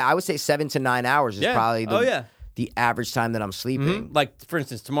least 8. 7. Yeah, I would say 7 to 9 hours is Yeah. probably Oh, yeah. the average time that I'm sleeping. Like, for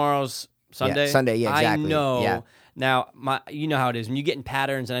instance, tomorrow's Sunday. Sunday, yeah, exactly. I know. Yeah. Now, you know how it is. When you get in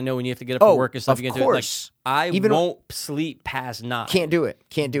patterns, and I know when you have to get up Oh, for work and stuff, of you get into course. it. Like, I Even- won't sleep past 9. Can't do it.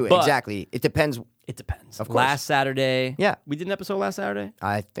 But- Exactly. It depends. It depends. Of course. Last Saturday. Yeah. We did an episode last Saturday?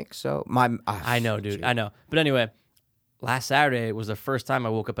 I think so. I know, dude. I know. But anyway, last Saturday was the first time I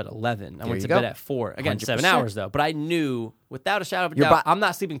woke up at 11. I went you to go. bed at 4. Again, 7 100%. hours, though. But I knew, without a shadow of a Your doubt, bo- I'm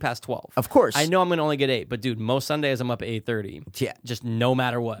not sleeping past 12. Of course. I know I'm going to only get 8. But, dude, most Sundays I'm up at 8:30. Yeah. Just no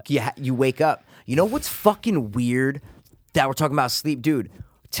matter what. You wake up. You know what's fucking weird that we're talking about sleep? Dude,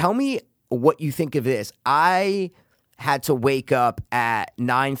 tell me what you think of this. I had to wake up at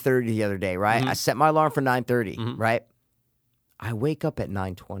 9:30 the other day, right? I set my alarm for 9:30, right? I wake up at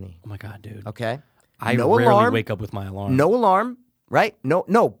 9:20. Oh, my God, dude. Okay? I no rarely alarm. wake up with my alarm. No alarm, right? No.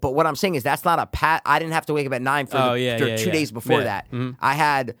 But what I'm saying is that's not a pat. I didn't have to wake up at 9 for, Oh, the, yeah, for yeah, 2 yeah. days before Yeah. that.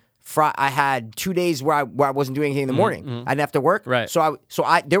 I had 2 days where I wasn't doing anything in the morning. I didn't have to work. Right. So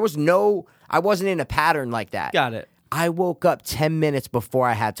I wasn't in a pattern like that. Got it. I woke up 10 minutes before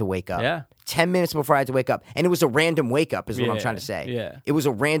I had to wake up. Yeah. 10 minutes before I had to wake up. And it was a random wake up is what I'm Yeah, trying to say. yeah. It was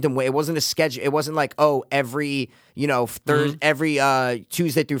a random way. It wasn't a schedule. It wasn't like, oh, every, Thursday, every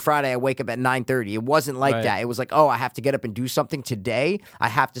Tuesday through Friday I wake up at 9:30. It wasn't like Right. that. It was like, oh, I have to get up and do something today. I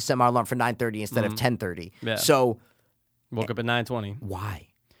have to set my alarm for 9:30 instead of 10:30. Yeah. So Woke up at 9:20. why?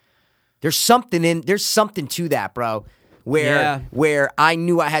 There's something to that, bro. Yeah. Where I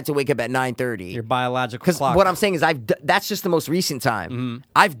knew I had to wake up at 9:30. Your biological Because clock. what I'm saying is that's just the most recent time.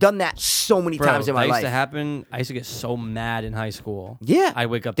 I've done that so many Bro, times in my that used life. to happen. I used to get so mad in high school. Yeah. I'd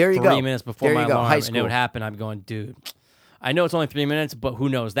wake up There you 3 go. minutes before There my you go. alarm, High and it school. would happen. I'm going, dude, I know it's only 3 minutes, but who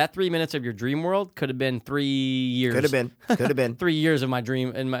knows? That 3 minutes of your dream world could have been 3 years. Could have been. 3 years of my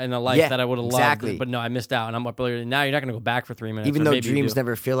dream in a life Yeah, that I would have exactly. loved. But no, I missed out, and I'm up earlier. Now you're not going to go back for 3 minutes. Even or though maybe you dreams do.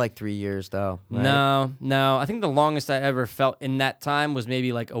 never feel like 3 years, though. Right? No. I think the longest I ever felt in that time was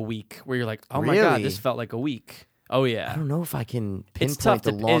maybe like a week, where you're like, oh my God, Really? this felt like a week. Oh, yeah. I don't know if I can It's tough pinpoint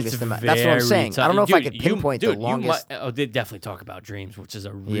the to, longest it's amount. That's what I'm very saying. tough. I don't know if I Dude, could pinpoint the longest. They definitely talk about dreams, which is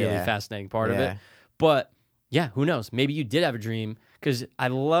a really Yeah. fascinating part of Yeah. it. But yeah, who knows? Maybe you did have a dream, because I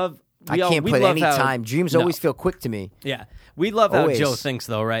can't put any time. Dreams always feel quick to me. Yeah, we love Always. how Joe thinks,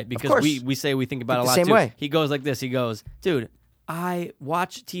 though, right? Because course. we say we think about it a The lot same too. way. He goes like this. He goes, dude, I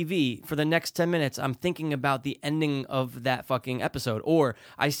watch TV for the next 10 minutes. I'm thinking about the ending of that fucking episode. Or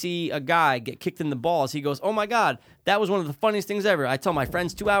I see a guy get kicked in the balls. He goes, oh my God, that was one of the funniest things ever. I tell my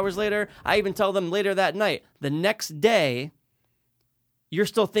friends 2 hours later. I even tell them later that night. The next day, you're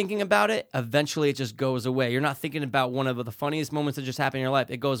still thinking about it. Eventually, it just goes away. You're not thinking about one of the funniest moments that just happened in your life.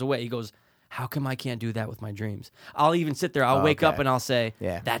 It goes away. He goes, how come I can't do that with my dreams? I'll even sit there. I'll wake up and I'll say,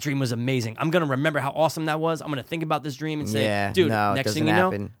 Yeah. that dream was amazing. I'm going to remember how awesome that was. I'm going to think about this dream and say, Yeah, dude, no, it next doesn't thing you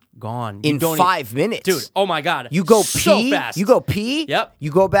know, happen. gone. You in don't 5 minutes, dude. Oh my god, You go so pee. fast. You go pee. Yep.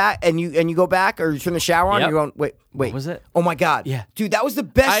 You go back and you go back, or you turn the shower on. Yep. And you're going. Wait. What was it? Oh my god. Yeah. Dude, that was the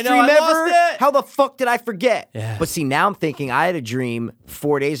best I know, dream I ever. lost it. How the fuck did I forget? Yeah. But see, now I'm thinking I had a dream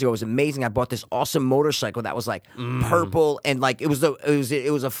 4 days ago. It was amazing. I bought this awesome motorcycle that was like purple and like it was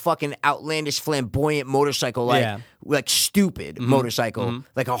a fucking outlandish, flamboyant motorcycle, like stupid motorcycle,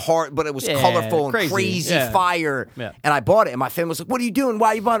 like a hard, but it was colorful and crazy fire. Yeah. And I bought it, and my family was like, "What are you doing? Why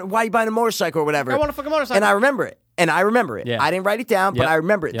are you buying a motorcycle or whatever?" I want a fucking motorcycle. And I remember it. Yeah. I didn't write it down, but Yep. I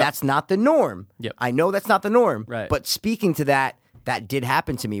remember it. Yep. That's not the norm. Yep. I know that's not the norm. Right. But speaking to that did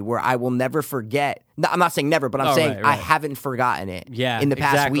happen to me where I will never forget. No, I'm not saying never, but I'm saying right. I haven't forgotten it. Yeah, In the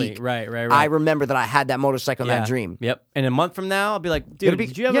past exactly. week. Right. I remember that I had that motorcycle in that dream. Yep. And a month from now, I'll be like, dude, It'll be-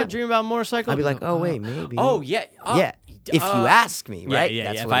 did you have yeah. a dream about a motorcycle? I'll be like, oh, wait, maybe. Oh, yeah. Yeah. If you ask me, right? Yeah,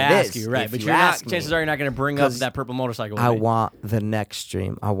 That's if what I it ask is. you, right. If But you you're not, ask me. chances are you're not going to bring up 'Cause that purple motorcycle with I me. want the next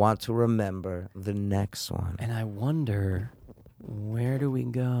dream. I want to remember the next one. And I wonder, where do we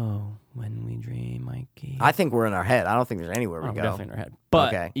go when we dream, Mikey? I think we're in our head. I don't think there's anywhere we I'm go. definitely in our head. But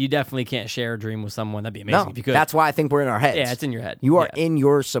Okay. you definitely can't share a dream with someone. That'd be amazing No, if you could. that's why I think we're in our heads. Yeah, it's in your head. You are Yeah. in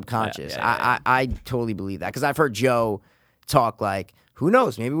your subconscious. Yeah. I totally believe that because I've heard Joe talk like, who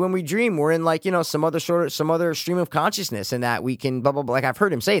knows? Maybe when we dream, we're in like some other stream of consciousness, and that we can blah blah blah. Like I've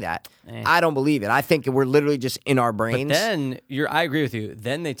heard him say that. I don't believe it. I think we're literally just in our brains. But then I agree with you.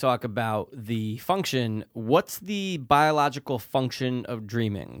 Then they talk about the function. What's the biological function of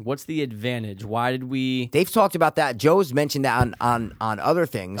dreaming? What's the advantage? Why did we? They've talked about that. Joe's mentioned that on other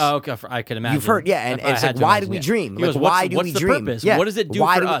things. Oh, okay, I could imagine. You've heard, yeah, and I it's had like, to why imagine, do we yeah. dream? He Like, goes, why what's, do what's we the dream? purpose? Yeah. What does it do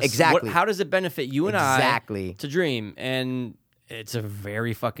Why for do we- us? exactly. How does it benefit you and Exactly. I to dream? And it's a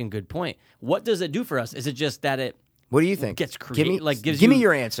very fucking good point. What does it do for us? Is it just that it What do you think? gets give me, gives give me you-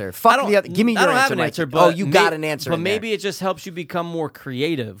 your answer. Fuck the other. Give me your I don't answer. have an Mikey. answer, oh, but you got an answer. But in there. maybe it just helps you become more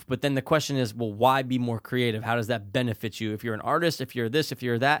creative. But then the question is, well, why be more creative? How does that benefit you? If you're an artist, if you're this, if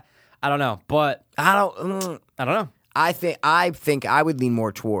you're that, I don't know. But I don't know. I think I would lean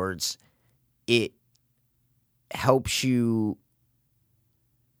more towards it helps you.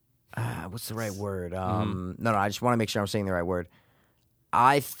 What's the right word? No, I just want to make sure I'm saying the right word.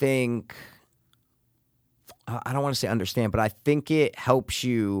 I think I don't want to say understand, but I think it helps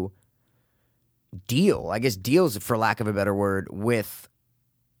you deal. I guess deals, for lack of a better word, with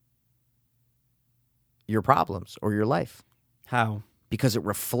your problems or your life How? because it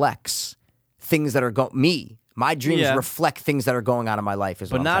reflects things that are My dreams Yeah. reflect things that are going on in my life.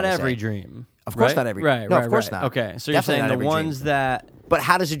 But not every dream. Of course right? not every- Right. no, right, of course right. not. Okay, so Definitely you're saying not the every ones dream. that But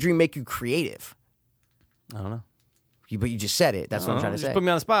how does a dream make you creative? I don't know. But you just said it. That's what I'm trying to Just say. put me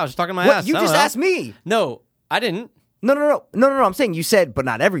on the spot. I was just talking my What? ass. You I don't just know. asked me. No, I didn't. No. I'm saying you said, but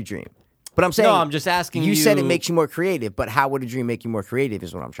not every dream. But I'm saying No, I'm just asking You said it you- makes you more creative, but how would a dream make you more creative?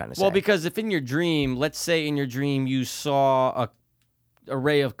 Is what I'm trying to say. Well, because if in your dream, let's say in your dream you saw a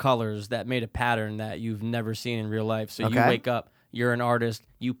array of colors that made a pattern that you've never seen in real life, so you Okay. wake up, you're an artist,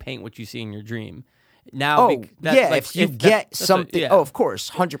 you paint what you see in your dream. Now, if you get something. yeah. Oh, of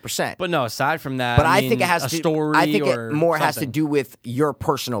course, 100%. But no, aside from that, But I mean, think it has a to. story. I think or it more has to something. do with your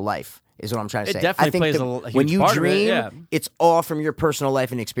personal life. Is what I'm trying to It say. definitely I think plays that a huge when you part of it, dream, yeah. it's all from your personal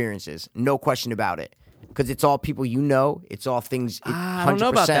life and experiences. No question about it. Because it's all people you know. It's all things. I don't know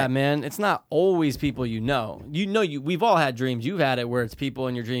about that, man. It's not always people you know. We've all had dreams. You've had it where it's people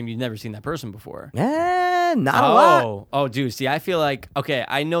in your dream you've never seen that person before. Not a lot. Oh, dude. See, I feel like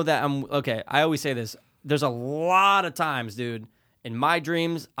I know that I always say this. There's a lot of times, dude. In my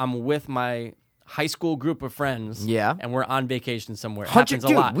dreams, I'm with my high school group of friends. Yeah. And we're on vacation somewhere. It happens a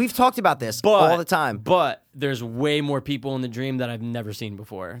lot. We've talked about this all the time. But there's way more people in the dream that I've never seen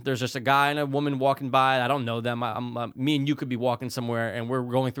before. There's just a guy and a woman walking by. I don't know them. Me and you could be walking somewhere, and we're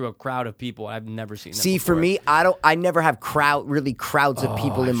going through a crowd of people. I've never seen them See, before. for me, I never have crowds of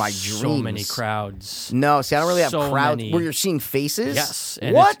people in my dreams. So many crowds. No, see, I don't really have So crowds many. where you're seeing faces. Yes.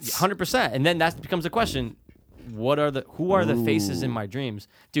 And What? 100%. And then that becomes a question. Who are the faces in my dreams?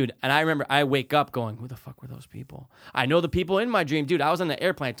 Dude, and I remember I wake up going, who the fuck were those people? I know the people in my dream. Dude, I was on the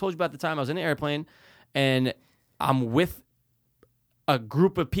airplane. I told you about the time I was in the airplane, and I'm with a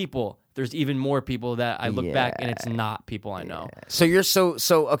group of people. There's even more people that I look back, and it's not people I know. So you're so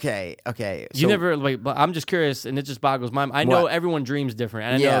okay. You never, but I'm just curious, and it just boggles my mind. I know What? everyone dreams different.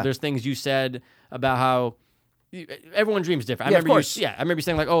 And I Yeah. know there's things you said about how everyone dreams different. Yeah, of course. I remember you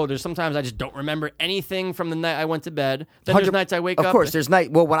saying like, oh, there's sometimes I just don't remember anything from the night I went to bed. Then there's nights I wake up. Of course, there's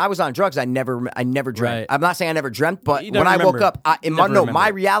night. Well, when I was on drugs, I never dreamt. Right. I'm not saying I never dreamt, but You when never I woke remember. up, my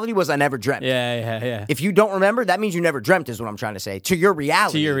reality was I never dreamt. Yeah. If you don't remember, that means you never dreamt, is what I'm trying to say. To your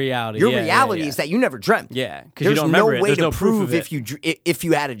reality. To your reality, Your yeah, reality yeah. is that you never dreamt. Yeah, 'cause you there's don't remember no it. way There's to no proof prove of if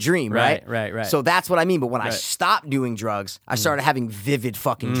you had a dream, right? Right. So that's what I mean. But when I Right. stopped doing drugs, I started having vivid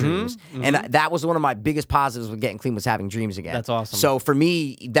fucking dreams, and that was one of my biggest positives with getting clean was having dreams again. That's awesome. So for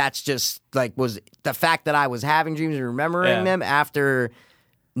me, that's just like was the fact that I was having dreams and remembering them after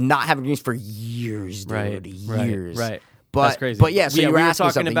not having dreams for years, dude. Years. Right. But, That's crazy. But yeah, so you were we asking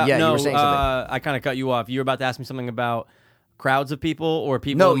talking something. about, Yeah, no, you were saying something. I kind of cut you off. You were about to ask me something about crowds of people or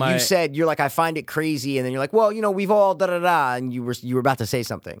people. No, in my... you said you're like I find it crazy, and then you're like, well, we've all da da da, and you were about to say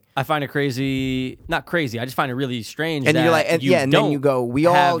something, I find it crazy. Not crazy. I just find it really strange. and that you're like, and you then don't you go, we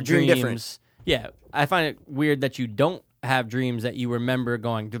all have dream dreams. different. Yeah, I find it weird that you don't have dreams that you remember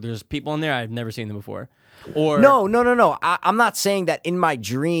going, dude, there's people in there I've never seen them before. Or No. I'm not saying that in my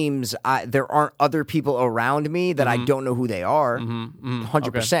dreams there aren't other people around me that I don't know who they are.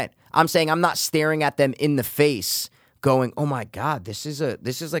 100%. I'm saying I'm not staring at them in the face, going, "Oh my God, this is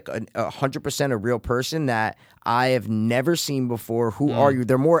like 100% a real person that I have never seen before. Who are you?"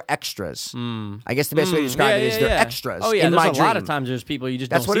 They're more extras. I guess the best way to describe it is they're extras. Oh yeah, in there's my a dream. lot of times there's people you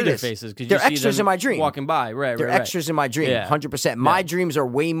just That's don't what see it their is. faces because They're you see extras them in my dream. walking by. Right, They're right. extras in my dream. Yeah. 100%. My dreams are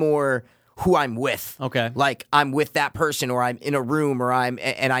way more who I'm with. Okay. Like I'm with that person, or I'm in a room, or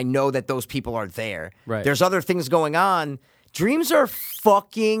and I know that those people are there. Right. There's other things going on. Dreams are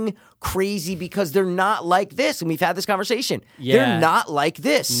fucking crazy because they're not like this, and we've had this conversation. Yeah. They're not like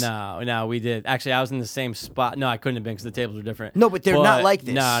this. No, we did. Actually, I was in the same spot. No, I couldn't have been because the tables were different. No, but they're not like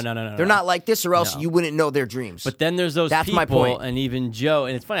this. No. They're not like this, or else No. you wouldn't know their dreams. But then there's those That's people, my point. and even Joe,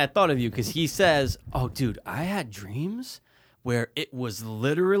 and it's funny, I thought of you because he says, oh, dude, I had dreams where it was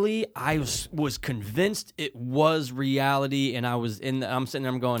literally, I was convinced it was reality, and I'm sitting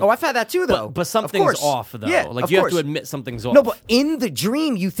there, I'm going, oh, I've had that too, though. but Of something's course. off, though. Yeah, like, of you course. have to admit something's off. No, but in the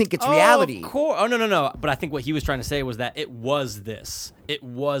dream, you think it's reality. Of course. Oh, no. But I think what he was trying to say was that it was this. It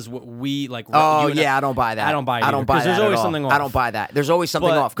was what we, like, what Oh, you and yeah, I don't buy that. I don't buy it I don't either, buy 'cause that there's at always all. something off. I don't buy that. There's always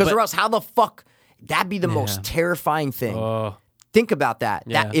something But- off. Because but- or else, how the fuck, that'd be the most terrifying thing. Think about that.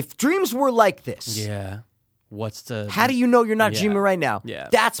 Yeah. That if dreams were like this, Yeah. What's the... how do you know you're not Yeah. dreaming right now? Yeah.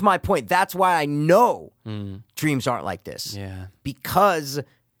 That's my point. That's why I know dreams aren't like this. Yeah. Because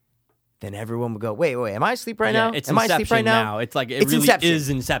then everyone would go, wait, am I asleep right now? It's Am I Inception asleep right now? It's like, it It's really Inception. is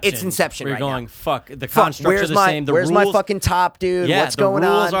Inception. It's Inception Where right you're going, now. fuck, the Fuck, constructs are where's the my, same. The where's rules, my fucking top, dude? yeah, What's going the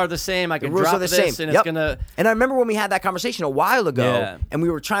rules on? are the same. I The can rules drop are the this, same. and Yep. it's gonna... And I remember when we had that conversation a while ago, Yeah. and we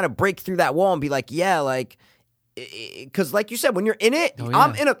were trying to break through that wall and be like, yeah, like, because like you said, when you're in it, Oh, yeah.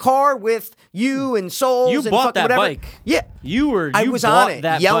 I'm in a car with you and Souls. You and bought fucking that whatever. bike. Yeah. I was bought on it,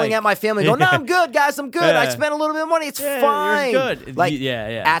 that yelling bike. at my family, going, "No, I'm good, guys. I'm good. I Yeah. spent a little bit of money. It's Yeah, fine." you're good. Like,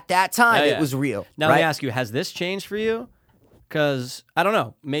 Yeah. at that time, Yeah. it was real. Now right? let me ask you: has this changed for you? Because I don't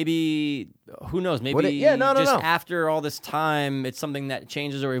know. Maybe who knows? Maybe No. after all this time, it's something that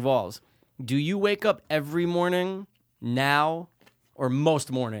changes or evolves. Do you wake up every morning now, or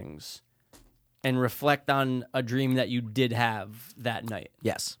most mornings, and reflect on a dream that you did have that night?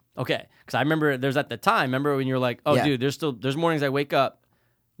 Yes. Okay, because I remember there's at the time. Remember when you're like, "Oh, Yeah. dude, there's mornings I wake up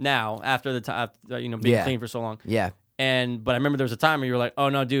now after the time, being Yeah. clean for so long." Yeah. But I remember there was a time where you were like, "Oh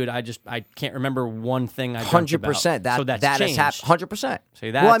no, dude, I can't remember one thing I dreamt about." 100%. So that's that has changed. happened. 100%.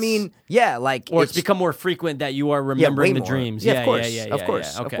 See, Well, I that's- mean, yeah, like Or it's become more frequent that you are way remembering the more. dreams. Yeah, of course, yeah, of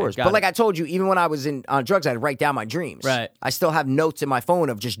course, Okay, of course. got But it. like I told you, even when I was on drugs, I'd write down my dreams. Right. I still have notes in my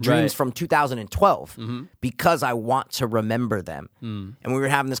phone of just dreams Right. from 2012 because I want to remember them. And we were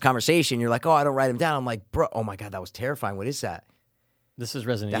having this conversation. You're like, "Oh, I don't write them down." I'm like, "Bro, oh my God, that was terrifying. What is that? this is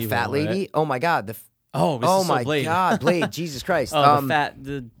Resident That Evil. fat lady? right? Oh my God, this Oh, this is so my Blade. God, Blade, Jesus Christ." Oh,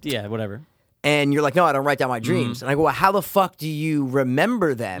 whatever. And you're like, "No, I don't write down my dreams." And I go, "Well, how the fuck do you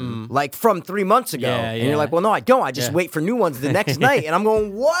remember them? Like from 3 months ago?" Yeah, And yeah. you're like, "Well, no, I don't. I just Yeah. wait for new ones the next night." And I'm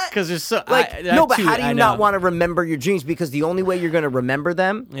going, "What?" Because there's so Like, I no, but too, how do I you know. not want to remember your dreams? Because the only way you're going to remember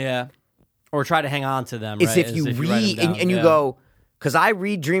them Yeah, or try to hang on to them. is right? if you write them read down. and you Yeah. go, because I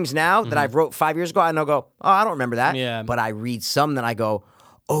read dreams now that I wrote 5 years ago, and I'll go, "Oh, I don't remember that." Yeah. But I read some that I go,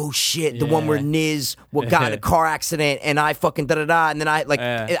 "Oh shit, the one Yeah. where Niz got in a car accident and I fucking da-da-da." And then I like,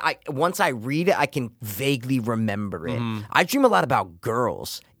 Yeah. once I read it, I can vaguely remember it. I dream a lot about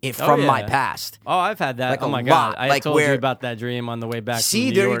girls from yeah. my past. Oh, I've had that. Like oh a my lot. God, I Like told where- you about that dream on the way back. See, from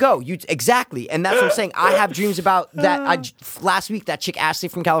New there York. you go. Exactly, and that's what I'm saying. I have dreams about that. Last week, that chick Ashley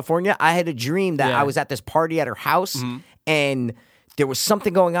from California, I had a dream that Yeah. I was at this party at her house, and there was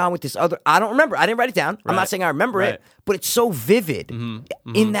something going on with this other. I don't remember. I didn't write it down. I'm not saying I remember it, but it's so vivid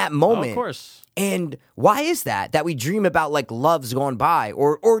in that moment. of course. And why is that we dream about like loves gone by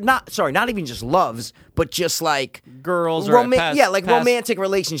or not? Sorry, not even just loves, but just like girls or past, romantic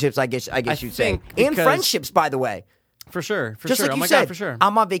relationships. I guess you'd say, and friendships. By the way. For sure. Just like oh you my said, God, for sure.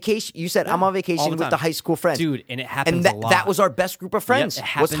 I'm on vacation. You said I'm on vacation with the high school friends, dude, and it happens and a lot. that was our best group of friends.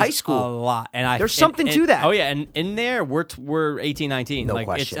 Yep, was high school a lot, and there's something to that. Oh yeah, and in there we're 18, 19. No like,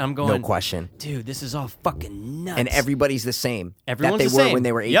 question. I'm going. No question, dude. This is all fucking nuts. and everybody's the same. Everyone's that they the were same. when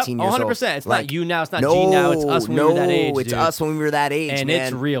they were 18 years 100%. old. It's not you now. It's not G now. It's us when we were that age. It's dude. us when we were that age, and man.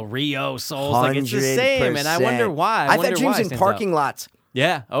 it's real. Rio souls. Like it's the same. And I wonder why. I've had dreams in parking lots.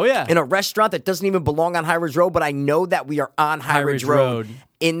 Yeah. Oh yeah. In a restaurant that doesn't even belong on High Ridge Road, but I know that we are on High Ridge Road.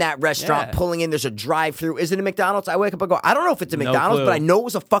 In that restaurant, pulling in, there's a drive-through. Is it a McDonald's? I wake up and go, I don't know if it's a McDonald's, clue. but I know it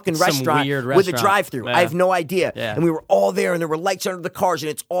was a fucking restaurant weird with a restaurant. drive-through. Yeah. I have no idea. Yeah. And we were all there, and there were lights under the cars, and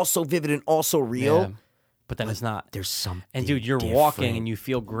it's all so vivid and all so real. Yeah. But then it's not. There's something. And dude, you're different. walking and you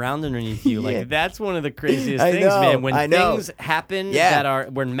feel ground underneath you. Yeah. Like that's one of the craziest I things, know, man. When I know. things happen Yeah. that are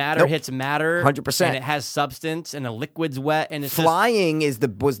when matter hits matter, 100%. and it has substance, and the liquid's wet, and it's Flying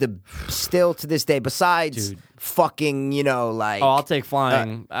was the still to this day. Besides Dude. fucking, like. Oh, I'll take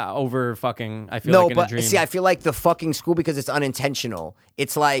flying over fucking. I feel No, like in a but dream. see, I feel like the fucking school because it's unintentional.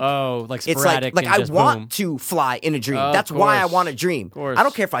 It's like like it's sporadic. like and I just want boom. to fly in a dream. Of That's why I course. want to dream. Of course. I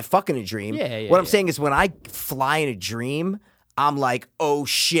don't care if I fuck in a dream. Yeah, what I'm saying is when I fly in a dream, I'm like, oh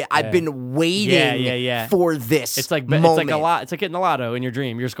shit, I've been waiting for this. It's like moment. it's like a lot. It's like getting the lotto in your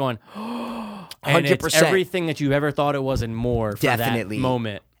dream. You're just going, and it's 100%. everything that you ever thought it was and more for Definitely. that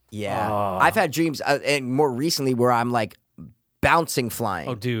moment. Yeah, I've had dreams, and more recently where I'm like bouncing flying.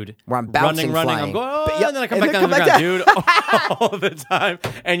 Oh, dude. Where I'm bouncing, running. flying. I'm going, oh, But, yeah, and then I come back down to the ground, dude, all the time.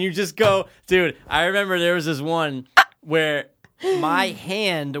 And you just go, dude, I remember there was this one where my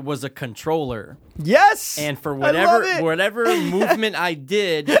hand was a controller. Yes. And for I love it. whatever movement I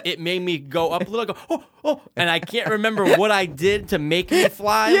did, it made me go up a little, and I can't remember what I did to make me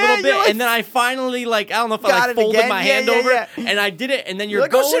fly a little bit. you're like- And then I finally, I don't know if Got I it folded again. my Yeah, hand yeah, over, yeah. and I did it, and then you're You're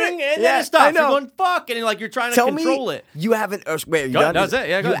like, oh, going, shit. and Yeah, then it stops. I You're know. going, fuck, and you're trying to Tell control me it. you haven't. Wait, are you Go done? ahead. That's it.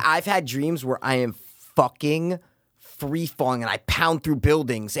 Yeah, go ahead. I've had dreams where I am fucking free falling and I pound through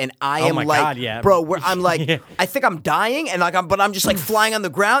buildings and I am my like, God, yeah. bro, where I'm like, Yeah. I think I'm dying and but I'm just like flying on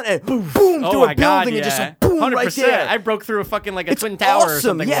the ground and boom through a building and just like boom 100%. right there. I broke through a fucking a It's twin tower awesome, or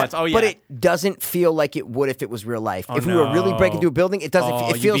something yeah. once. Oh yeah, But it doesn't feel like it would if it was real life. Oh, if we were really breaking no. through a building, it doesn't. Oh,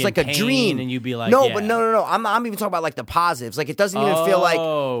 It you'd feels be like in a pain dream. and you'd be like, no, yeah. but no. I'm even talking about like the positives. Like it doesn't even feel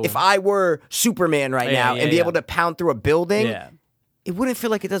Oh. like if I were Superman right Yeah, now yeah, and be yeah. able to pound through a building. yeah. It wouldn't feel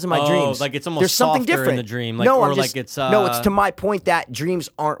like it does in my Oh, dreams. like it's almost There's something softer in different the dream, no, or I'm like just, it's, no. It's to my point that dreams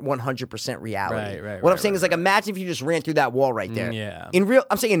aren't 100% reality. Right, what I'm saying is like imagine if you just ran through that wall right there. yeah.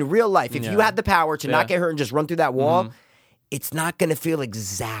 I'm saying in real life, if you Yeah. had the power to Yeah. not get hurt and just run through that wall, it's not going to feel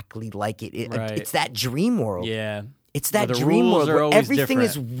exactly like it. Right. It's that dream world. Yeah. It's that Where the dream rules world are where always everything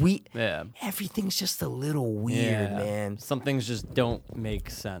is different. Yeah. Everything's just a little weird, Yeah. man. Some things just don't make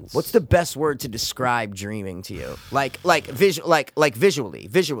sense. What's the best word to describe dreaming to you? Like visually.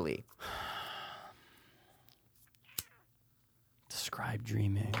 describe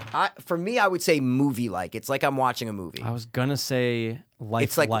dreaming? For me, I would say movie-like. It's like I'm watching a movie. I was gonna say lifelike.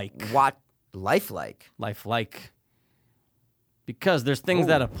 It's like lifelike. Lifelike. Because there's things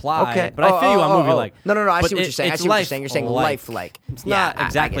that apply. Okay, But I feel you on movie like. No. I But see what you're saying. I it's see what you're saying. You're saying life-like. lifelike. It's not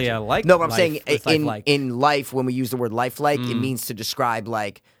exactly I get a you. like. No, but I'm life, saying it's lifelike. in life, when we use the word lifelike, it means to describe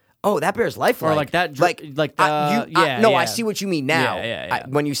like, oh, that bear's lifelike. Or like that No, I see what you mean now. Yeah.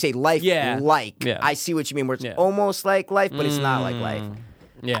 When you say life, Yeah. I see what you mean. Where it's almost like life, but it's not like life.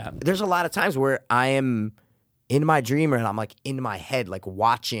 Yeah. There's a lot of times where I am in my dream and I'm like in my head, like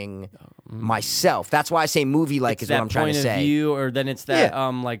watching myself. That's why I say movie like is what I'm trying to That say. point of view, or then it's that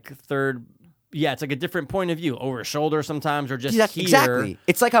like third. Yeah, it's like a different point of view, over a shoulder sometimes, or just here. Exactly.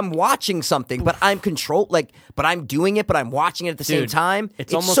 It's like I'm watching something, but I'm controlled. But I'm doing it, but I'm watching it at the same time.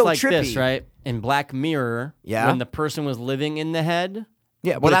 It's almost so like trippy. this, right? In Black Mirror, when the person was living in the head.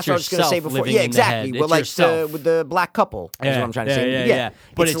 Yeah, well, but that's it's what I was going to say yourself before. living Yeah, in the exactly. head. Well, It's like yourself. with the black couple is what I'm trying to say. Yeah.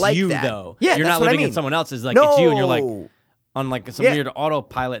 But it's like you that. though. Yeah, you're that's not what I living in mean. someone else's. Like no. it's you, and you're like on like some weird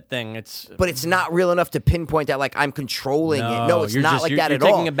autopilot thing. But it's not real enough to pinpoint that like I'm controlling it. No, No, it's you're not just- like you're- that you're at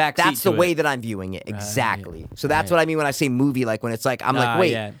taking all. a back That's seat the to way it. that I'm viewing it. Exactly. So that's what I mean when I say movie. Like when it's like I'm like, Ah,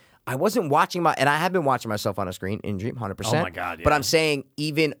 wait, yeah. I wasn't watching and I have been watching myself on a screen in dream, 100%. Oh my God, yeah. But I'm saying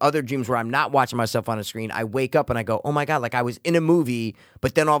even other dreams where I'm not watching myself on a screen, I wake up and I go, oh my God, like I was in a movie,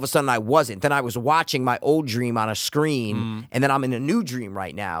 but then all of a sudden I wasn't. Then I was watching my old dream on a screen, and then I'm in a new dream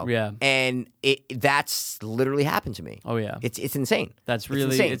right now. Yeah. And that's literally happened to me. Oh, yeah. It's insane. That's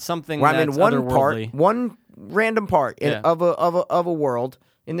really, insane. it's something where that's I'm in one otherworldly. part, one random part of a world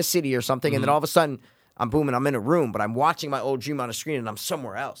in the city or something, and then all of a sudden I'm in a room, but I'm watching my old dream on a screen and I'm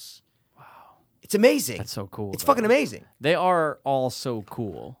somewhere else. Wow. It's amazing. That's so cool. It's fucking amazing. They are all so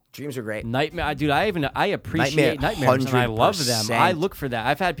cool. Dreams are great. Nightmare, dude. I appreciate nightmares, and I love them. I look for that.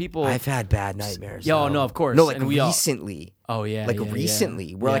 I've had bad nightmares. Yo, no, of course. No, like and recently. Oh yeah,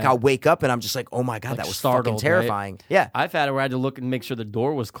 recently, where yeah. like I'll wake up and I'm just like, oh my God, Like that was startled, fucking terrifying. Right? Yeah, I've had it where I had to look and make sure the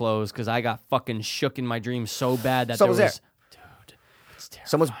door was closed because I got fucking shook in my dream so bad that Someone's there was. there.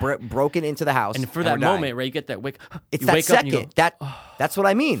 Someone's broken into the house, And for that moment, right, you get that wake. It's you that wake second. up and you go, That's what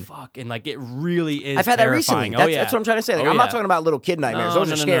I mean. fuck, and like it really is. I've had that recently. terrifying. That's what I'm trying to say. Like, Oh, I'm not yeah. talking about little kid nightmares. No,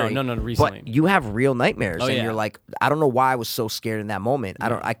 Those are no, scary. no, recently. But you have real nightmares, Oh, and yeah. you're like, I don't know why I was so scared in that moment.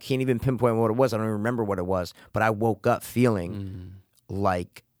 I can't even pinpoint what it was. I don't even remember what it was. But I woke up feeling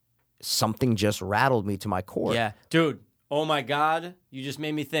like something just rattled me to my core. Yeah, dude. Oh my God, you just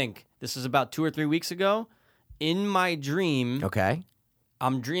made me think. This is about 2 or 3 weeks ago. In my dream, Okay.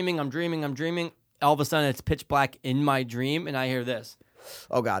 I'm dreaming. All of a sudden, it's pitch black in my dream, and I hear this.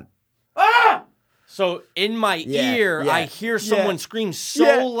 Oh God. So in my Yeah, ear, yeah, I hear someone yeah, scream so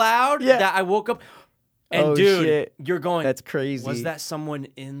yeah, loud yeah. that I woke up. And Oh, dude, shit. you're going. That's crazy. Was that someone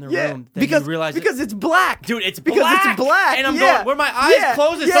in the Yeah, room? That because you realized it's black, dude, it's because black. it's black, and I'm yeah. going where my eyes Yeah,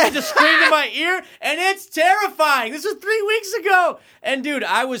 closed, and yeah. someone just screamed in my ear, and it's terrifying. This was 3 weeks ago, and dude,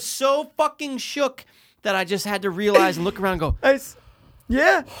 I was so fucking shook that I just had to realize and look around and go.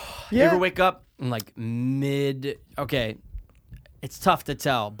 Yeah. You ever wake up and like okay, it's tough to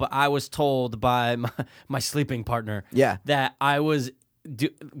tell, but I was told by my sleeping partner Yeah. that I was,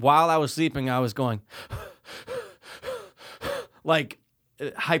 while I was sleeping, I was going like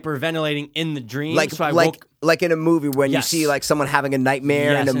hyperventilating in the dream. Like, so I like, woke. like in a movie when Yes. you see like someone having a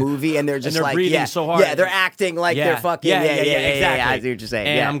nightmare Yes. in a movie and they're just they're like, breathing yeah, so hard. yeah, they're acting like they're fucking, yeah, exactly. I see what you're saying.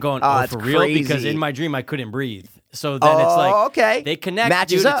 And yeah. I'm going, it's for real? crazy. Because in my dream I couldn't breathe. So then it's like, okay, they connect,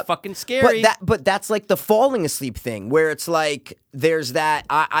 matches dude. up. It's fucking scary. But that's like the falling asleep thing, where it's like there's that.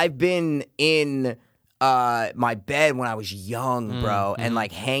 I've been in my bed when I was young, bro, and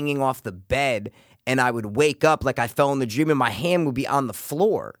like hanging off the bed, and I would wake up like I fell in the dream, and my hand would be on the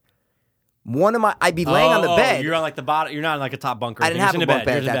floor. I'd be laying on the bed. You're on like the bottom. You're not in like a top bunker. I didn't have a bunk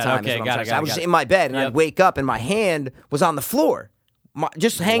bed at that time. Okay, got it. I was just in my bed, and I'd wake up, and my hand was on the floor,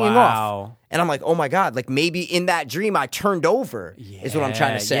 just hanging Wow. off. And I'm like, oh my God, like maybe in that dream I turned over, is what I'm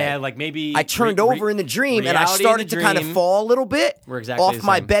trying to say. Yeah, like maybe I turned over in the dream, and I reality in started the to kind of dream. fall a little bit We're exactly off the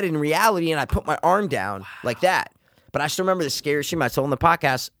my same. bed in reality, and I put my arm down like that. But I still remember the scariest dream I told in the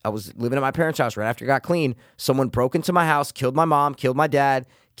podcast. I was living at my parents' house right after I got clean. Someone broke into my house, killed my mom, killed my dad,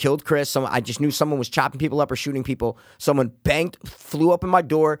 killed Chris. I just knew someone was chopping people up or shooting people. Someone flew up in my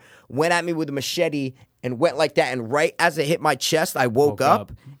door, went at me with a machete, and went like that. And right as it hit my chest, I woke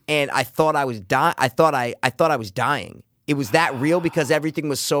up, and I thought I was dying. I thought I was dying. It was that real because everything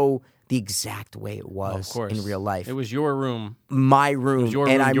was so the exact way it was in real life. It was your room. My room. your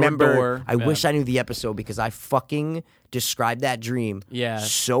And room, I your remember, door. I wish I knew the episode because I fucking described that dream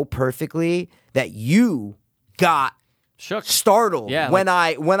so perfectly that you got Shook. startled when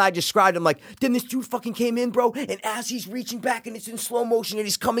like- I described him. Like, then this dude fucking came in, bro, and as he's reaching back and it's in slow motion and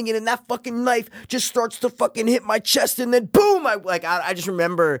he's coming in and that fucking knife just starts to fucking hit my chest and then boom, I just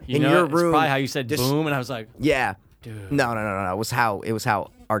remember in your It's room. probably how you said boom, and I was like, Yeah. dude. No. It was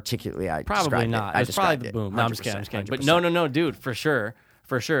how articulately I Probably described not. it. I It was probably described the it. boom. No, I'm just kidding. 100%. But no, dude, for sure.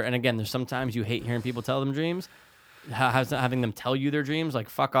 And again, there's sometimes you hate hearing people tell them dreams. Having them tell you their dreams, like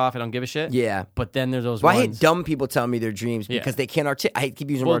fuck off, I don't give a shit. Yeah. But then there's those Well, ones. I hate dumb people telling me their dreams because they can't articulate. I keep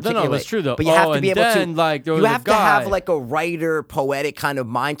using the word Well, no, articulate. that's true, though. But you have Oh, to be and able to. then, like, there you was a have to have guy- like a writer, poetic kind of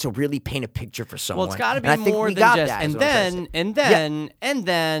mind to really paint a picture for someone. Well, it's got to be And I think more we than got just that, is and what I'm trying to then say. and then and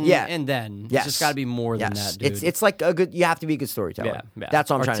then Yeah. and then. Yes. It's just got to be more than Yes. that, dude. It's like a good. You have to be a good storyteller. Yeah.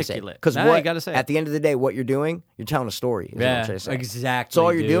 That's what I'm trying to say. Articulate. Because Nah, you what gotta say it. at the end of the day, what you're doing, you're telling a story. Is what I'm Yeah, trying to say. exactly, That's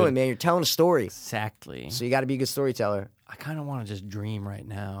all you're dude. doing, man. You're telling a story. Exactly. So you got to be a good storyteller. I kind of want to just dream right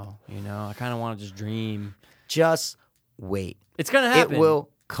now. I kind of want to just dream. Just wait. It's gonna happen. It will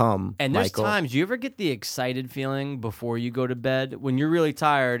come. And there's Michael. times, you ever get the excited feeling before you go to bed when you're really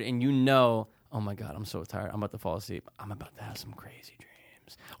tired and you know, oh my God, I'm so tired. I'm about to fall asleep. I'm about to have some crazy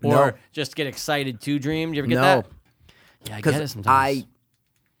dreams. Or No. just get excited to dream. Do you ever get No. that? Yeah, I get it Because sometimes. I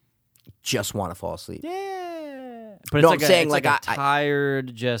just want to fall asleep. Yeah. But it's No, like I'm saying, it's like, a I-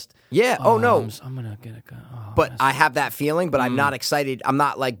 tired, just Yeah. Oh, no. I'm gonna get a. Oh, But that's- I have that feeling, but I'm not excited. I'm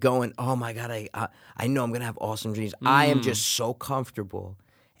not like going, oh my God, I know I'm going to have awesome dreams. I am just so comfortable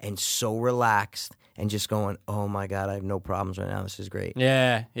and so relaxed and just going, oh my God, I have no problems right now. This is great.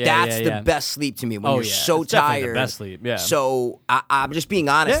 yeah, That's yeah, the yeah. best sleep to me when Oh, you're yeah. so It's definitely the tired. best sleep, yeah. So I'm just being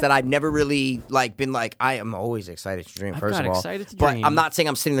honest Yeah. that I've never really like been like I am always excited to dream. I've First got of all, excited to but dream. I'm not saying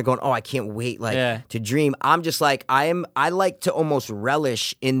I'm sitting there going, oh, I can't wait like Yeah. to dream. I'm just like I like to almost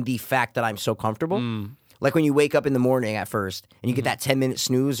relish in the fact that I'm so comfortable. Mm. Like when you wake up in the morning at first and you get that 10-minute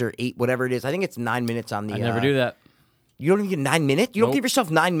snooze or 8, whatever it is. I think it's 9 minutes on the. I never do that. You don't even get 9 minutes. You don't Nope. give yourself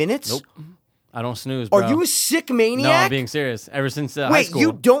 9 minutes. Nope. I don't snooze, bro. Are you a sick No, maniac? I'm being serious. Ever since high Wait, school.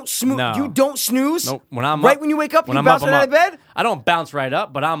 you don't snooze? No. You don't snooze? Nope. When I'm right up, when you wake up, when you I'm bounce up, out I'm of bed. I don't bounce right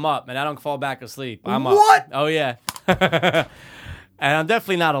up, but I'm up, and I don't fall back asleep. I'm What? up. Oh yeah. And I'm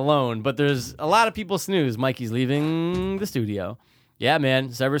definitely not alone, but there's a lot of people snooze. Mikey's leaving the studio. Yeah,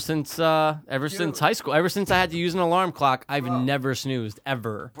 man. So ever since high school, ever since I had to use an alarm clock, I've never snoozed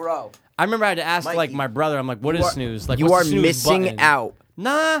ever. Bro, I remember I had to ask like Mikey, my brother. I'm like, "What is snooze? Like, you what's are the snooze missing button?" out,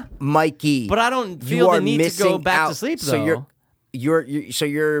 Nah, Mikey. but I don't You feel are the need to go missing back out. to sleep though. So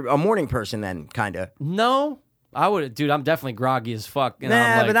you're a morning person then, kind of. No, I would, dude. I'm definitely groggy as fuck. And Nah,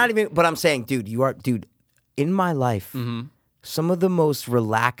 I'm like, but not even. But I'm saying, dude, dude. In my life, Mm-hmm. some of the most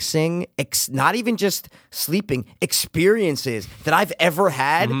relaxing, not even just sleeping experiences that I've ever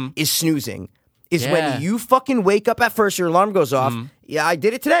had is snoozing. Is Mm-hmm. Yeah. when you fucking wake up at first, your alarm goes off. Mm-hmm. Yeah, I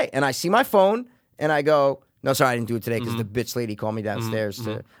did it today, and I see my phone, and I go, no, sorry, I didn't do it today because Mm-hmm. the bitch lady called me downstairs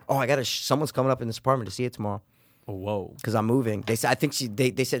to. Oh, I gotta. Someone's coming up in this apartment to see it tomorrow. whoa. Because I'm moving. They said I think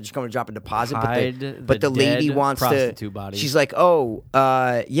they said she's going to drop a deposit, Hide but the the lady dead wants to. prostitute body. She's like, oh,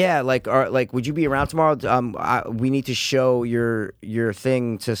 yeah, like would you be around tomorrow? We need to show your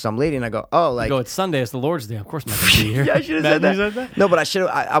thing to some lady, and I go, oh, like. Go, it's Sunday. It's the Lord's Day. Of course, I'm not gonna be here. Yeah, I should have Imagine said you that. No, but I should have.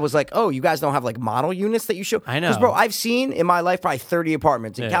 I was like, oh, you guys don't have like model units that you show? I know. Because, bro, I've seen in my life probably 30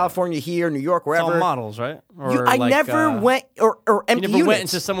 apartments in Yeah. California, here, New York, It's wherever. all models, right? Or I like, never went or empty You never units. went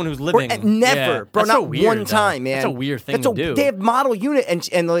into someone who's living. Never, Yeah. bro. That's Not so weird, one though. time, man. That's a weird thing to do. They have model unit,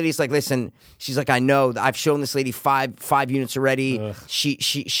 and the lady's like, listen. She's like, I know. I've shown this lady five units already. She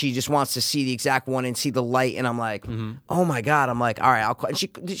just wants to see the exact one and see the light. And I'm like, Mm-hmm. oh my God. I'm like, all right, I'll call. And she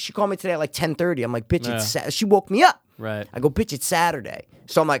called me today at like 10:30. I'm like, bitch, she woke me up. Right. I go, bitch, it's Saturday.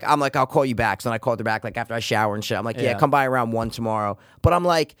 So I'm like, I'll call you back. So then I called her back like after I shower and shit. I'm like, yeah, Yeah. come by around 1 tomorrow. But I'm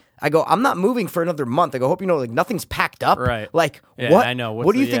like, I go, I'm not moving for another month. I go, hope you know, like nothing's packed up. Right. Like, Yeah, what? I know. What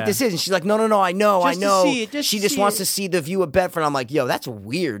What's do you the- think yeah. this is? And she's like, no, I know. Just to see it, just she to just see wants it. to see the view of Bedford. I'm like, yo, that's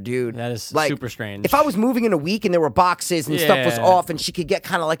weird, dude. That is like, super strange. If I was moving in a week and there were boxes and stuff was Yeah. off and she could get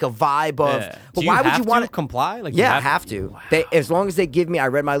kind of like a vibe of, Yeah. but Do why would have you want to comply? Like, Yeah, you I have to. Wow. As long as they give me, I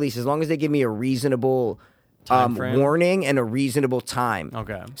read my lease, as long as they give me a reasonable Time frame? warning and a reasonable time.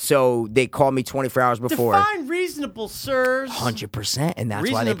 Okay. So they call me 24 hours before. Define reasonable, sirs. 100%, and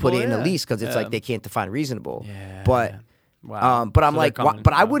that's why they put it in the Reasonable, lease because it's yeah. like they can't define reasonable. Yeah. But, Wow. but I'm So they're like, coming.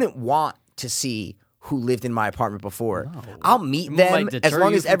 but I Yeah. wouldn't want to see who lived in my apartment before. I'll meet It them might as deter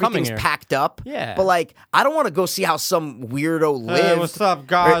long you as from coming everything's here. packed up. Yeah. But like, I don't want to go see how some weirdo lived. Hey, what's up,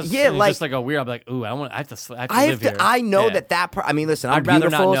 guys? Yeah, And like. just like a weird. I'm like, ooh, I have to I live have here. to. I know Yeah. that. I mean, listen, I'm I'd rather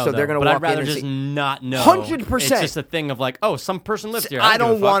beautiful, not know, so they're though, gonna but walk I'd rather in and just see. not know. 100%. It's just a thing of like, oh, some person lived here. I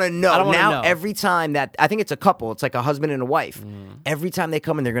don't want want to know. I don't wanna Now, know. every time that I think it's a couple, it's like a husband and a wife. Every time they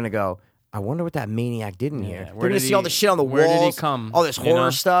come in, they're gonna go, I wonder what that maniac did in here. They're Where gonna did see all he- the shit on the where did he walls, come, all this you horror know?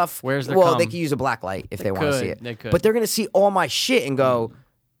 stuff. Where's the well, cum? they could use a black light if they want to see it. They could. But they're gonna see all my shit and go,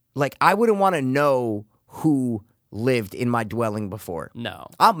 like, I wouldn't want to know who lived in my dwelling before. No.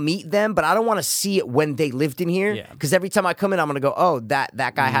 I'll meet them, but I don't want to see it when they lived in here. Yeah. Because every time I come in, I'm gonna go, oh, that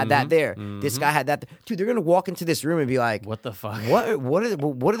guy had that there. This guy had that. Dude, they're gonna walk into this room and be like, What the fuck? what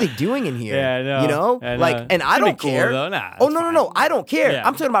are they doing in here? Yeah, I know. You know? I know. Like, and I It'd be don't cool, care. though. Nah, oh it's no, I don't care. Yeah.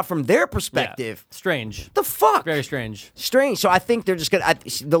 I'm talking about from their Yeah. perspective. Strange. The fuck? Very strange. Strange. So I think they're just gonna.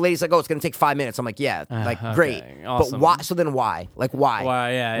 The lady's like, "Oh, it's gonna take 5 minutes." I'm like, "Yeah, like okay. great." Awesome. But why? So then why? Like why?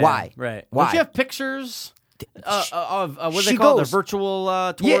 Why? Yeah. Why? Right. Why? Don't you have pictures of what do she they call goes- the virtual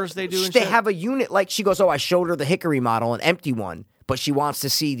Yeah, tours they do? And they shit? have a unit. Like she goes, "Oh, I showed her the Hickory model, an empty one, but she wants to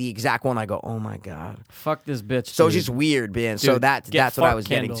see the exact one." I go, "Oh my god." Fuck this bitch. So it's dude. just weird, man. So Dude, that's get what I fart was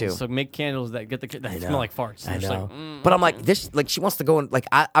candles. getting to. So make candles that smell like farts. I It's know. like, But I'm like this. Like she wants to go and like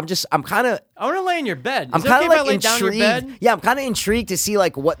I'm kind of. I want to lay in your bed. I'm Is it kind okay of if I lay like down your intrigued. bed? Yeah, I'm kind of intrigued to see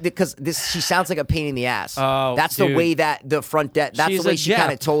like what because she sounds like a pain in the ass. Oh, that's the dude. way that the front desk. That's She's the way a she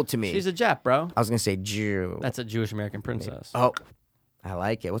kind of Jap. told to me. She's a Jap, bro. I was gonna say Jew. That's a Jewish American princess. Oh, I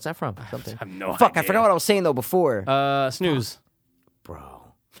like it. What's that from? Something. I have no Fuck, I idea. forgot what I was saying though before. Snooze. Bro.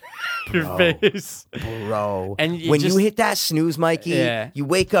 your face. Bro. And you when just- you hit that snooze, Mikey, Yeah. you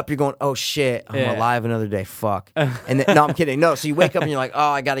wake up, you're going, oh shit, I'm Yeah. alive another day. Fuck. And then, no, I'm kidding. No, so you wake up and you're like, oh,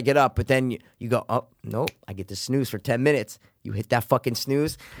 I got to get up. But then you go, oh, nope, I get to snooze for 10 minutes. You hit that fucking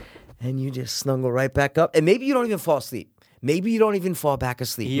snooze and you just snuggle right back up. And maybe you don't even fall asleep. Maybe you don't even fall back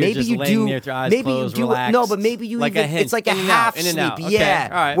asleep. You're maybe just you laying do. there with your eyes maybe closed, you do. relaxed. No, but maybe you Like even. a hint, It's like a in and out, half in and sleep. out. Okay, Yeah.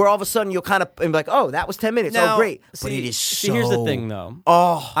 all right. Where all of a sudden you'll kind of be like, oh, that was 10 minutes. Now, oh, great. But see- it is see, so. here's the thing, though.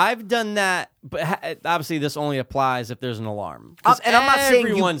 Oh. I've done that, but obviously this only applies if there's an alarm. 'Cause And I'm not saying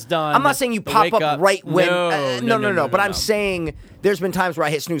everyone's you, done. I'm not saying you the pop wake up right when. No. But I'm saying there's been times where I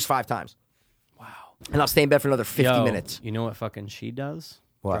hit snooze 5 times. Wow. And I'll stay in bed for another 50 Yo, minutes. You know what fucking she does?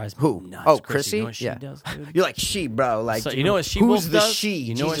 What? Drives me Who? nuts. Oh, Chrissy. You know Chrissy? what she does, dude? You're like, she, bro. Like, So you know what she who's wolf the does? she?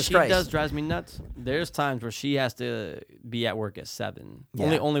 You know Jesus what she Christ. does drives me nuts. There's times where she has to be at work at 7.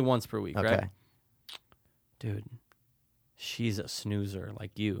 Yeah. Only once per week, Okay. right? Dude, she's a snoozer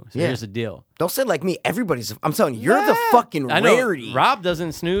like you. So Yeah. here's the deal. Don't say like me. Everybody's. I'm telling you, you're the fucking I know rarity. Rob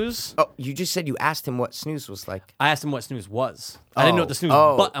doesn't snooze. Oh, you just said you asked him what snooze was like. I asked him what snooze was. I didn't know what the snooze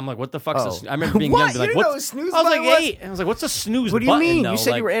Oh. button. I'm like, what the fuck's a Oh. snooze? I remember being What? young, be You like, didn't know what's what a snooze I was like button was? 8. I was like, what's a snooze What do you button? mean? Though? You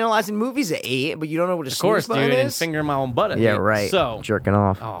said Like, you were analyzing movies at 8, but you don't know what a of course, snooze dude, button and is? fingering my own butt. Yeah, right. So, Jerking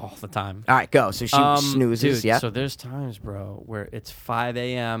off. all the time. All right, go. So she snoozes, dude, yeah? So there's times, bro, where it's 5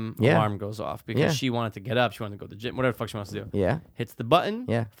 a.m. Yeah. Alarm goes off because Yeah. she wanted to get up. She wanted to go to the gym, whatever the fuck she wants to do. Yeah. Hits the button.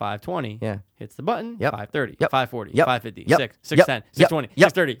 Yeah. 5:20. Yeah. Hits the button. Yep. 5:30. Yep. 5:40. Yep. 5:50. Yep. 6. Yep. 6:10. Yep. 6:20. Yep.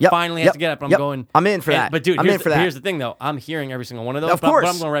 6:30. Yep. Finally Yep. has to get up. And I'm Yep. going. I'm in for that. But dude, I'm here's in for the, that. Here's the thing, though. I'm hearing every single one of those. Of but course.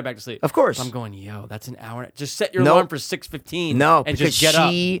 I'm going right back to sleep. Of course. I'm going, yo, that's an hour. Just set your Nope. alarm for 6:15. No, and because just get up.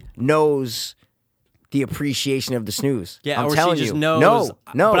 she knows the appreciation of the snooze. Yeah, I'm or telling she just you. knows.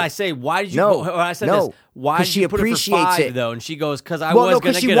 No. But I say, why did you? No. When I said No. this, why 'Cause did she you put it for appreciates 5 it. though? And she goes, because I Well, was no, going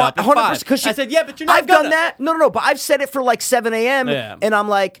because to she get up at 100%. 5. I said, yeah, but you're not I've gonna. done that. No. But I've set it for like 7 a.m. Yeah. And I'm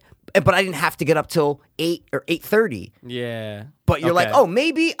like, but I didn't have to get up till 8 or 8:30. Yeah. But you're like, Okay. oh,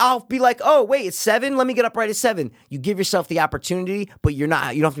 maybe I'll be like, oh, wait, it's 7. Let me get up right at 7. You give yourself the opportunity, but you don't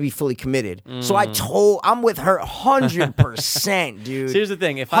have to be fully committed. So I'm with her 100%, dude. So here's the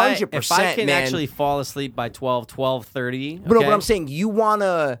thing: if I 100%, can man. actually fall asleep by 12:30, But no, but I'm saying you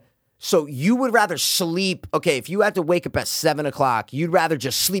wanna. So you would rather sleep. Okay, if you had to wake up at 7 o'clock, you'd rather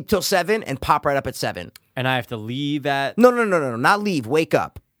just sleep till 7 and pop right up at 7. and I have to leave at. No, not leave. Wake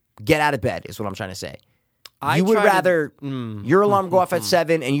up, get out of bed is what I'm trying to say. You would rather your alarm go off at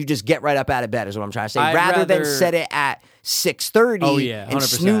 7 and you just get right up out of bed is what I'm trying to say. I'd Rather than rather- set it at 6:30 Oh yeah, 100%, and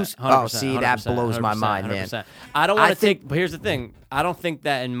snooze. 100%, Oh, see, that blows my mind, man. 100%. I don't want I to take. think- But here's the thing: I don't think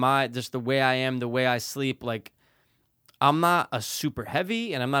that in my just the way I am, the way I sleep, like. I'm not a super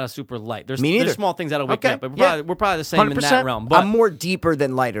heavy and I'm not a super light. Me neither. There's small things that'll wake Okay, me up, but yeah. we're probably the same in that realm. But I'm more deeper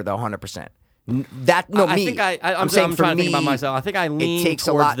than lighter though, 100%. I Me. think I'm saying trying for to think about me, myself. I think I lean takes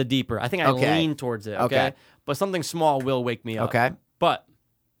a towards lot- the deeper. I think I Okay. lean towards it. Okay. Okay. But something small will wake me up. Okay. But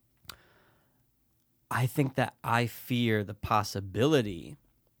I think that I fear the possibility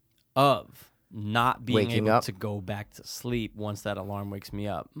of not being Waking able up? to go back to sleep once that alarm wakes me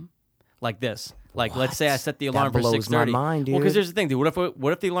up. Like this. Like, let's say I set the alarm That for blows 6:30. my mind, Well, because dude. here's the thing, dude.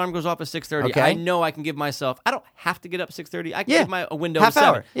 What if the alarm goes off at 6:30? Okay. I know I can give myself. I don't have to get up 6:30. I can Yeah. give my a window Half of 7.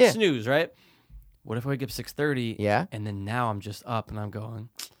 hour. Yeah. Snooze, right? What if I wake up 6:30? Yeah. And then now I'm just up and I'm going,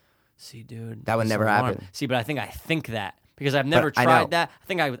 see, dude. That would this never alarm." happen. See, but I think that because I've never I know. tried that.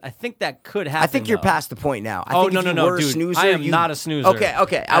 I think that could happen. I think you're though. past the point now. I Oh, think no, if no, you no, were a dude. snoozer, I am you- not a snoozer. Okay. I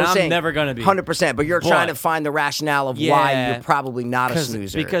And was I'm saying never gonna be. 100%. But you're trying to But- find the rationale of why Yeah. you're probably not a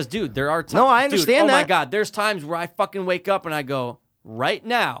snoozer. Because, dude, there are times. No, I understand dude, oh my that. God, there's times where I fucking wake up and I go, right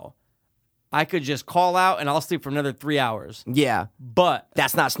now, I could just call out and I'll sleep for another 3 hours. yeah, But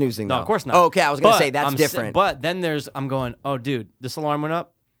that's not snoozing. no, though. of course not. Oh, okay, I was gonna But say that's I'm different. But then I'm going, oh, dude, this alarm went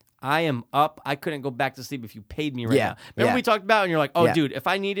up. I am up. I couldn't go back to sleep if you paid me right Yeah, now. Remember yeah. we talked about, and you're like, oh, Yeah. dude, if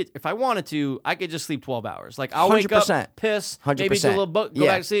I wanted to, I could just sleep 12 hours. Like I'll wake 100%. up, piss, 100%. maybe do a little book, go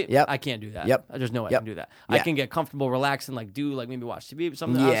Yeah. back to sleep. Yep. I can't do that. Yep. There's no way I Yep. can do that. I Yeah. can get comfortable, relax, and like do like maybe watch TV or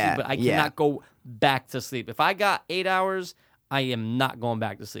something. Yeah, Obviously, but I yeah. cannot go back to sleep. If I got 8 hours, I am not going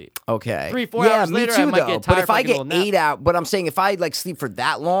back to sleep. Okay. 3-4 yeah, hours me later, too, I might though. get But tired if I if I get a get little nap. 8 out, but I'm saying if I like sleep for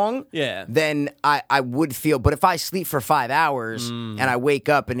that long, Yeah. then I would feel. But if I sleep for 5 hours and I wake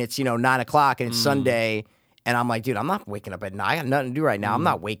up and it's 9 o'clock and it's Sunday and I'm like, dude, I'm not waking up at 9. I got nothing to do right now. I'm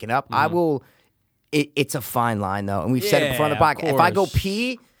not waking up. I will. It's a fine line though, and we've said it before on the Yeah, of podcast. If I go course.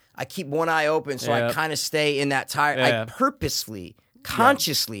 pee, I keep one eye open so I Yep. kind of stay in that tired. Yeah. I purposefully,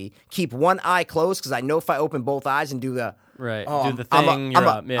 consciously keep one eye closed because I know if I open both eyes and do the Right. Oh, do the I'm thing, up, you're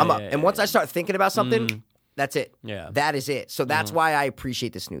I'm up. Yeah, I'm yeah, up. yeah, And once I start thinking about something, That's it. Yeah. That is it. So that's why I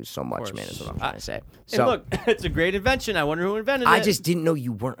appreciate this news so much, man, is what I'm trying to say. And So look, it's a great invention. I wonder who invented it. I just didn't know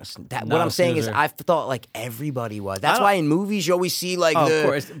you weren't. What No, I'm saying is, snoozer. I thought like everybody was. That's don't- why in movies you always see like Oh, of the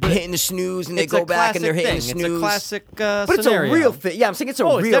course, but hitting the snooze and they it's go a back and they're classic hitting the thing. snooze. It's a classic but it's scenario. a real thing. Yeah, I'm saying it's a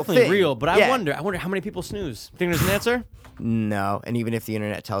Oh, real it's definitely thing. real. But Yeah. I wonder how many people snooze. Think there's an answer? No, and even if the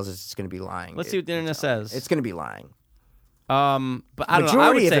internet tells us it's going to be lying, Let's see what the internet says. It's going to be lying. But I don't know. I would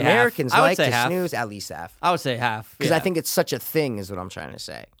Majority of say half. Americans I would like say to half. snooze, at least half. I would say half. Because I think it's such a thing, is what I'm trying to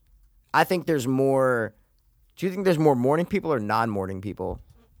say. I think there's more. Do you think there's more morning people or non-morning people?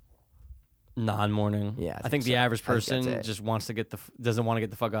 non-morning. Yeah, I think so. the average I think that's person it. just wants to doesn't want to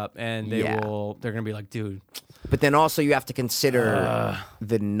get the fuck up, and they're gonna be like, dude. But then also you have to consider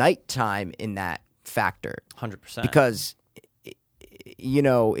the nighttime in that factor. 100%. Because, you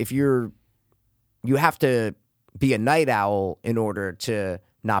know, if you have to be a night owl in order to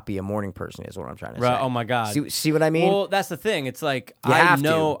not be a morning person, is what I'm trying to Right, say. oh my God. See what I mean? Well, that's the thing. It's like You have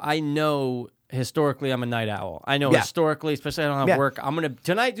to. I know historically I'm a night owl. I know Yeah. historically, especially I don't have Yeah. work.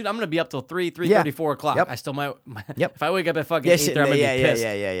 Tonight, dude, I'm gonna be up till 3:30, 4 o'clock. Yep. I still might. Yep. If I wake up at fucking Yeah, 8:30, I'm gonna yeah, be yeah, pissed.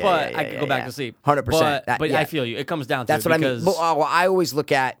 yeah, but yeah, I could yeah, go back yeah. to sleep. 100%. But Yeah. I feel you. It comes down to That's it what I mean. because But, well, I always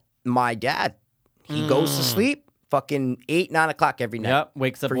look at my dad. He goes to sleep fucking 8, 9 o'clock every night. Yep,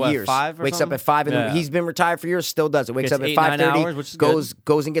 wakes up, for what, years. 5 or wakes something? up at 5 in the Yeah. He's been retired for years, still does it. Wakes Gets up at 8, 9 5:30, hours, which is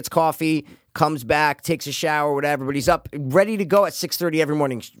goes and gets coffee, comes back, takes a shower, whatever. But he's up, ready to go at 6:30 every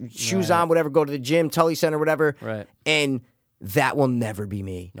morning. Shoes Right. on, whatever. Go to the gym, Tully Center, whatever. Right. And that will never be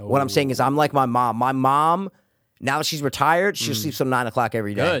me. What I'm saying is, I'm like my mom. My mom. Now that she's retired, she sleeps till 9 o'clock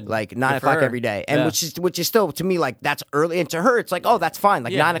every day. Good. Like 9 Good for o'clock her. every day. And Yeah. which is still, to me, like, that's early. And to her, it's like, oh, that's fine.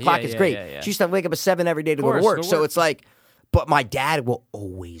 Like Yeah, 9 o'clock yeah, is yeah, great. yeah. She used to wake up at 7 every day to go course, to work. go to So work. it's like, but my dad will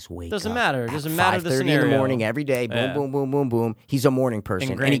always wake Doesn't up. matter. At Doesn't matter the 5:30 in the scenario. morning every day. Boom, Yeah. boom, boom, boom, boom. He's a morning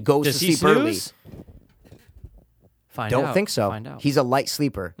person. And he Ingrained. goes Does to he sleep early. snooze? Find Don't out. think so. Find out. He's a light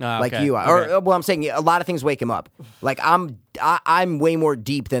sleeper, Ah, like okay, you are. okay. Or well, I'm saying a lot of things wake him up. Like I'm way more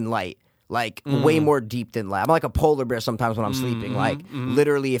deep than light. Like way Mm. more deep than light. I'm like a polar bear sometimes when I'm sleeping. Like mm-hmm.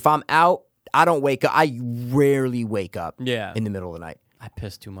 literally, if I'm out, I don't wake up. I rarely wake up. Yeah. In the middle of the night. I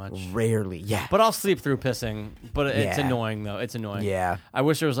piss too much. Rarely. Yeah. But I'll sleep through pissing. But it's Yeah. annoying though. It's annoying. Yeah. I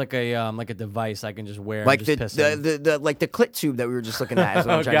wish there was like a device I can just wear. like and the, just piss in. the like the clit tube that we were just looking at. Is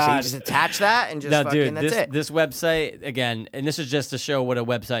what Oh, I'm trying to say. You God. just attach that and just No, fucking. dude, That's it. this website again, and this is just to show what a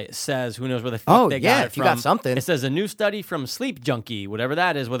website says. Who knows where the fuck Oh, they yeah, got it if you got from. something. It says a new study from Sleep Junkie, whatever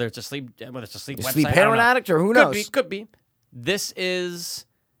that is, whether it's a sleep website, Sleep I don't heroin know. addict or who Could knows? Could be. This is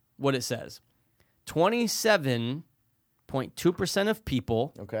what it says. 27.2% of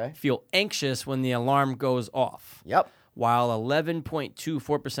people Okay. feel anxious when the alarm goes off. Yep. While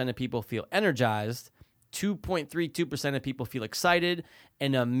 11.24% of people feel energized, 2.32% of people feel excited,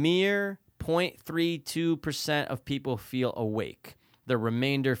 and a mere 0.32% of people feel awake. The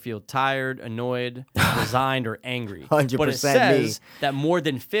remainder feel tired, annoyed, resigned, or angry. 100% But it me. says that more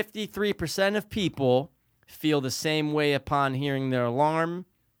than 53% of people feel the same way upon hearing their alarm.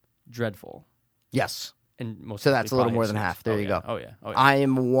 Dreadful. Yes. And most So that's likely a little probably more than snooze. half. There Oh, you yeah. go. Oh, yeah. Oh, yeah. I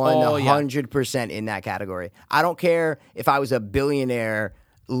am Oh, yeah. 100% in that category. I don't care if I was a billionaire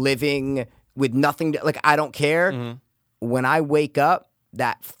living with nothing. Like, I don't care. Mm-hmm. When I wake up,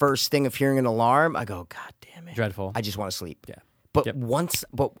 that first thing of hearing an alarm, I go, God damn it. Dreadful. I just want to sleep. Yeah. But Yep. once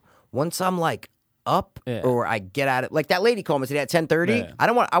I'm like up Yeah. or I get at it, like that lady called me today at 10:30. Yeah.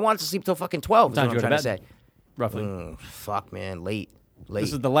 I wanted to sleep till fucking 12. Is what Time I'm to go trying to to bed. say. Roughly. Fuck, man. Late.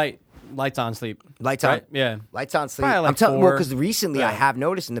 This is the lights on sleep. Lights right? on. Yeah. Lights on sleep. Probably like I'm telling you, 4. because recently I Yeah. have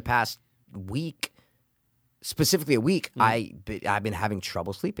noticed in the past week, specifically a week, I've been having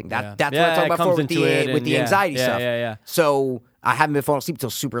trouble sleeping. Mm. Yeah. That's Yeah, what I talk it about comes before with into it with and the yeah, anxiety yeah, stuff. yeah. So I haven't been falling asleep till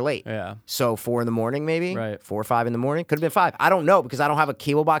super late. Yeah. So 4 in the morning, maybe. Right. 4 or 5 in the morning. Could have been 5. I don't know because I don't have a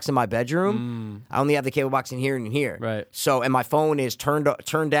cable box in my bedroom. I only have the cable box in here and in here. Right. So and my phone is turned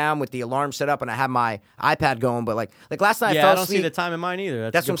down with the alarm set up, and I have my iPad going. But like last night, I Yeah, fell I don't asleep. see the time in mine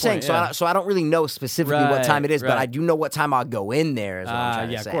either. That's what I'm saying. So I don't really know specifically what time it is, but Right. I do know what time I'll go in there. Is what I'm trying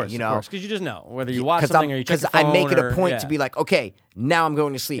to yeah, say. of course. You know, because you just know whether you watch something or you check your I phone make it a or- point yeah. to be like, okay, now I'm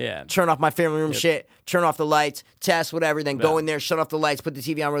going to sleep. Yeah. Turn off my family room shit. Turn off the lights. Test whatever. Then go Yeah. in there. Shut off the lights. Put the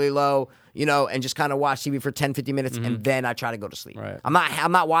TV on really low. You know, and just kind of watch TV for 10, 15 minutes, and then I try to go to sleep. Right.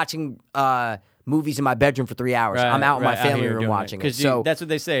 I'm not watching movies in my bedroom for 3 hours. I'm out in my family room watching it. So that's what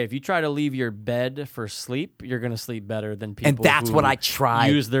they say. If you try to leave your bed for sleep, you're going to sleep better than people. And that's who what I try.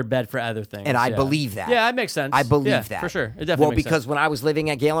 Use their bed for other things, And I yeah. believe that. Yeah, it makes sense. I believe Yeah, that for sure. It definitely well, makes because sense. when I was living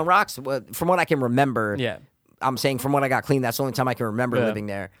at Galen Rocks, from what I can remember, Yeah. I'm saying from when I got clean, that's the only time I can remember Yeah. living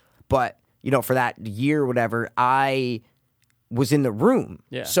there. But for that year or whatever, I was in the room.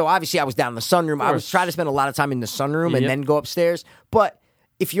 Yeah. So obviously I was down in the sunroom. I was trying to spend a lot of time in the sunroom and then go upstairs. But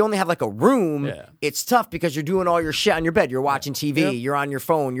if you only have like a room, it's tough because you're doing all your shit on your bed. You're watching TV, you're on your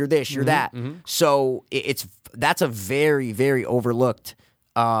phone, you're this, you're that. So that's a very, very overlooked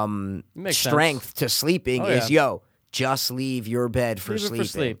strength to sleeping just leave your bed for sleeping.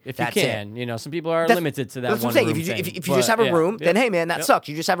 Sleep if you can. You know, some people are limited to that. That's one what I'm saying. room If you just have a room, then hey man, that sucks.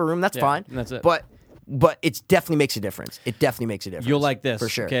 You just have a room, that's fine. That's it. But it definitely makes a difference. It definitely makes a difference. You'll like this. For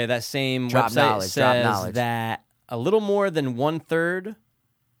sure. Okay, that same Drop website knowledge, says that a little more than 1/3,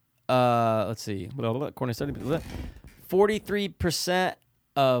 let's see, according to study, 43%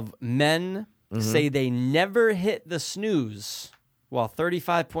 of men say they never hit the snooze, while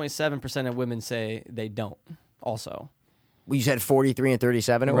 35.7% of women say they don't also. Well, you said 43 and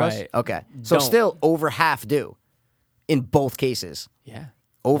 37 it was? Right. Okay. So still over half do in both cases. Yeah.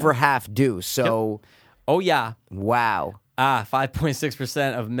 Over half do. So, Oh, yeah. wow.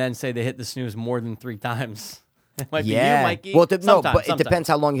 5.6% of men say they hit the snooze more than 3 times. It might be you, Mikey. Well, no, Sometimes, but it depends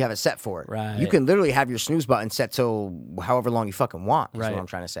how long you have it set for. Right. You can literally have your snooze button set till however long you fucking want, is Right. what I'm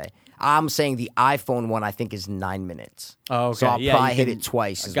trying to say. I'm saying the iPhone one, I think, is 9 minutes. Oh, okay. So I'll Yeah, probably you hit can- it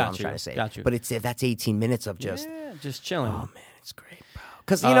twice, is what I'm Got you, trying to say. got you. But that's 18 minutes of just, just chilling. oh, man, it's great, bro.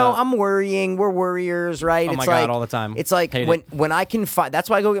 Because, I'm worrying. We're worriers, right? Oh, It's my like, God, all the time. It's like Hate when I can find, that's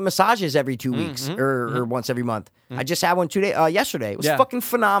why I go get massages every 2 weeks or once every month. I just had one yesterday. It was fucking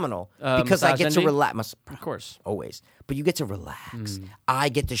phenomenal because I get to Massage relax. Of course. Always. But you get to relax. I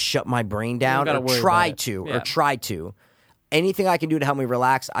get to shut my brain down gotta or worry try about it. to. Anything I can do to help me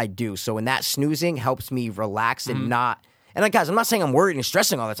relax, I do. So when that snoozing helps me relax and not... And like, guys, I'm not saying I'm worried and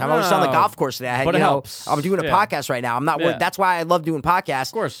stressing all the time. I was just on the No. golf course today. I had, But it helps. I'm doing a Yeah. podcast right now. I'm not worried. Yeah. That's why I love doing podcasts.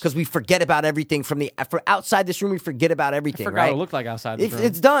 Of course. Because we forget about everything from outside this room. We forget about everything, I forgot right? what it looked like outside this room.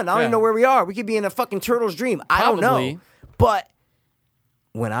 It's done. I don't Yeah. even know where we are. We could be in a fucking turtle's dream. I don't Probably. know. But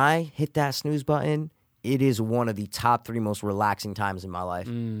when I hit that snooze button, it is one of the top 3 most relaxing times in my life.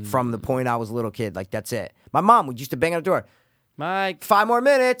 From the point I was a little kid. Like, that's it. My mom would used to bang on the door. Mike. 5 more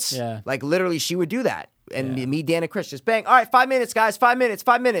minutes. Yeah. Like, literally, she would do that. And me, Dan, and Chris just bang. All right, 5 minutes, guys. 5 minutes.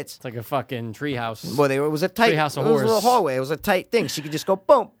 5 minutes. It's like a fucking treehouse. Well, it was a tight. Treehouse of It was a little Horrors. hallway. It was a tight thing. She could just go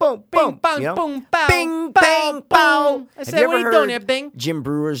boom, boom, boom, bang, you know? boom, bow, bing, bow, bang, bow. boom. I Have said, you what ever you doing heard there, Bing? Jim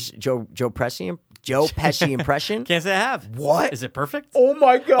Brewer's Joe Pesci impression? Can't say I have. What? Is it perfect? Oh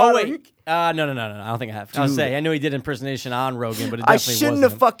my god! Oh, wait. No. I don't think I have. I was say I know he did impersonation on Rogan, but it definitely I shouldn't wasn't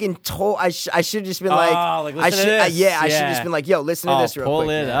have him. fucking told. I should have just been like, like, listen I to should, this. I should have Yeah. just been like, yo, listen to Oh, this real pull quick.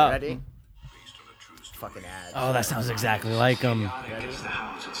 it man. up. Ready? Fucking ad. Oh, that sounds exactly like him. It's the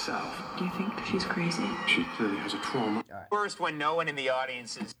house itself. Do you think she's crazy? She clearly has a trauma. First, when no one in the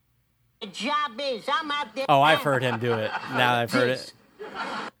audience is. The job is, I'm out there. Oh, I've heard him do it. Now I've heard it.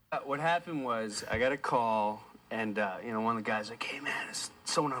 What happened was I got a call, and one of the guys like, "Hey man, there's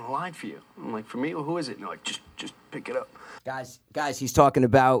someone on the line for you." I'm like, "For me? Well, who is it?" And they're like, "Just pick it up." Guys, he's talking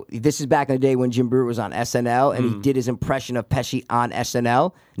about, this is back in the day when Jim Brewer was on SNL, and he did his impression of Pesci on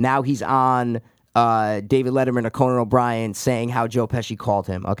SNL. Now he's on David Letterman or Conan O'Brien saying how Joe Pesci called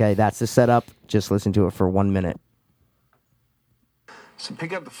him. Okay, that's the setup. Just listen to it for 1 minute. So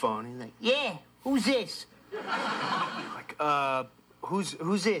pick up the phone. He's like, Yeah, who's this?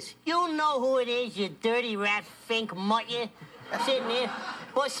 "Who's this?" You know who it is, you dirty rat fink mutt, you. Sitting there,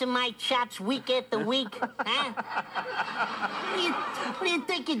 busting my chops week after week, huh? What do you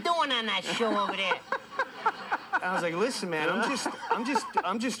think you're doing on that show over there? I was like, "Listen, man,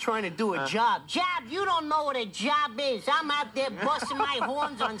 I'm just trying to do a job." Job, you don't know what a job is. I'm out there busting my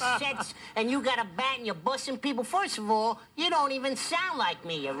horns on sets, and you got a bat and you're busting people. First of all, you don't even sound like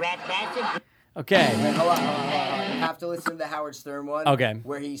me, you rat bastard. Okay. Hold on. You have to listen to the Howard Stern one. Okay.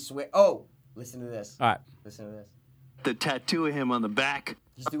 Where he Oh, listen to this. All right. Listen to this. The tattoo of him on the back.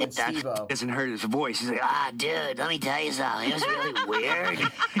 He's doing Steve-O. Doesn't hurt his voice. He's like, Dude, let me tell you something. It was really weird.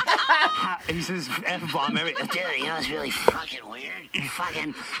 he says F-bomb everything. Dude, you know what's really fucking weird?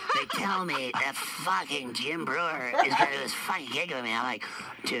 They tell me that fucking Jim Brewer is gonna do this fucking gig with me. I'm like,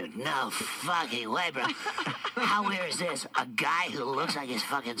 dude, no fucking way, bro. How weird is this? A guy who looks like he's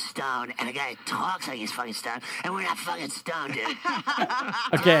fucking stoned and a guy who talks like he's fucking stoned, and we're not fucking stoned, dude.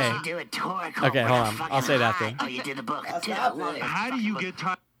 Okay. You do a tour called Okay, We're hold Not on. Fucking I'll say that High. then. Oh, you did the book. Dude, I love it. How do you get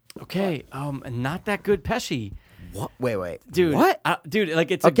time? Okay. Not that good Pesci. What? Wait. Dude, What? Dude,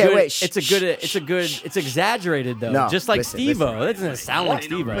 like it's Okay, a good. wait, it's exaggerated though. No, just like listen, Steve-O. That doesn't sound like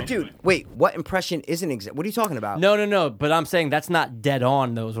Steve-O. But dude, wait. What impression isn't exact? What are you talking about? No. But I'm saying that's not dead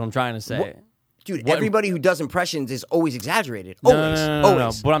on. Though is what I'm trying to say. What? Dude, What- everybody who does impressions is always exaggerated. No, Always. no.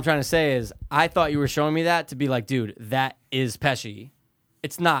 Always. What I'm trying to say is, I thought you were showing me that to be like, dude, that is Pesci.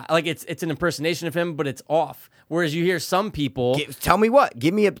 It's not like it's an impersonation of him, but it's off. Whereas you hear some people. Tell me what?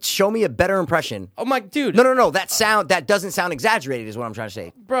 Show me a better impression. Oh my dude! No. That doesn't sound exaggerated. Is what I'm trying to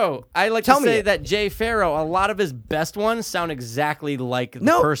say, bro. I like to say that Jay Pharoah. A lot of his best ones sound exactly like the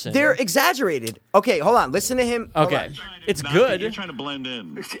person. No, they're exaggerated. Okay, hold on. Listen to him. Okay, it's good. You're trying to blend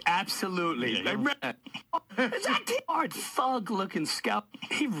in. Absolutely. Is that hard thug-looking scout?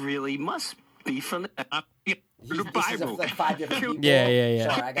 He really must be from the Bible. Like 5 different people. Yeah.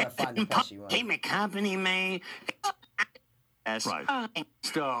 Sorry, I gotta find the Pesci one. Keep me company, man. That's Right.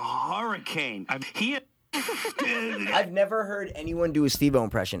 It's the hurricane. I've never heard anyone do a Steve-O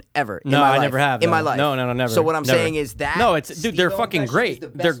impression ever. No, in my I life. never have. In No. my life. No, never. So what I'm Never. saying is that. No, it's dude. They're Steve-O fucking impression great. is the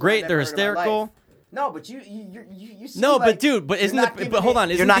best They're one great. I've They're ever heard in my life. hysterical. No, but you seem No, like but dude, but you're isn't not the giving but hold on,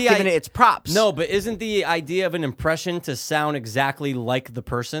 you're isn't not the giving it its props. No, but isn't the idea of an impression to sound exactly like the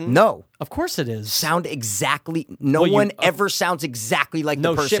person? No. Of course it is. Sound exactly. No Well, one ever sounds exactly like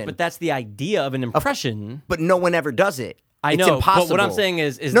no the person. shit, but that's the idea of an impression. But no one ever does it. I It's know, impossible. but what I'm saying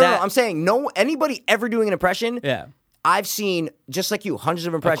is no, that I'm saying anybody ever doing an impression. Yeah. I've seen, just like you, hundreds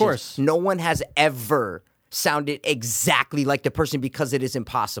of impressions. course. No one has ever sounded exactly like the person because it is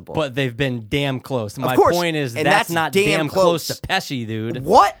impossible. But they've been damn close. My course, point is and that's that's not damn damn close close. to Pesci, dude.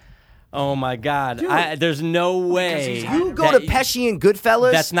 What? Oh my god. There's no way. You go to Pesci and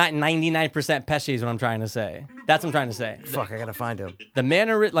Goodfellas? That's not 99% Pesci is what I'm trying to say. That's what I'm trying to say. Fuck, I gotta find him. The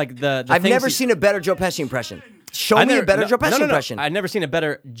manner, like the I've things never he- seen a better Joe Pesci impression. Show me a better Joe Pesci impression. I've never seen a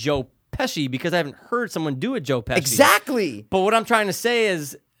better Joe Pesci because I haven't heard someone do a Joe Pesci. Exactly. But what I'm trying to say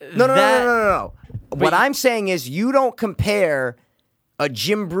is No. What I'm saying is you don't compare a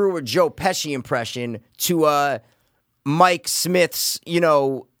Jim Brewer Joe Pesci impression to a Mike Smith's,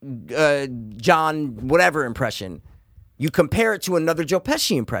 John whatever impression. You compare it to another Joe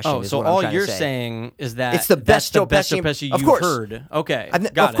Pesci impression. Oh, is so what I'm all trying you're to say. saying is that It's the best Joe that's the Pesci- best Joe Pesci of you've course. heard. Okay,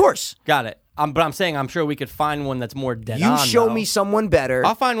 Of got it. course. Got it. But I'm saying I'm sure we could find one that's more dead You on. show though. me someone better,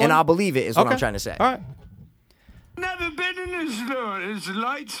 I'll find one. and I'll believe it. Is what Okay. I'm trying to say. All right. Never been in this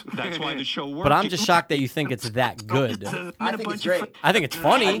lights. That's why the show works. But I'm just shocked that you think it's that good. I think it's great. I think it's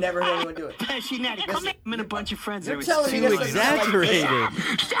funny. I've never heard anyone do it. Pesci, Natty, come here. I'm in a bunch of friends. You're telling me Too this is like- exaggerated.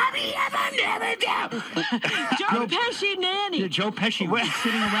 Sorry, never do. Joe Pesci nanny. The Joe Pesci was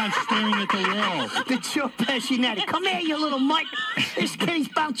sitting around staring at the wall. The Joe Pesci Natty. Come here, you little Mike. This kid's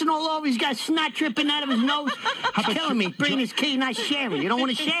bouncing all over. He's got snot dripping out of his nose. He's killing me. Bringing his kid, not sharing. You don't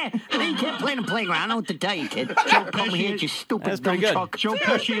want to share? Then you can't play in the playground. I don't know what to tell you, kid. Come here, you stupid That's dumb pretty good. truck. Joe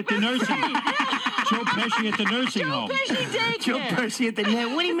Pesci at the nursing Joe Pesci at the nursing home. Joe Pesci at the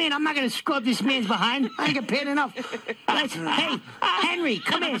net. What do you mean? I'm not going to scrub this man's behind. I ain't get paid enough. Hey, Henry,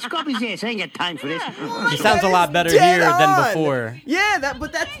 come here. Scrub his ass. I ain't got time for this. He sounds a lot better Dead here than on. before. Yeah,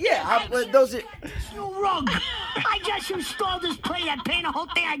 those are. You rug. I just installed this plate. I paint the whole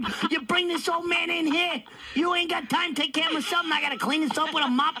thing. You bring this old man in here. You ain't got time to take care of myself. I got to clean this up with a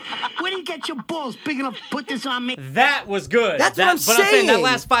mop. Where do you get your balls big enough to put this on me? That was good. That's what I'm but I'm saying that saying.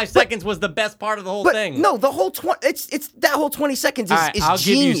 last 5 seconds was the best part of the whole But thing. no, the whole it's that whole 20 seconds is, All right, is I'll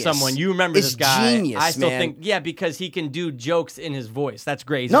genius. give you someone. You remember it's this guy. Genius, I still man. think, yeah, because he can do jokes in his voice. That's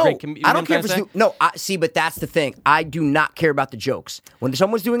great. He's a No, great you know I what don't I'm care if trying it's to say? no. See, but that's the thing. I do not care about the jokes. When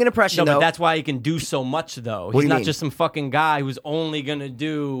someone's doing an impression, No, though, but that's why he can do so much, though. do He's you not mean? just some fucking guy who's only going to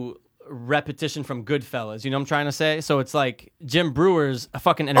do repetition from Goodfellas. You know what I'm trying to say? So it's like Jim Brewer's a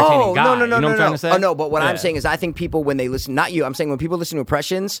fucking entertaining guy. no, You know what I'm trying to say? Oh no, but what Yeah. I'm saying is, I think people when they listen, not you. I'm saying when people listen to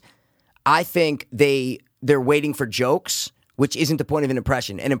impressions, I think they're waiting for jokes, which isn't the point of an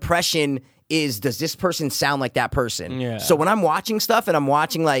impression. An impression is, does this person sound like that person? Yeah. So when I'm watching stuff and I'm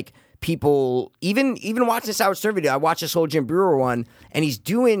watching like people, even watching this Howard Stern video, I watched this whole Jim Brewer one, and he's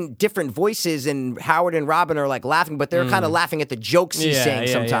doing different voices, and Howard and Robin are like laughing, but they're kind of laughing at the jokes he's Yeah, saying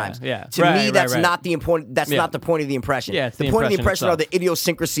yeah, sometimes. yeah. To Right, me, right, that's right. not the important. That's Yeah. not the point of the impression. Yeah, it's the the point of the impression impression are itself. the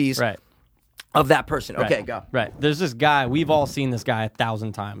idiosyncrasies Right. of that person. Right. Okay, go. Right. There's this guy. We've all seen this guy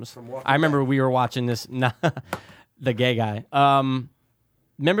 1,000 times. I remember we were watching this. The gay guy.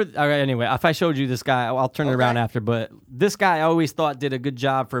 Remember? All right, anyway, if I showed you this guy, I'll turn it around after. But this guy I always thought did a good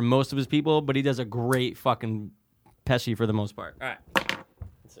job for most of his people, but he does a great fucking Pesci for the most part. All right.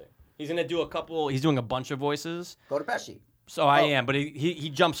 Let's see. He's gonna do a couple. He's doing a bunch of voices. Go to Pesci. So I am, but he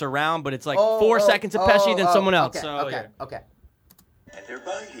jumps around, but it's like 4 seconds of Pesci, then someone else. Okay, so okay, okay. And they're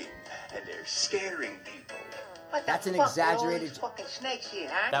biting, and they're scaring people. That's an exaggerated. Fucking snakes here,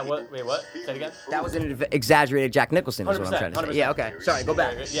 huh? That was wait, what? Say it again. That was an exaggerated Jack Nicholson. Is what I'm trying to say. 100%. Yeah. Okay. Sorry. Go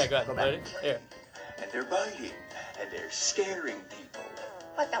back. Yeah, go ahead. Go back. Ready? Here. And they're biting, and they're scaring people.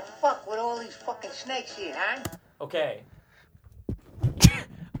 What the fuck with all these fucking snakes here, huh? Okay.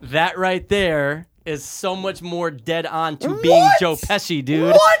 That right there is so much more dead on to being Joe Pesci,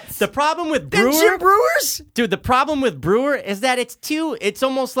 dude. What? The problem with Brewer, Jim Brewers? dude, the problem with Brewer is that it's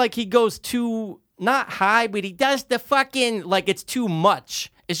almost like he goes too, not high, but he does the fucking, like it's too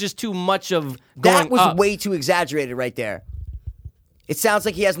much. It's just too much of going That was up. way too exaggerated right there. It sounds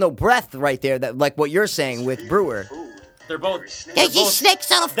like he has no breath right there, that like what you're saying with Brewer. They're both. Yeah, you snakes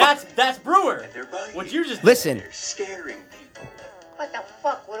on a That's Brewer. What you just Listen. They're scaring people. What the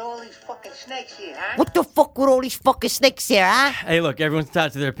fuck with all these fucking snakes here, huh? What the fuck with all these fucking snakes here, huh? Hey, look, everyone's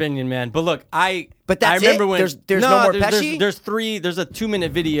entitled to their opinion, man. But look, But that's I remember it? when There's no more there's, Pesci? There's a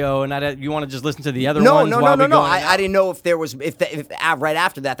 2-minute video, and you want to just listen to the other No. ones while we go. I didn't know if there was if right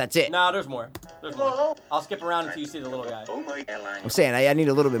after that. That's it. No, there's more. There's more. I'll skip around until you see the little guy. Oh my I'm saying I need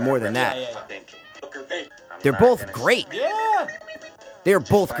a little bit more than that. Yeah. They're both great. Yeah. They're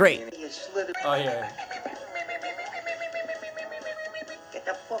both great. Oh, here. Get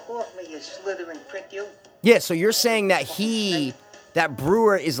the fuck off me, you slithering prick, you. Yeah. So you're saying that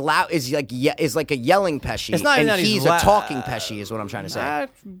Brewer is loud is like a yelling Pesci, It's not even and that he's he's a talking Pesci, is what I'm trying to say.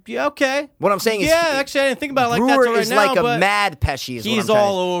 Yeah, okay. What I'm saying is, actually, I didn't think about it like that Brewer till right is now, like a but mad Pesci. Is what I'm he's trying to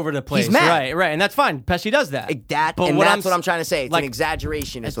all over the place. He's mad. Right, and that's fine. Pesci does that. That's But what I'm I'm trying to say. It's like- an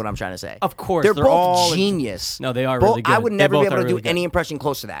exaggeration, is what I'm trying to say. Of course, they're they're both all- genius. No, they are Both- really good. I would They never be both able are to do really good. any impression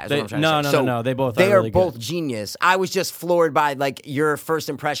close to that. Is They- what I'm trying to say. no. They both are They are really both good. genius. I was just floored by like your first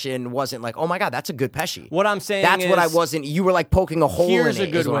impression wasn't like, oh my god, that's a good Pesci. What I'm saying That's what I is- wasn't. You were like poking a hole in it. Here's a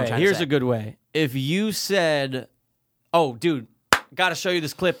is good what I'm way. trying to Here's say. a good way. If you said, "Oh, dude, got to show you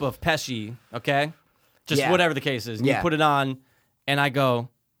this clip of Pesci," okay? Just Yeah. whatever the case is. And Yeah. You put it on, and I go,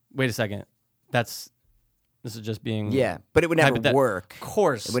 "Wait a second. This is just being Yeah, but it would never hypothet- work. Of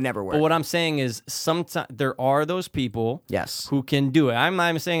course, It would never work. But what I'm saying is, sometimes there are those people, Yes. who can do it. I'm not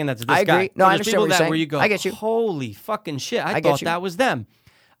even saying that's this I guy. agree. No, But I there's understand people what you're that saying. where you go, I get you. Holy fucking shit! I get thought you. that was them.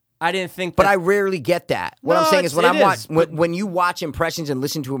 I didn't think. But that, I rarely get that. What No, I'm saying is when it I'm is, watching but- when you watch impressions and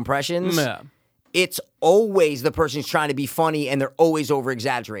listen to impressions, Yeah. it's always the person's trying to be funny and they're always over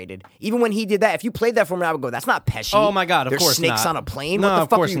exaggerated. Even when he did that, if you played that for me, I would go, "That's not Pesci." Oh my God, of There's course snakes not. on a plane. No, What the of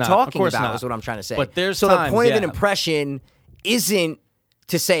fuck are course you not. Of talking course about? not. Is what I'm trying to say. But there's so times, the point of an yeah. impression isn't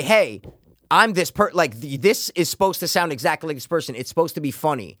to say, "Hey, I'm this this is supposed to sound exactly like this person." It's supposed to be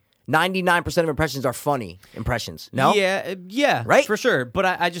funny. 99% of impressions are funny impressions. No? Yeah, Right? for sure. But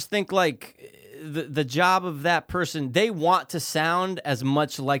I just think like the job of that person, they want to sound as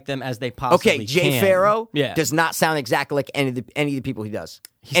much like them as they possibly Okay, Jay can. Farrow yeah, does not sound exactly like any of the people he does.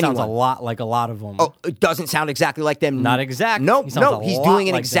 he sounds a lot like a lot of them. Oh, it doesn't sound exactly like them. Not exact. No, He sounds no, a he's lot doing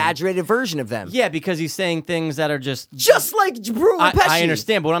an like them. exaggerated version of them. Yeah, because he's saying things that are just Like Brewer and Pesci. I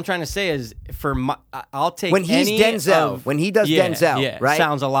understand, but what I'm trying to say is, I'll take When he's any Denzel, of- when he does yeah, Denzel, yeah, right?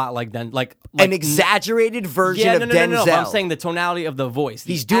 sounds a lot like like an exaggerated version yeah, of no, Denzel. No, but I'm saying the tonality of the voice.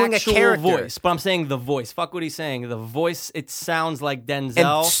 The He's doing a actual character. voice, but I'm saying the voice. Fuck what he's saying. The voice, it sounds like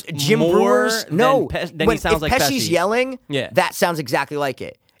Denzel. And Jim more Brewer's than he sounds if like Pesci's Pesci. yelling, Yeah. that sounds exactly like it.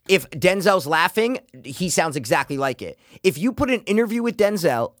 If Denzel's laughing, he sounds exactly like it. If you put an interview with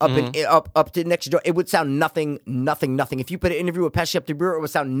Denzel up to next door, it would sound nothing. If you put an interview with Pesci up to Brewer, it would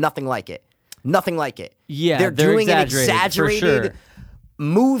sound nothing like it. Nothing like it. Yeah, they're doing an exaggerated, for exaggerated sure.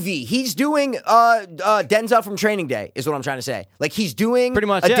 movie. He's doing Denzel from Training Day, is what I'm trying to say. Like he's doing Pretty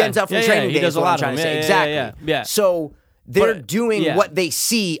much, a yeah. Denzel from Yeah, Training he Day. does Is a what lot I'm of trying to them. say. Yeah, Exactly. yeah. So they're But- doing yeah. what they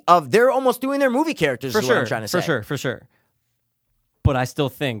see of. They're almost doing their movie characters. For is sure, what I'm trying to say. for sure. But I still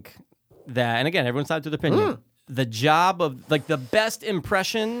think that, and again, everyone's entitled to their opinion. The job of like the best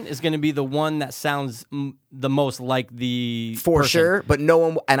impression is going to be the one that sounds the most like the For person. sure, but no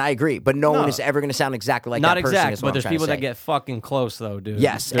one, and I agree, but no No. one is ever going to sound exactly like Not that person. exact, is what but I'm there's trying to people that say. get fucking close though, dude.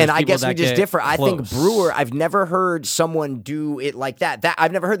 Yes, There's and I people guess we that just get differ. I think close. Brewer, I've never heard someone do it like that. That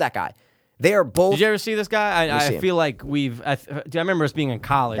I've never heard that guy. They are both. Did you ever see this guy? me I see him. feel like I remember us being in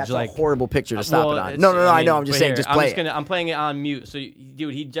college. That's like a horrible picture to stop well, it on. it's- No, I mean, know. I'm just but saying, here, just play it. I'm playing it on mute. So,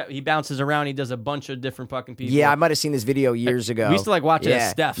 dude, he bounces around. He does a bunch of different fucking people. Yeah, I might have seen this video years ago. We used to like watch it yeah.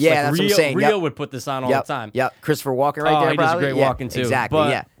 at Steph's. Yeah, like, that's Rio, what I'm saying. Rio Yep. would put this on all Yep. the time. Yep, Christopher Walken right Oh, there. he does a probably. great Yeah, walking, too. Exactly. But-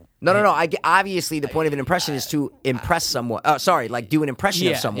 yeah. No. Obviously, the point of an impression is to impress someone. Sorry, like do an impression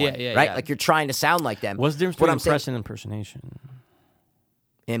of Yeah, someone. yeah, right? yeah. Like you're trying to sound like them. What's the difference What between I'm saying- impression and impersonation?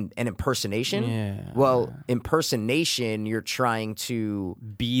 An impersonation? Yeah. Well, impersonation, you're trying to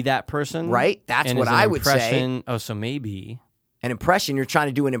Be that person, Right? That's And what is an I would say. impression- Oh, so maybe. an impression. You're trying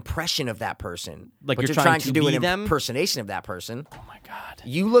to do an impression of that person. Like but you're you're trying to to do be an them? impersonation of that person. Oh my god.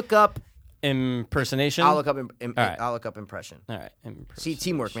 You look up. Impersonation. I'll look up. All right. I'll look up impression. All right. See,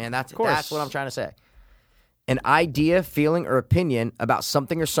 teamwork, man. That's course. what I'm trying to say. An idea, feeling, or opinion about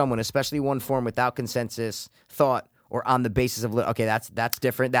something or someone, especially one form without consensus, thought, or on the basis of okay, that's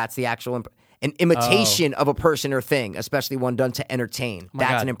different. That's the actual. an imitation of a person or thing, especially one done to entertain. My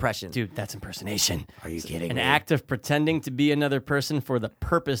That's God. an impression. Dude, that's impersonation. Are you kidding An me? act of pretending to be another person for the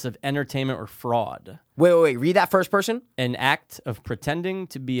purpose of entertainment or fraud. Wait. Read that first person. An act of pretending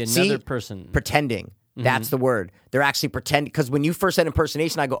to be another person. Pretending. That's the word. They're actually pretending. Because when you first said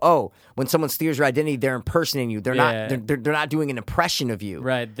impersonation, I go, oh, when someone steals your identity, they're impersonating you. They're not. They're not doing an impression of you.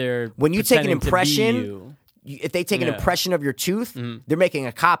 Right. They're When you take an pretending to be impression, you. if they take an impression of your tooth, they're making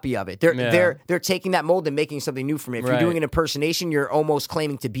a copy of it. They're taking that mold and making something new from it. If you're doing an impersonation, you're almost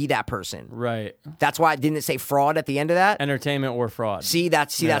claiming to be that person. Right. That's why I didn't say fraud at the end of that. Entertainment or fraud.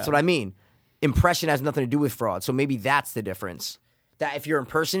 That's what I mean. Impression has nothing to do with fraud. So maybe that's the difference. That if you're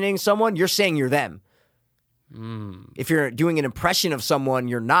impersonating someone, you're saying you're them. If you're doing an impression of someone,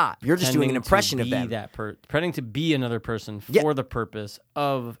 you're not. You're just doing an impression of them. Pretending to be another person for the purpose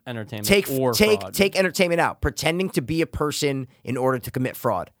of entertainment or fraud. Take entertainment out. Pretending to be a person in order to commit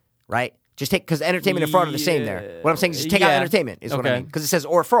fraud, right? Just take, because entertainment and fraud are the same there. What I'm saying is just take out entertainment is what I mean. Because it says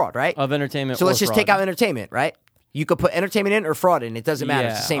or fraud, right? Of entertainment So or let's just fraud. take out entertainment, right? You could put entertainment in or fraud in. It doesn't matter.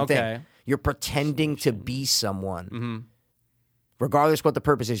 It's the same okay. thing. You're pretending to be someone. Regardless what the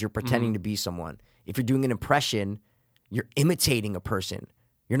purpose is, you're pretending to be someone. If you're doing an impression, you're imitating a person.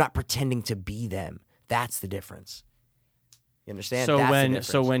 You're not pretending to be them. That's the difference. You understand? So That's the when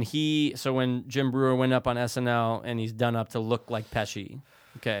difference. when Jim Brewer went up on SNL and he's done up to look like Pesci,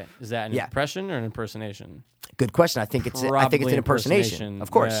 okay, is that an impression or an impersonation? Good question. I think it's an impersonation.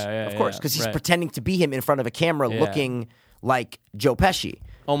 Of course. Because he's pretending to be him in front of a camera looking like Joe Pesci.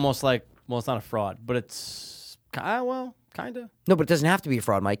 Almost like, well, it's not a fraud, but it's, kind of. No, but it doesn't have to be a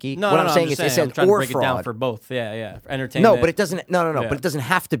fraud, Mikey. No, what no, I'm no, saying I'm is just it saying, says I'm trying or to break fraud. it down for both. Yeah. Entertainment. No, but it doesn't. No. Yeah. But it doesn't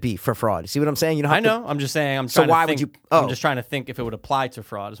have to be for fraud. See what I'm saying? You don't have I know. I'm just saying. I'm So trying why to think, would you? Oh, I'm just trying to think if it would apply to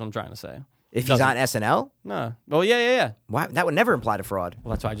fraud. Is what I'm trying to say. if he's on SNL, No. Well, yeah. why that would never imply to fraud.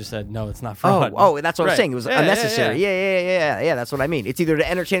 Well, that's why I just said no. It's not fraud. Oh, that's what I'm Right. saying. It was unnecessary. Yeah. That's what I mean. It's either to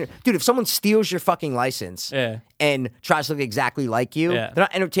entertain, dude. If someone steals your fucking license and tries to look exactly like you, they're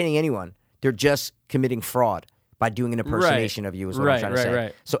not entertaining anyone. They're just committing fraud by doing an impersonation of you. Is what I'm trying to say.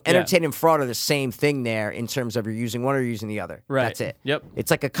 Right. So entertain and fraud are the same thing there in terms of you're using one or you're using the other. Right. That's it. Yep.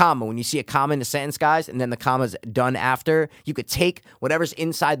 It's like a comma. When you see a comma in a sentence, guys, and then the comma's done after, you could take whatever's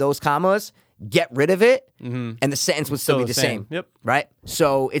inside those commas, get rid of it, and the sentence would still be the same. Yep. Right?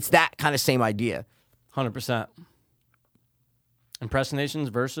 So it's that kind of same idea. 100%. Impersonations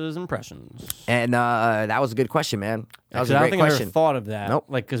versus impressions. And that was a good question, man. That was a I don't great think I question. ever thought of that. Nope.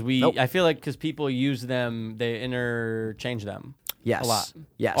 Like, because I feel like because people use them, they interchange them. Yes. A lot.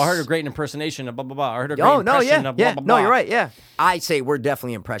 Yes. I heard a great impression of blah, blah, blah. I heard a great Oh no, impression yeah, of blah, yeah. blah, No, blah. you're right. Yeah, I say we're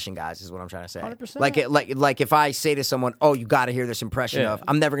definitely impression guys. Is what I'm trying to say. 100%. Like if I say to someone, "Oh, you got to hear this impression of,"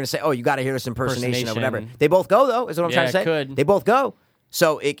 I'm never gonna say, "Oh, you got to hear this impersonation of whatever." They both go though. Is what I'm trying to say. it could. They both go.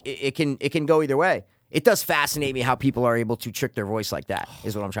 So it can go either way. It does fascinate me how people are able to trick their voice like that.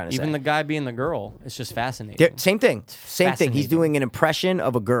 Is what I'm trying to say. Even the guy being the girl, it's just fascinating. Same thing. Same thing. He's doing an impression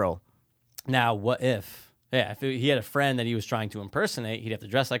of a girl. Now, what if? Yeah, if he had a friend that he was trying to impersonate, he'd have to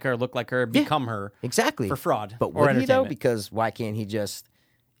dress like her, look like her, become her. Exactly. For fraud. But or would he though? entertainment. Because why can't he just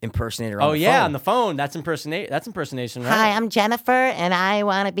impersonate her on Oh the yeah, phone? on the phone. That's impersonation, right? Hi, I'm Jennifer, and I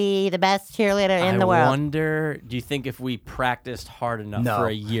want to be the best cheerleader in the world. I wonder, do you think if we practiced hard enough for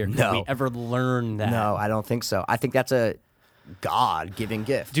a year, could we ever learn that? No, I don't think so. I think that's a God-given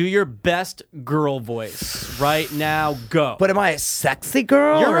gift. Do your best girl voice right now. Go. But am I a sexy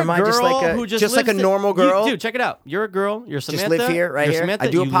girl, You're or am a I girl just like a who like a normal girl? Dude, check it out. You're a girl. You're Samantha. Just live here, right You're here. Samantha.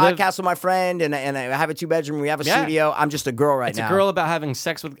 I do a You live- podcast with my friend, and I have a 2-bedroom. We have a studio. I'm just a girl right now. It's a girl about having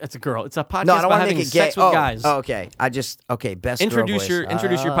sex with. It's a girl. It's a podcast No, I don't about want to having make it gay. sex with guys. Oh, okay. Best Introduce girl voice.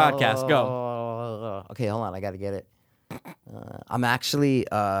 introduce your podcast. Go. Okay, hold on. I got to get it. I'm actually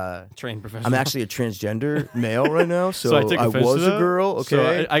trained professional. I'm actually a transgender male right now, so, I take I offense was to a that? girl, So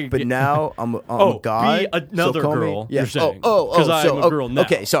okay, but now I'm a guy. Be another so call me- girl. Yeah. You're saying. Because I'm a girl now.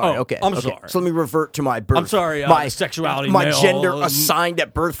 Okay, sorry. Oh, Okay, I'm okay. sorry. So let me revert to my birth. I'm sorry. My sexuality. my male, gender assigned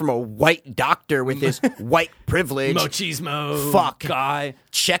at birth from a white doctor with his white privilege. Machismo. Fuck. Guy.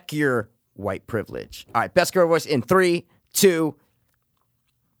 Check your white privilege. All right, best girl voice in 3, 2.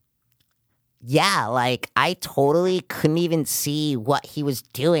 Yeah, like I totally couldn't even see what he was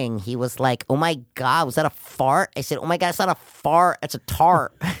doing. He was like, "Oh my god, was that a fart?" I said, "Oh my god, it's not a fart, it's a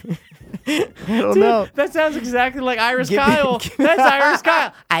tart." I don't know. That sounds exactly like Iris Kyle. That's Iris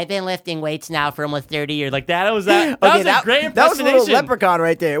Kyle. I've been lifting weights now for almost 30 years. Like that was that. That was a great That was a impersonation. little leprechaun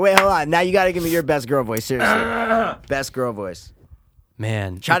right there. Wait, hold on. Now you got to give me your best girl voice. Seriously, best girl voice.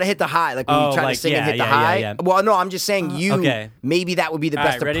 Man, Try to hit the high, like when you try to sing and hit the high. Well, no, I'm just saying you. Okay. Maybe that would be the All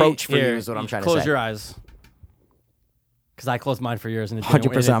best right, ready? approach for Here, you. Is what I'm trying to close say. your eyes. Because I closed mine for years and it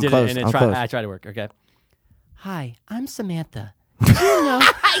didn't, 100% I'm close. I'm close. I tried to work. Okay. Hi, I'm Samantha. Did you know?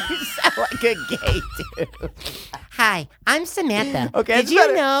 You sound like a gay dude. Hi, I'm Samantha. Okay, Did that's you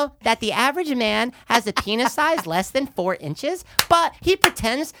better. know that the average man has a penis size less than 4 inches? But he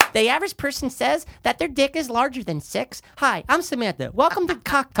pretends the average person says that their dick is larger than 6. Hi, I'm Samantha. Welcome to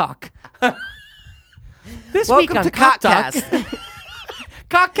Cock Talk. This week Welcome on to Cock Talk. Cockcast.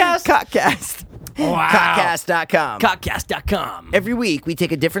 Cockcast. Cockcast. Wow. Cockcast.com. Cockcast.com. Every week, we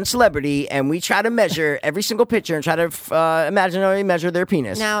take a different celebrity and we try to measure every single picture and try to imaginarily measure their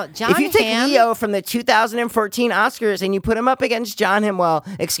penis. Now, John if you take Hamm- Leo from the 2014 Oscars and you put him up against John Hamm, well,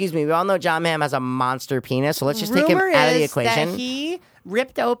 excuse me, we all know John Hamm has a monster penis, so let's just take him Rumor out of the is equation. that he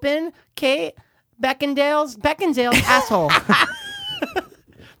ripped open Kate Beckinsale's asshole.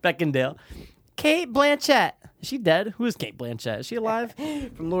 Beckinsale. Kate Blanchett. Is she dead? Who is Kate Blanchett? Is she alive?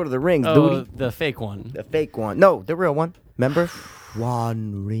 From Lord of the Rings, Oh, booty. the fake one. The fake one. No, the real one. Remember?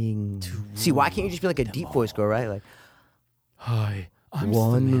 One ring. See, why can't you just be like a deep voice girl, right? Like, Hi, I'm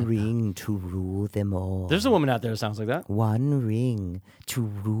one Samantha. ring to rule them all. There's a woman out there that sounds like that. One ring to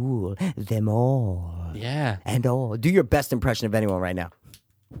rule them all. Yeah. And all. Do your best impression of anyone right now.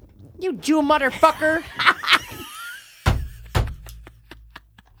 You Jew motherfucker.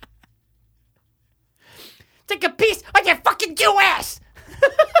 Take a piece of your fucking Jew ass.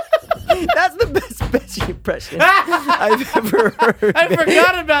 That's the best impression I've ever heard. I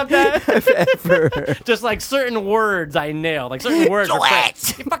forgot about that. I've ever heard. Just like certain words I nailed. Like certain words. Jew were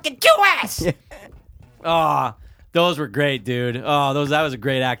ass. You fucking Jew ass. Oh, those were great, dude. Oh, that was a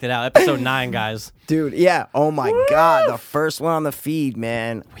great acted out. Episode 9, guys. Dude, yeah. Oh my God. The first one on the feed,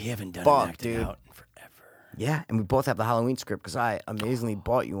 man. We haven't done Fuck, an acted dude. out in forever. Yeah, and we both have the Halloween script because I amazingly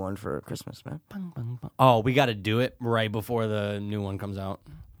bought you one for Christmas, man. Oh, we got to do it right before the new one comes out.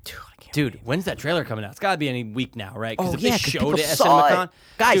 Dude, when's that trailer coming out? It's got to be any week now, right? Oh, if yeah, they 'cause showed people it at saw it. CinemaCon.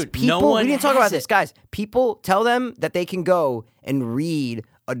 Guys, Dude, people, no one we didn't talk has about it. this. Guys, people, tell them that they can go and read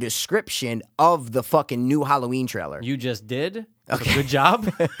a description of the fucking new Halloween trailer. You just did. So good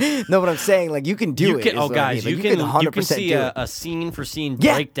job. No, but I'm saying, like, you can do You it. can, is oh, what I guys, mean. you Like, can 100% see do it. a scene for scene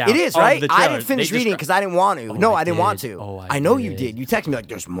Yeah, breakdown. it is, of right? the I trailer. didn't finish They reading descri- because I didn't want to. No, I didn't want did. to. Oh, I know you did. did. You texted me like,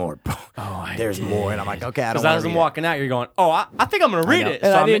 "There's more, bro. There's more," and I'm like, "Okay, I don't." Because want as to I'm read walking out, you're going, "Oh, I think I'm gonna read know. it."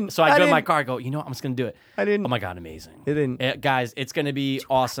 And So I I didn't. so I I go in didn't. my car. I go, you know what? I'm just gonna do it. I didn't. Oh my god, amazing! It didn't. Guys, it's gonna be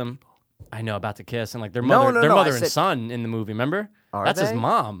awesome. I know, about to kiss and like their No, mother, no, their no, mother I and said- son in the movie. Remember? Are That's his they?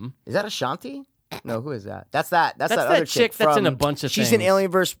 mom. Is that Ashanti? No, who is that? That's that. That's That's that that other chick chick that's in from- a bunch of She's in things. Alien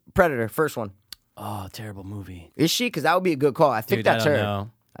vs Predator, first one. Oh, terrible movie. Is she? Because that would be a good call. I think Dude, I that's don't her.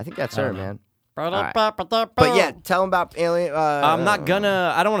 know. I think that's I her, don't know. man. But But yeah, tell them about Alien. I'm not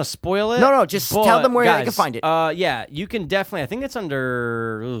gonna. I don't want to spoil it. No, just tell but, them where they guys, can find it. Yeah, you can definitely. I think it's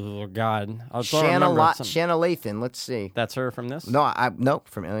under. Oh God, I'll try to remember some- Shanna Lathan. Let's see. That's her from this. No, nope,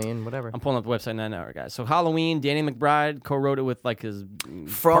 from Alien, whatever. I'm pulling up the website now, guys. So Halloween, Danny McBride co-wrote it with like his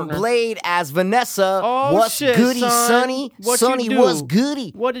From partner. Blade as Vanessa. Oh What's shit, goody, son. Sonny? What Sonny you do? was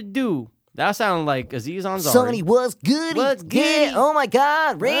goody. What it do? That sounded like Aziz Ansari. Sonny was goody. Was goody. Yeah, oh my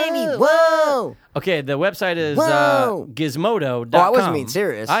God, Randy, Whoa, whoa. Okay, the website is Whoa. gizmodo.com. Oh, I wasn't being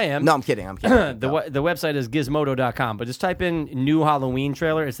serious. I am. No, I'm kidding. I'm kidding. The website is gizmodo.com, but just type in new Halloween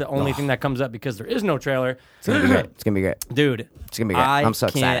trailer. It's the only thing that comes up because there is no trailer. It's gonna be great. It's gonna be great. Dude, It's gonna be great. I'm so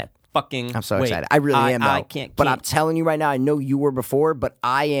excited. Can't fucking I'm so wait. excited. I really am, though. I can't. But I'm telling you right now, I know you were before, but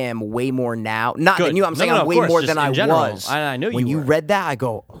I am way more now. Not Good. than you. I'm No, saying no, I'm of way course, more just than in I general. was. I know when you you were. read that, I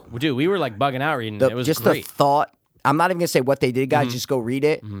go, Dude, we were like bugging out reading it. It was just great. the thought. I'm not even gonna say what they did, Mm-hmm. guys. Just go read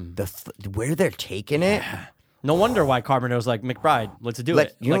it. Where they're taking it. No wonder why Carpenter was like, McBride, let's do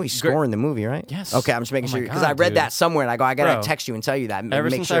it. You know Like, he's scoring the movie, right? Yes. Okay, I'm just making Oh my sure because God, I read dude. that somewhere, and I go, I gotta Bro. text you and tell you that. Ever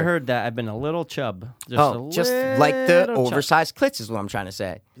make since sure. I heard that, I've been a little chub. Just like the little chub. oversized clits is what I'm trying to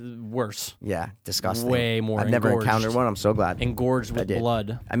say. Worse. Yeah, disgusting. Way more I've never engorged. encountered one. I'm so glad. Engorged I with did.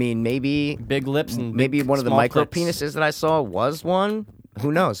 blood. I mean, maybe Big lips and maybe big, one of the small micro clits. penises that I saw was one.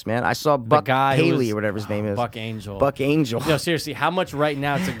 Who knows, man? I saw Buck guy who Haley was- or whatever his name is. Buck Angel. Buck Angel. No, seriously, how much right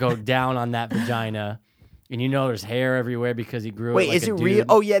now to go down on that vagina? And you know there's hair everywhere because he grew Wait, it like is a it dude. real?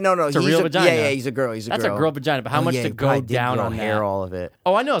 Oh yeah, no, It's a he's real vagina. Yeah, he's a girl. He's a That's girl. a girl vagina, but how Oh, much yeah, to he go probably did down grow on hair, that? all of it.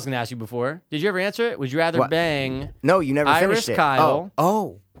 Oh, I know I was going to ask you before. Did you ever answer it? Would you rather What? bang No, you never Iris finished it. Kyle.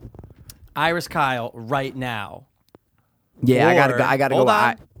 Oh. Iris Kyle right now? Yeah, I gotta Or- go. I gotta hold go.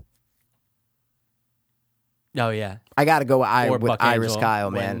 on. Oh, yeah. I gotta go Or with Buck Iris Angel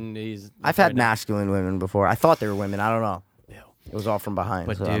Kyle, when man. he's I've had right now. masculine women before. I thought they were women. I don't know. It was all from behind.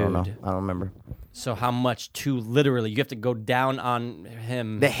 But so I don't know. dude. I don't remember. So how much to literally, you have to go down on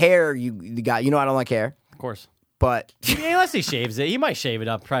him. The hair you got. You know I don't like hair. Of course. But Yeah, unless he shaves it. He might shave it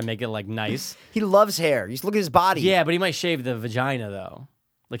up, probably make it like nice. he loves hair. You just look at his body. Yeah, but he might shave the vagina though.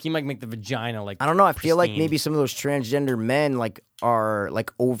 Like he might make the vagina like I don't know. I feel like pristine. maybe some of those transgender men like are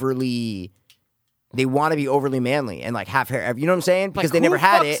like overly. They want to be overly manly and like have hair. You know what I'm saying? Because Like, they never who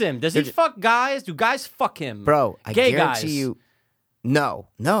had fucks it. him? Does They're he fuck guys? Do guys fuck him? Bro, I Gay guarantee guys. you. No.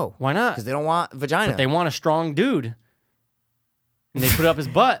 Why not? Because they don't want vagina. But they want a strong dude. And they put it up his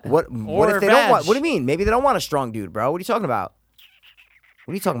butt. What Or if they vag. don't want? What do you mean? Maybe they don't want a strong dude, bro. What are you talking about?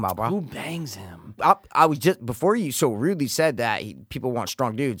 What are you talking about, bro? Who bangs him? I was just before you so rudely said that people want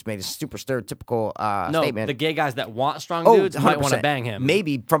strong dudes. Made a super stereotypical No, statement. the gay guys that want strong Oh, dudes might want to 100%. bang him.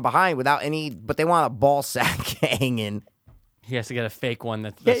 Maybe from behind without any, but they want a ball sack hanging. He has to get a fake one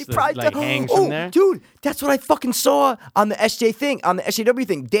that Yeah, that's, he probably like does. hangs Oh, from there. dude, that's what I fucking saw on the SJ thing, on the SJW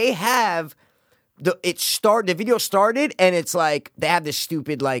thing. They have the video started, and it's like they have this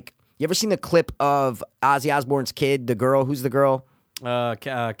stupid like. You ever seen the clip of Ozzy Osbourne's kid, the girl? Who's the girl?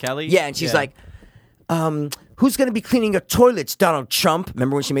 Kelly? Yeah, and she's like, who's going to be cleaning your toilets, Donald Trump?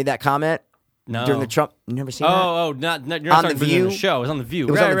 Remember when she made that comment? No. During the Trump, you never seen that? Oh, not you're not On talking The about View? the show. It was on The View.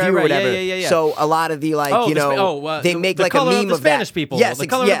 It was right, on The right, View right. or whatever. Yeah. So a lot of the like, they make the like a color meme the of Spanish that. people. Yes, the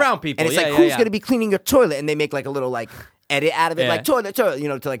color of the brown people. And it's yeah, like, yeah, who's yeah. going to be cleaning your toilet? And they make like a little like edit out of it, Yeah. like toilet,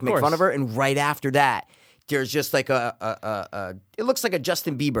 to like make course. fun of her. And right after that, there's just like a it looks like a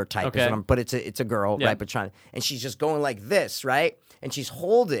Justin Bieber type, Okay. but it's a girl, Yeah. right? But and she's just going like this, right? And she's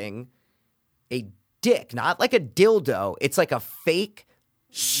holding a dick, not like a dildo. It's like a fake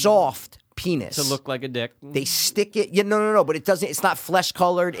soft penis To look like a dick. They stick it. Yeah, no. But it doesn't. It's not flesh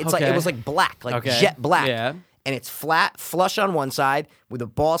colored. It's like it Okay. was like black, like Okay. jet black. Yeah. And it's flat, flush on one side with a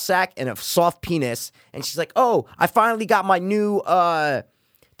ball sack and a soft penis. And she's like, "Oh, I finally got my new."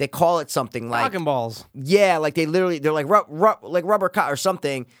 They call it something like Talking balls. yeah, like they're like like rubber cut or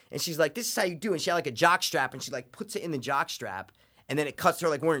something. And she's like, "This is how you do." And she had like a jock strap, and she like puts it in the jock strap, and then it cuts her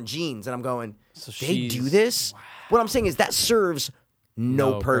like wearing jeans. And I'm going, they do this? What I'm saying is that serves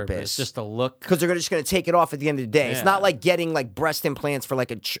no purpose. Just a look. Because they're just going to take it off at the end of the day. It's Yeah. not like getting like breast implants for like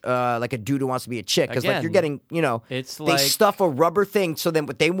a dude who wants to be a chick. Because like Again, you're getting, it's they like- stuff a rubber thing so then,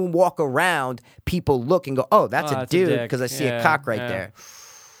 but they will walk around. People look and go, "Oh, that's Oh, a that's a dude," dick. because I see a Yeah, cock right yeah. there.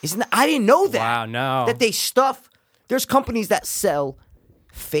 Isn't that, I didn't know that. Wow, no. That they stuff. There's companies that sell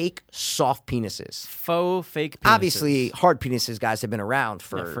fake soft penises. Faux fake penises. Obviously, hard penises guys have been around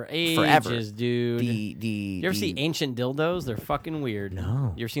for ages, forever. dude. You ever see ancient dildos? They're fucking weird.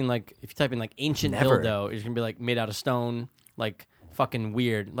 No. You ever seen like if you type in like ancient Never. dildo, it's gonna be like made out of stone, like fucking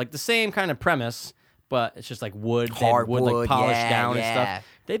weird. Like the same kind of premise, but it's just like wood, they have wood like Hardwood, polished yeah, down yeah. and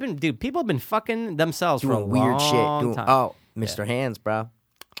stuff. They've been people have been fucking themselves for a doing weird shit. long time. Oh, Mr. Hands, bro.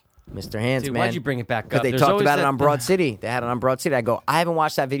 Mr. Hands, Dude, man. why'd you bring it back Because up? they There's talked always about it that- on Broad City. They had it on Broad City. I go, I haven't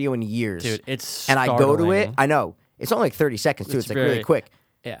watched that video in years. Dude, it's and I go to it. startling. I know. It's only like 30 seconds, too. It's like really very- quick.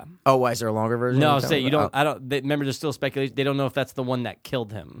 Yeah. Oh, why is there a longer version? No, of it? say you don't. Oh. I don't. Remember, there's still speculation. They don't know if that's the one that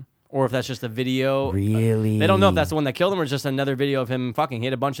killed him, or if that's just a video. Really? They don't know if that's the one that killed him, or just another video of him fucking. He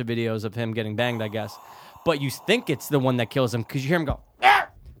had a bunch of videos of him getting banged, I guess. But you think it's the one that kills him because you hear him go, "Ah!"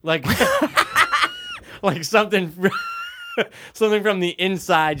 like, like something. Something from the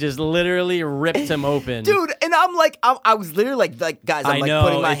inside just literally ripped him open, Dude, and I'm like, I was literally like, guys, I'm I like know.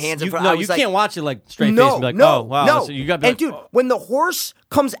 putting my it's- hands in you, front. No, I you was like, can't watch it like straight no, face and be like, no, oh wow. no. So you got to and dude, when the horse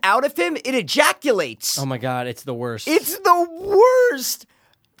comes out of him, it ejaculates. oh my god, it's the worst. It's the worst.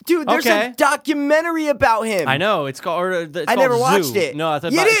 Dude, there's Okay. a documentary about him. I know it's called. Or it's I called never Zoo. watched it. No, it's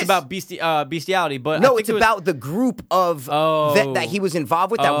It about, is. it's about bestiality. But I No, think it's it was- about the group of that he was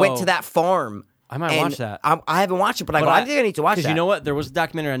involved with that went to that farm. I might watch that. I haven't watched it, but I think I need to watch that. Because you know what? There was a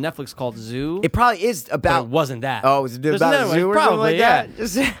documentary on Netflix called Zoo. It probably is but about. it wasn't that. Oh, is it There's about another a zoo one, or something probably, like yeah. that?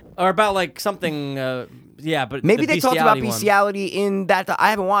 Just- Or about like something. Yeah, but Maybe the they talked about one. bestiality in that.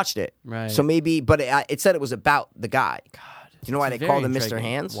 I haven't watched it. Right. So maybe, but it said it was about the guy. God. Do you know why they Very called him Mr. intriguing.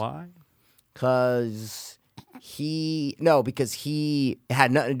 Hands? Why? Because he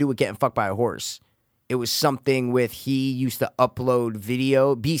had nothing to do with getting fucked by a horse. It was something with he used to upload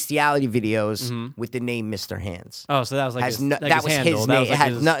bestiality videos with the name Mr. Hands. Oh, so that was like That was handle. his That name. was like It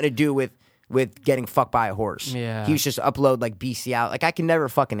had his- nothing to do with getting fucked by a horse. Yeah. He used to just upload like bestiality. Like I can never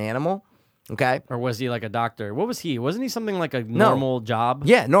fuck an animal. Okay. Or was he like a doctor? What was he? Wasn't he something like a normal job?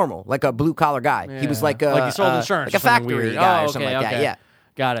 Yeah, normal, like a blue collar guy. He was Yeah. like a he sold insurance, like a or something factory weird. guy Oh, or something okay, like that. okay. Yeah,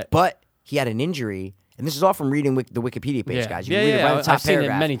 Got it. but he had an injury, and this is all from reading the Wikipedia page, Yeah. guys. You Yeah, can read yeah, it right in the top I've seen it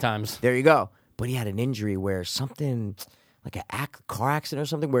paragraph. many times. There you go. But he had an injury where something like a car accident or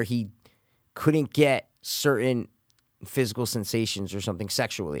something where he couldn't get certain physical sensations or something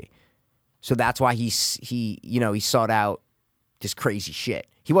sexually. So that's why he sought out this crazy shit.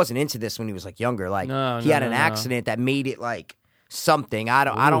 He wasn't into this when he was like younger. Like he had an accident that made it like something. I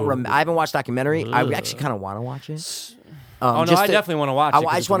haven't watched the documentary. I actually kind of want to watch it. I definitely want to watch it.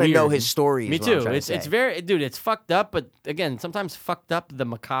 I just want to know his story. Me too. It's very, dude. It's fucked up, but again, sometimes fucked up the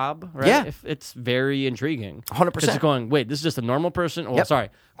macabre, right? Yeah, it's very intriguing. 100%. It's going, wait, this is just a normal person. Oh, sorry,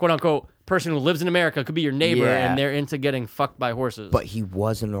 quote unquote person who lives in America, could be your neighbor, and they're into getting fucked by horses. But he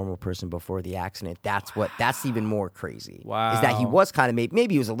was a normal person before the accident. That's even more crazy. Wow, is that he was kind of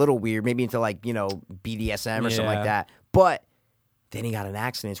maybe he was a little weird, maybe into like BDSM or something like that, but. Then he got in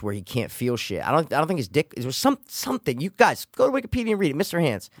accidents where he can't feel shit. I don't think his dick. There was something. You guys go to Wikipedia and read it, Mr.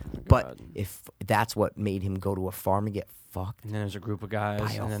 Hands. But if that's what made him go to a farm and get fucked, and then there's a group of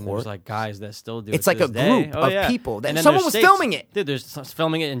guys, and then there's like guys that still do. It's it like a group of people. And someone was filming it. Dude, there's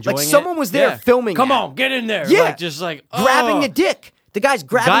filming it, enjoying it. Like someone was there filming. Come on, get in there. Yeah, like, just like grabbing the dick. The guy's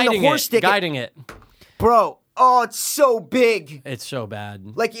grabbing the horse dick, guiding it, bro. Oh, it's so big. It's so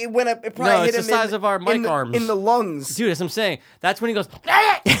bad. Like it probably hit him the size of our mic arms in the lungs. Dude, that's what I'm saying. That's when he goes.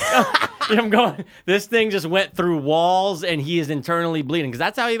 I'm going. This thing just went through walls, and he is internally bleeding because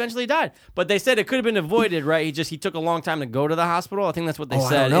that's how he eventually died. But they said it could have been avoided, right? He took a long time to go to the hospital. I think that's what they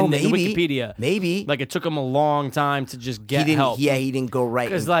said in Wikipedia. Maybe like it took him a long time to just get help. Yeah, he didn't go right.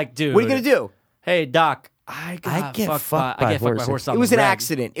 Because like, dude, what are you gonna do? Hey, doc. I get fucked by horses. It was an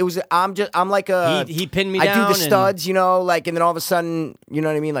accident. It was. I'm like a. He pinned me down. I do the studs, and then all of a sudden, you know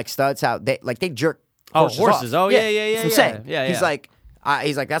what I mean? Like studs, how they jerk. Horses. Off. Oh yeah. That's what I'm saying. Yeah.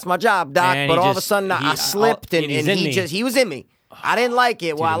 He's like, that's my job, doc. And but all of a sudden, I slipped, and he was in me. I didn't like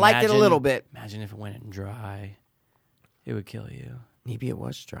it. Well, I liked it a little bit. Imagine if it went dry, it would kill you. Maybe it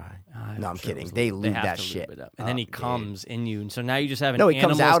was dry. No, I'm kidding. They lube that shit. And then he comes in you. And so now you just have an he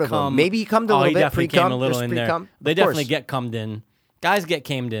comes out of him. Maybe he cummed a little bit. Definitely pre-cum. Came a little in there. They definitely get cummed in. Guys get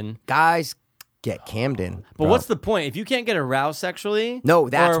camed in. Guys get cammed in. But what's the point? If you can't get aroused sexually? No,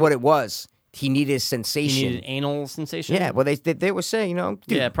 that's what it was. He needed sensation. He needed anal sensation? Yeah, well, they were saying,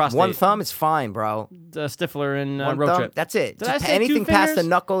 dude, prostate. One thumb is fine, bro. The Stifler and one road thumb, trip. That's it. Did I say anything 2 fingers? Past the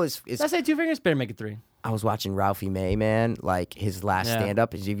knuckle is. Did I say 2 fingers? Better make it 3. I was watching Ralphie May, man, like his last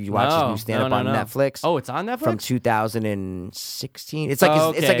stand-up. If you watch his new stand-up on Netflix. Oh, it's on Netflix? From 2016. It's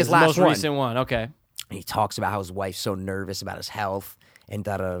like it's like his last most recent one. Okay. And he talks about how his wife's so nervous about his health and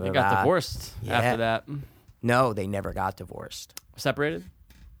da-da-da-da. They got divorced after that. No, they never got divorced. Separated?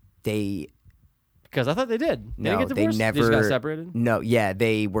 Because I thought they did. No, they never. They just got separated? No, yeah,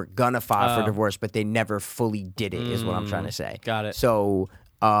 they were gonna file for divorce, but they never fully did it, is what I'm trying to say. Got it. So,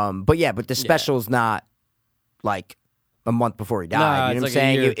 but the special's not like a month before he died. No, you know what I'm like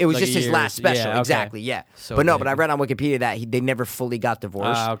saying? It was like just his last special. Yeah, okay. Exactly, yeah. So but big. I read on Wikipedia that they never fully got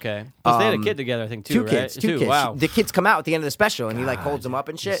divorced. Okay. Plus they had a kid together, I think, too, right? Two kids. Wow. The kids come out at the end of the special, and he like holds them up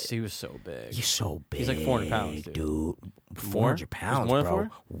and shit. He was so big. He's so big. He's like 400 pounds, dude. 400 pounds, more than bro. 4?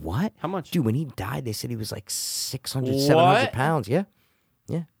 What? How much? Dude, when he died, they said he was like 600, 700 pounds. Yeah.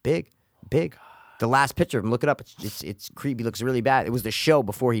 Yeah, big. The last picture of him, look it up. It's creepy. He looks really bad. It was the show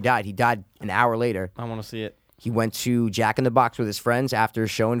before he died. He died an hour later. I want to see it. He went to Jack in the Box with his friends after a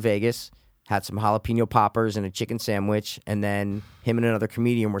show in Vegas, had some jalapeno poppers and a chicken sandwich, and then him and another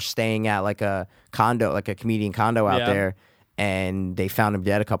comedian were staying at like a condo, like a comedian condo out there, and they found him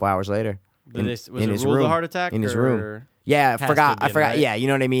dead a couple hours later. In his room. A heart attack? In his room. Yeah, I forgot. Right? Yeah, you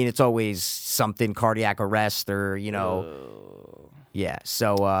know what I mean? It's always something cardiac arrest or, Yeah,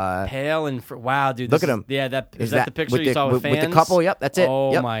 so pale and wow, dude. Look at him. Yeah, is that the picture you saw with fans? With the couple? Yep, that's it.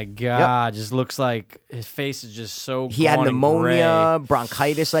 Oh my god, just looks like his face is just so. He had pneumonia,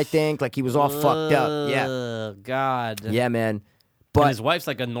 bronchitis, I think. Like he was all fucked up. Yeah, God. Yeah, man. But and his wife's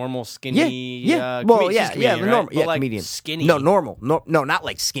like a normal skinny. Well, normal. Yeah, like comedian. Skinny. No, normal. No, not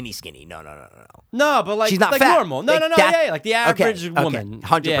like skinny. No. No, but like she's not like fat. normal. No, like the average woman.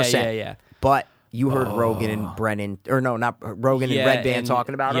 100%. Yeah. But you heard Rogan and Brennan, or no, not Rogan and Red Band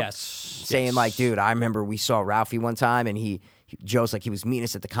talking about him. Yes. Saying like, dude, I remember we saw Ralphie one time, and Joe's like, he was meeting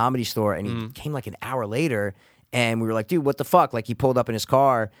us at the Comedy Store, and he came like an hour later, and we were like, dude, what the fuck? Like he pulled up in his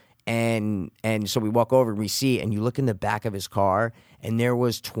car, and so we walk over and we see, and you look in the back of his car, and there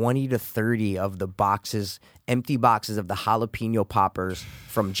was 20 to 30 of the empty boxes of the jalapeno poppers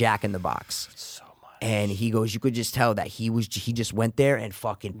from Jack in the Box. So much. And he goes, you could just tell that he just went there and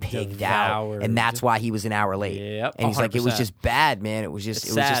fucking pigged out, and that's why he was an hour late. Yep, and he's 100%. like, it was just bad, man. It was just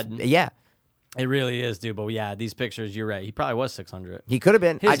sad. Yeah. It really is, dude. But yeah, these pictures, you're right. He probably was 600. He could have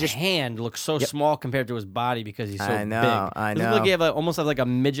been. His hand looks so small compared to his body because he's so big. I know. Doesn't it look like you almost have like a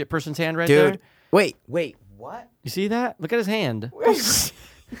midget person's hand right there? Dude, wait, what? You see that? Look at his hand.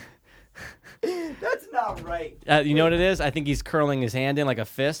 That's not right. You know what it is? I think he's curling his hand in like a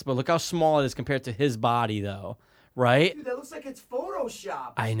fist, but look how small it is compared to his body, though. right? Dude, that looks like it's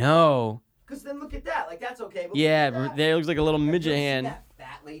Photoshop. I know. Because then look at that. Like, that's okay. But Yeah, look at that. there looks like a little Have you midget ever seen hand. that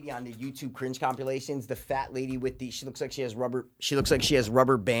fat lady on the YouTube cringe compilations? The fat lady with she looks like she has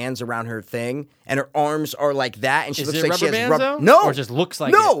rubber bands around her thing, and her arms are like that, and she Is looks it like rubber she has bands, rubber. though? No, Or it just looks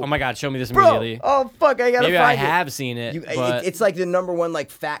like no. it? Oh my God, show me this Bro, immediately. oh fuck, I gotta Maybe find I it. have seen it, but It's like the #1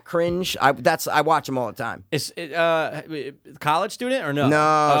 like fat cringe. I watch them all the time. is it college student or no? No,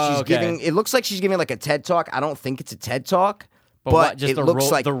 Oh, she's okay. giving. It looks like she's giving like a TED talk. I don't think it's a TED talk, But what, just it the looks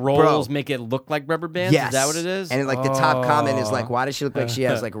like the rolls bro, make it look like rubber bands. Yes. Is that what it is? And like the top comment is like, why does she look like she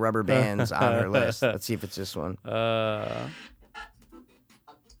has like rubber bands on her list? Let's see if it's this one.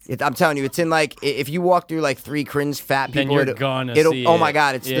 I'm telling you, it's in like if you walk through like 3 cringe fat Then people, you're gonna it'll see oh it. my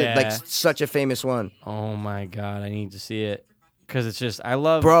God, it's Yeah. like such a famous one. Oh my God, I need to see it because it's just I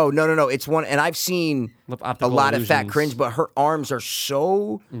love Bro, no, it's one, and I've seen a optical lot of fat illusions. cringe, but her arms are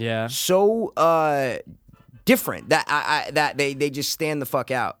so different that they just stand the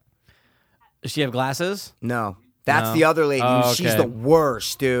fuck out. Does she have glasses? No. That's No. the other lady. Oh, She's okay. the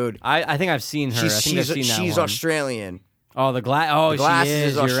worst, dude. I think I've seen her. I think I've seen that she's one. Australian. Oh, the glass. Oh, The glasses she is.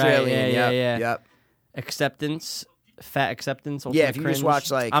 is You're Australian. right. Yeah. Yep. Acceptance, fat acceptance. Yeah, ultimate if you cringe. just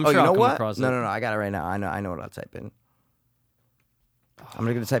watch like, I'm oh, sure you know I'll come what? across No, it. I got it right now. I know what I'll type in. I'm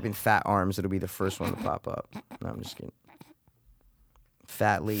gonna type in fat arms. It'll be the first one to pop up. No, I'm just kidding.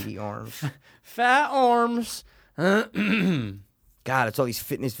 Fat lady arms. Fat arms. God, it's all these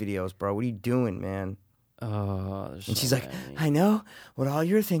fitness videos, bro. What are you doing, man? Oh, and she's like, I know what all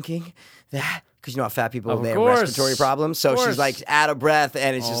you're thinking. That because you know how fat people Of they have course. respiratory problems. So Of she's course. like out of breath,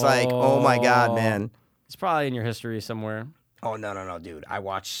 and it's just like, oh my God, man. It's probably in your history somewhere. Oh no, dude. I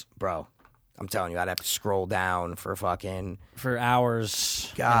watch, bro. I'm telling you, I'd have to scroll down for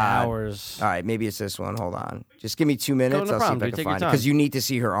hours. God. Hours. All right, maybe it's this one. Hold on. Just give me 2 minutes. no I'll problem, see if dude. I Take can your find it. time. Because you need to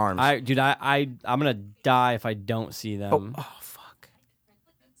see her arms. I'm gonna die if I don't see them. Oh, fuck.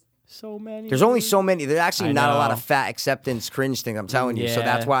 So many. There's only so many. There's actually I not a lot know. of fat acceptance cringe things. I'm telling you. So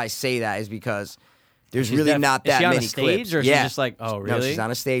that's Yeah. why I say that is because there's She's really not is that she on many a stage, clips. or is yeah. she just like, oh, No, really? she's on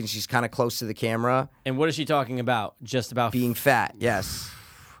a stage. And she's kind of close to the camera. And what is she talking about? Just about Being fat. Yes.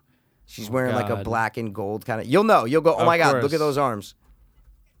 She's wearing like a God. black and gold kind of. You'll know. You'll go, oh Of my God, course. look at those arms.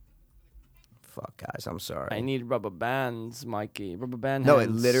 Fuck, guys. I'm sorry. I need rubber bands, Mikey. Rubber band. No, hands.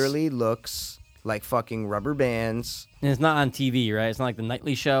 it literally looks like fucking rubber bands. And it's not on TV, right? It's not like the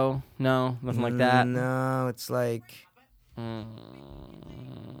nightly show. No, nothing like that. No, it's like.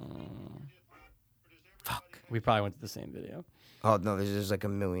 We probably went to the same video. Oh no, there's just like a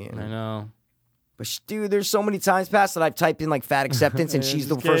million. I know. But dude, there's so many times past that I've typed in like fat acceptance, and It she's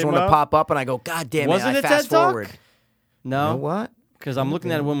the just first came one to up? pop up, and I go, God damn it! Wasn't and I it fast TED Talk? forward. No. You know what? Because I'm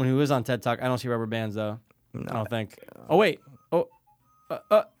looking at a woman who is on TED Talk. I don't see rubber bands though. No. I don't think. Oh wait. Oh.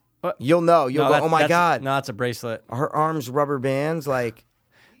 You'll know. You'll No, go. that's- Oh my that's- God! No, it's a bracelet. Her arms rubber bands, like.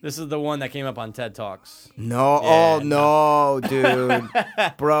 This is the one that came up on TED Talks. No, Yeah, oh no, dude,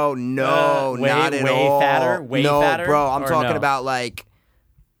 bro, no, Way- not at way all. fatter? Way no, fatter? bro, I'm Or talking no? about like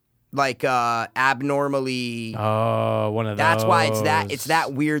abnormally. Oh, one of those. That's why it's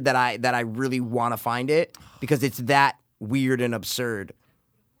that weird that I really want to find it because it's that weird and absurd.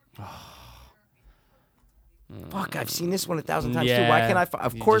 Fuck, I've seen this one 1,000 times too. Why can't I?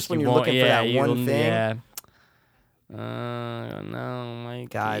 Of course, when you're looking for that one thing. Yeah. No, my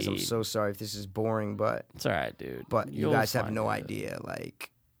Guys, I'm so sorry if this is boring, but it's all right, dude. But you You'll guys have find no it. idea,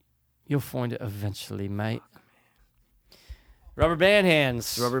 like. You'll find it eventually, mate. Rubber band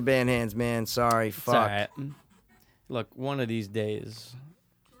hands. Rubber band hands, man. Sorry, It's fuck. all right. Look, one of these days.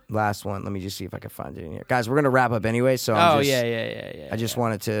 Last one. Let me just see if I can find it in here, guys. We're gonna wrap up anyway, so yeah. I just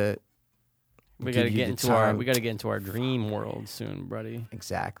wanted to. We gotta give you get the into our time. we gotta get into our dream world soon, buddy.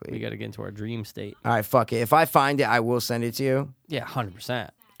 Exactly. We gotta get into our dream state. All right, fuck it. If I find it, I will send it to you. Yeah, 100%.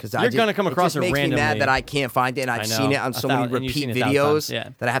 Because You're gonna come across it it makes randomly. me mad that I can't find it, and I've I know. seen it on so many and you've repeat seen it 1,000 videos times, yeah.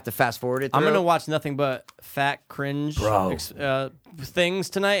 that I have to fast forward it. I'm through. gonna watch nothing but fat cringe Bro. things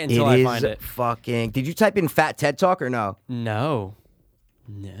tonight until I find it. Fucking. Did you type in fat TED Talk or no? No.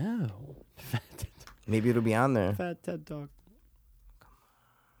 Maybe it'll be on there. Fat TED Talk.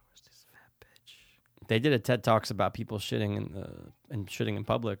 They did a TED Talks about people shitting in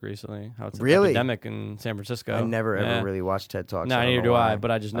public recently. How it's an Really? epidemic in San Francisco. I never Yeah. ever really watched TED Talks. No, I don't neither know do why. I.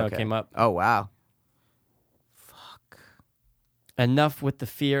 But I just know Okay. it came up. Oh wow. Enough with the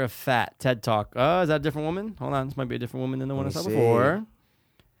fear of fat. TED Talk. Oh, is that a different woman? Hold on, this might be a different woman than the one I Let saw me see. before.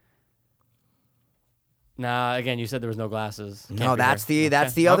 Nah, again, you said there was no glasses. Can't No, be that's her.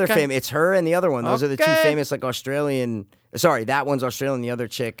 that's Okay. the other Okay. famous. It's her and the other one. Those are the two Okay. famous like Australian. Sorry, that one's Australian. The other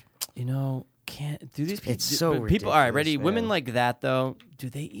chick. You know, can't do these people? It's so people. All right, ridiculous, ready? man. Women like that though. Do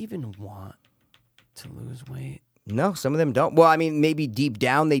they even want to lose weight? No, some of them don't. Well, I mean, maybe deep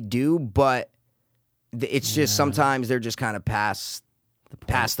down they do, but it's just sometimes they're just kind of past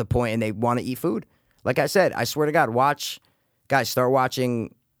the point and they want to eat food. Like I said, I swear to God, start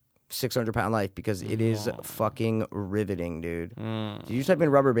watching 600 Pound Life because it is fucking riveting, dude. Did you type in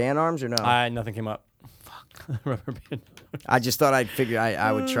rubber band arms or no? Nothing came up. Fuck. Rubber band. I just thought I'd figure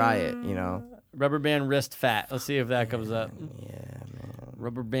I would try it, you know. Rubber band wrist fat. Let's see if that comes up. Yeah, man.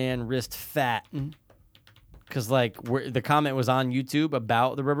 Rubber band wrist fat. Because, like, the comment was on YouTube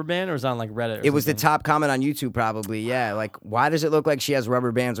about the rubber band, or was it on, like, Reddit? It was the top comment on YouTube, probably. Yeah, like, why does it look like she has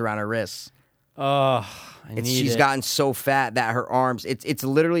rubber bands around her wrists? Oh, she's gotten so fat that her arms. It's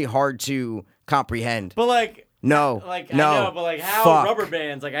literally hard to comprehend. But like, no, I know, but like, how rubber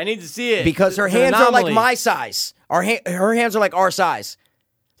bands? Like, I need to see it because her hands are like my size. Her hands are like our size,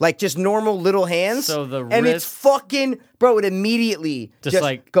 like just normal little hands. So the and it's fucking bro. It immediately just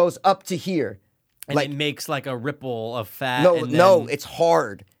like goes up to here. And like, it makes like a ripple of fat. No, it's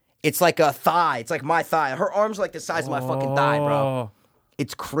hard. It's like a thigh. It's like my thigh. Her arms are like the size of my fucking thigh, bro.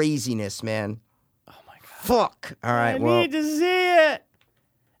 It's craziness, man. Oh my god. Fuck. All right. I need to see it.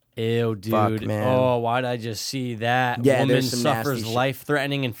 Ew, dude. Fuck, man. Oh, why'd I just see that? Yeah, woman suffers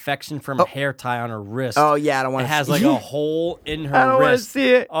life-threatening infection from a hair tie on her wrist. Oh yeah, I don't want to. It has like a hole in her wrist. I don't want to see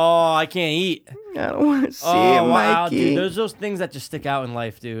it. Oh, I can't eat. I don't want to see it, wow, Mikey. Dude. There's those things that just stick out in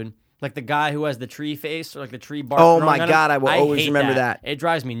life, dude. Like the guy who has the tree face or like the tree bark. Oh my god, I will always remember that. It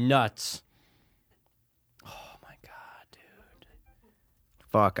drives me nuts. Oh my god, dude.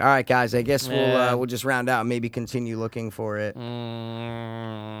 Fuck. All right, guys. I guess we'll just round out and maybe continue looking for it.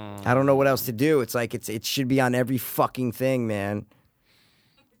 I don't know what else to do. It's like it should be on every fucking thing, man.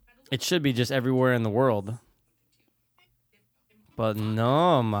 It should be just everywhere in the world. But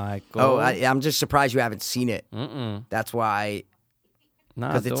no, Michael. Oh, I'm just surprised you haven't seen it. That's why.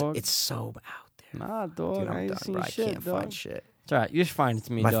 Because it's so out there. Nah, dog. Dude, I'm done, bro. I can't find shit. It's all right. You just find it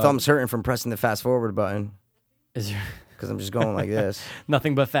to me, My thumb's hurting from pressing the fast forward button. Is there? Because I'm just going like this.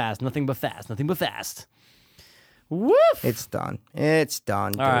 Nothing but fast. Nothing but fast. Nothing but fast. Woof. It's done. It's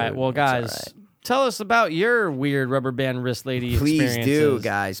done. All right. Well, guys, tell us about your weird rubber band wrist lady experiences. Please do,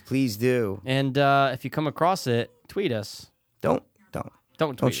 guys. Please do. And if you come across it, tweet us. Don't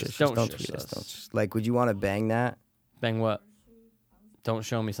tweet us. Don't tweet us. Like, would you want to bang that? Bang what? Don't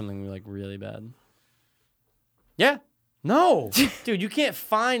show me something like really bad. Yeah. No. Dude, you can't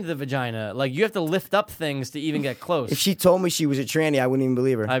find the vagina. Like, you have to lift up things to even get close. If she told me she was a tranny, I wouldn't even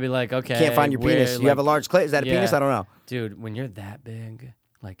believe her. I'd be like, okay. Can't find your penis. You have a large clit. Is that a penis? I don't know. Dude, when you're that big,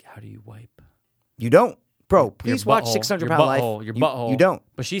 like, how do you wipe? You don't. Bro, please watch 600 Pound Life. Your butthole. You don't.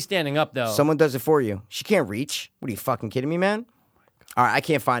 But she's standing up, though. Someone does it for you. She can't reach. What are you fucking kidding me, man? All right, I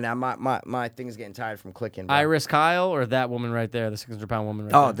can't find that. My thing is getting tired from clicking. Bro. Iris Kyle or that woman right there, the 600-pound woman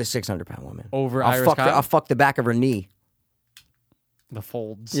right there? Oh, the 600-pound woman. Over Iris Kyle? I'll fuck the back of her knee. The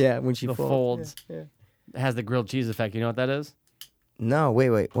folds. Yeah, when she folds. Yeah. It has the grilled cheese effect. You know what that is? No,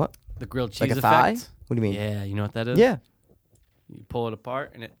 wait. What? The grilled cheese like a effect. Thigh? What do you mean? Yeah, you know what that is? Yeah. You pull it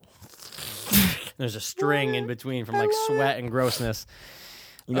apart and there's a string in between from like sweat and grossness.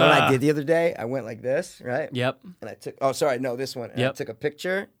 You know what I did the other day? I went like this, right? Yep. And I took. Oh, sorry, no, this one. And I took a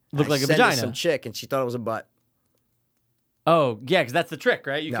picture. Looked like a sent vagina. It to some chick, and she thought it was a butt. Oh yeah, because that's the trick,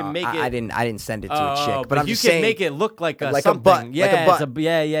 right? You can make it. I didn't send it to a chick, but I'm you just can saying, make it look like a like something. a butt. Yeah, like a butt.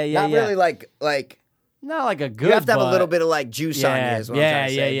 yeah. Not really like. Not like a good. You have to have butt. a little bit of like juice on you. Is what I'm trying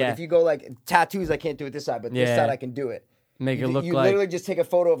to say. Yeah. But if you go like tattoos, I can't do it this side, but this side I can do it. Make it look you like. You literally just take a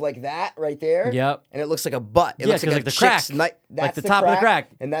photo of like that right there. Yep. And it looks like a butt. It yeah, looks like the crack. That's like the top of the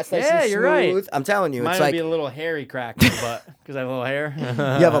crack. And that's nice and you're smooth. right. I'm telling you, Mine it's would like be a little hairy crack in the butt because I have a little hair. You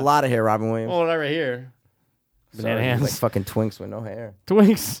have a lot of hair, Robin Williams. Well, right here. Banana hands. Like fucking twinks with no hair.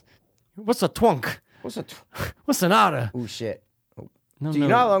 Twinks. What's a twunk? What's an otter? Oh shit. No, You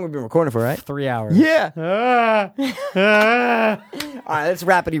know how long we've been recording for, right? 3 hours. Yeah. All right, let's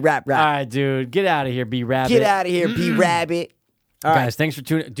rapidy rap. All right, dude. Get out of here, B-Rabbit. Get out of here, B-Rabbit. All Guys, right. thanks for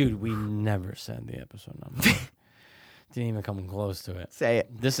tuning. Dude, we never said the episode number. Didn't even come close to it. Say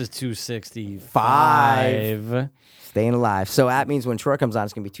it. This is 265. Staying alive. So that means when Troy comes on,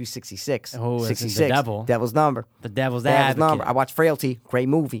 it's going to be 266. Oh, it's 66. the devil. Devil's number. The devil's Devil's advocate. number. I watched Frailty. Great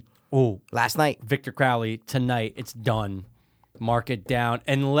movie. Oh, last night. Victor Crowley, tonight. It's done. Mark it down.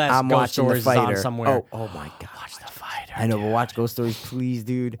 Unless I'm Ghost watching Stories The is Fighter. on somewhere. Oh my God. Watch The Fighter. I know, but watch Ghost Stories, please,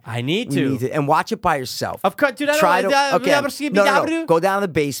 dude. I need We to. need to. And watch it by yourself. Of course, dude. Try to. Okay. No. No. Go down to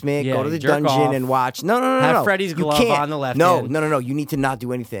the basement. Yeah, go to the jerk dungeon off. and watch. No. Have Freddy's You glove can't. on the left No. hand. You need to not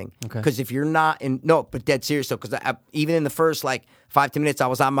do anything. Okay. Because if you're not in, but dead serious though. Because even in the first like 5-10 minutes, I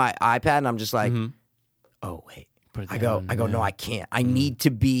was on my iPad and I'm just like, oh wait. I go. No, I can't. I need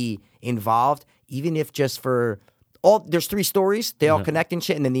to be involved, even if just for there's 3 stories. They all connect and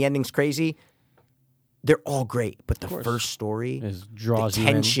shit, and then the ending's crazy. They're all great, but the first story, draws the you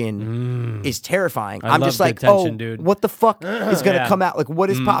in. tension is terrifying. I I'm love just like, good tension, dude. what the fuck is going to come out? Like,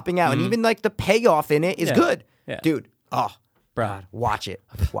 what is popping out? And Mhm. even like the payoff in it is good. Yeah. Dude, oh, Brad. watch it.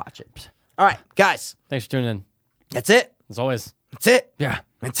 Watch it. All right, guys. Thanks for tuning in. That's it. As always. That's it. Yeah.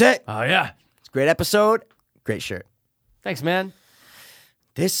 That's it. Oh, yeah. It's a great episode. Great shirt. Thanks, man.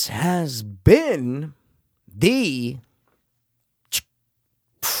 This has been the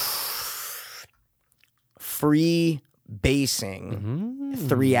free basing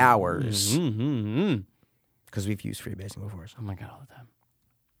 3 hours. Because we've used free basing before. So. Oh, my God, all the time.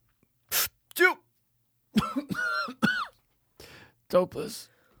 Dopeless.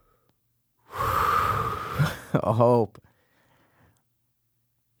 I hope.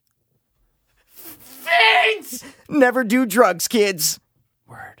 Thanks! Never do drugs, kids.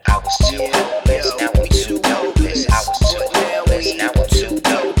 I was too hopeless.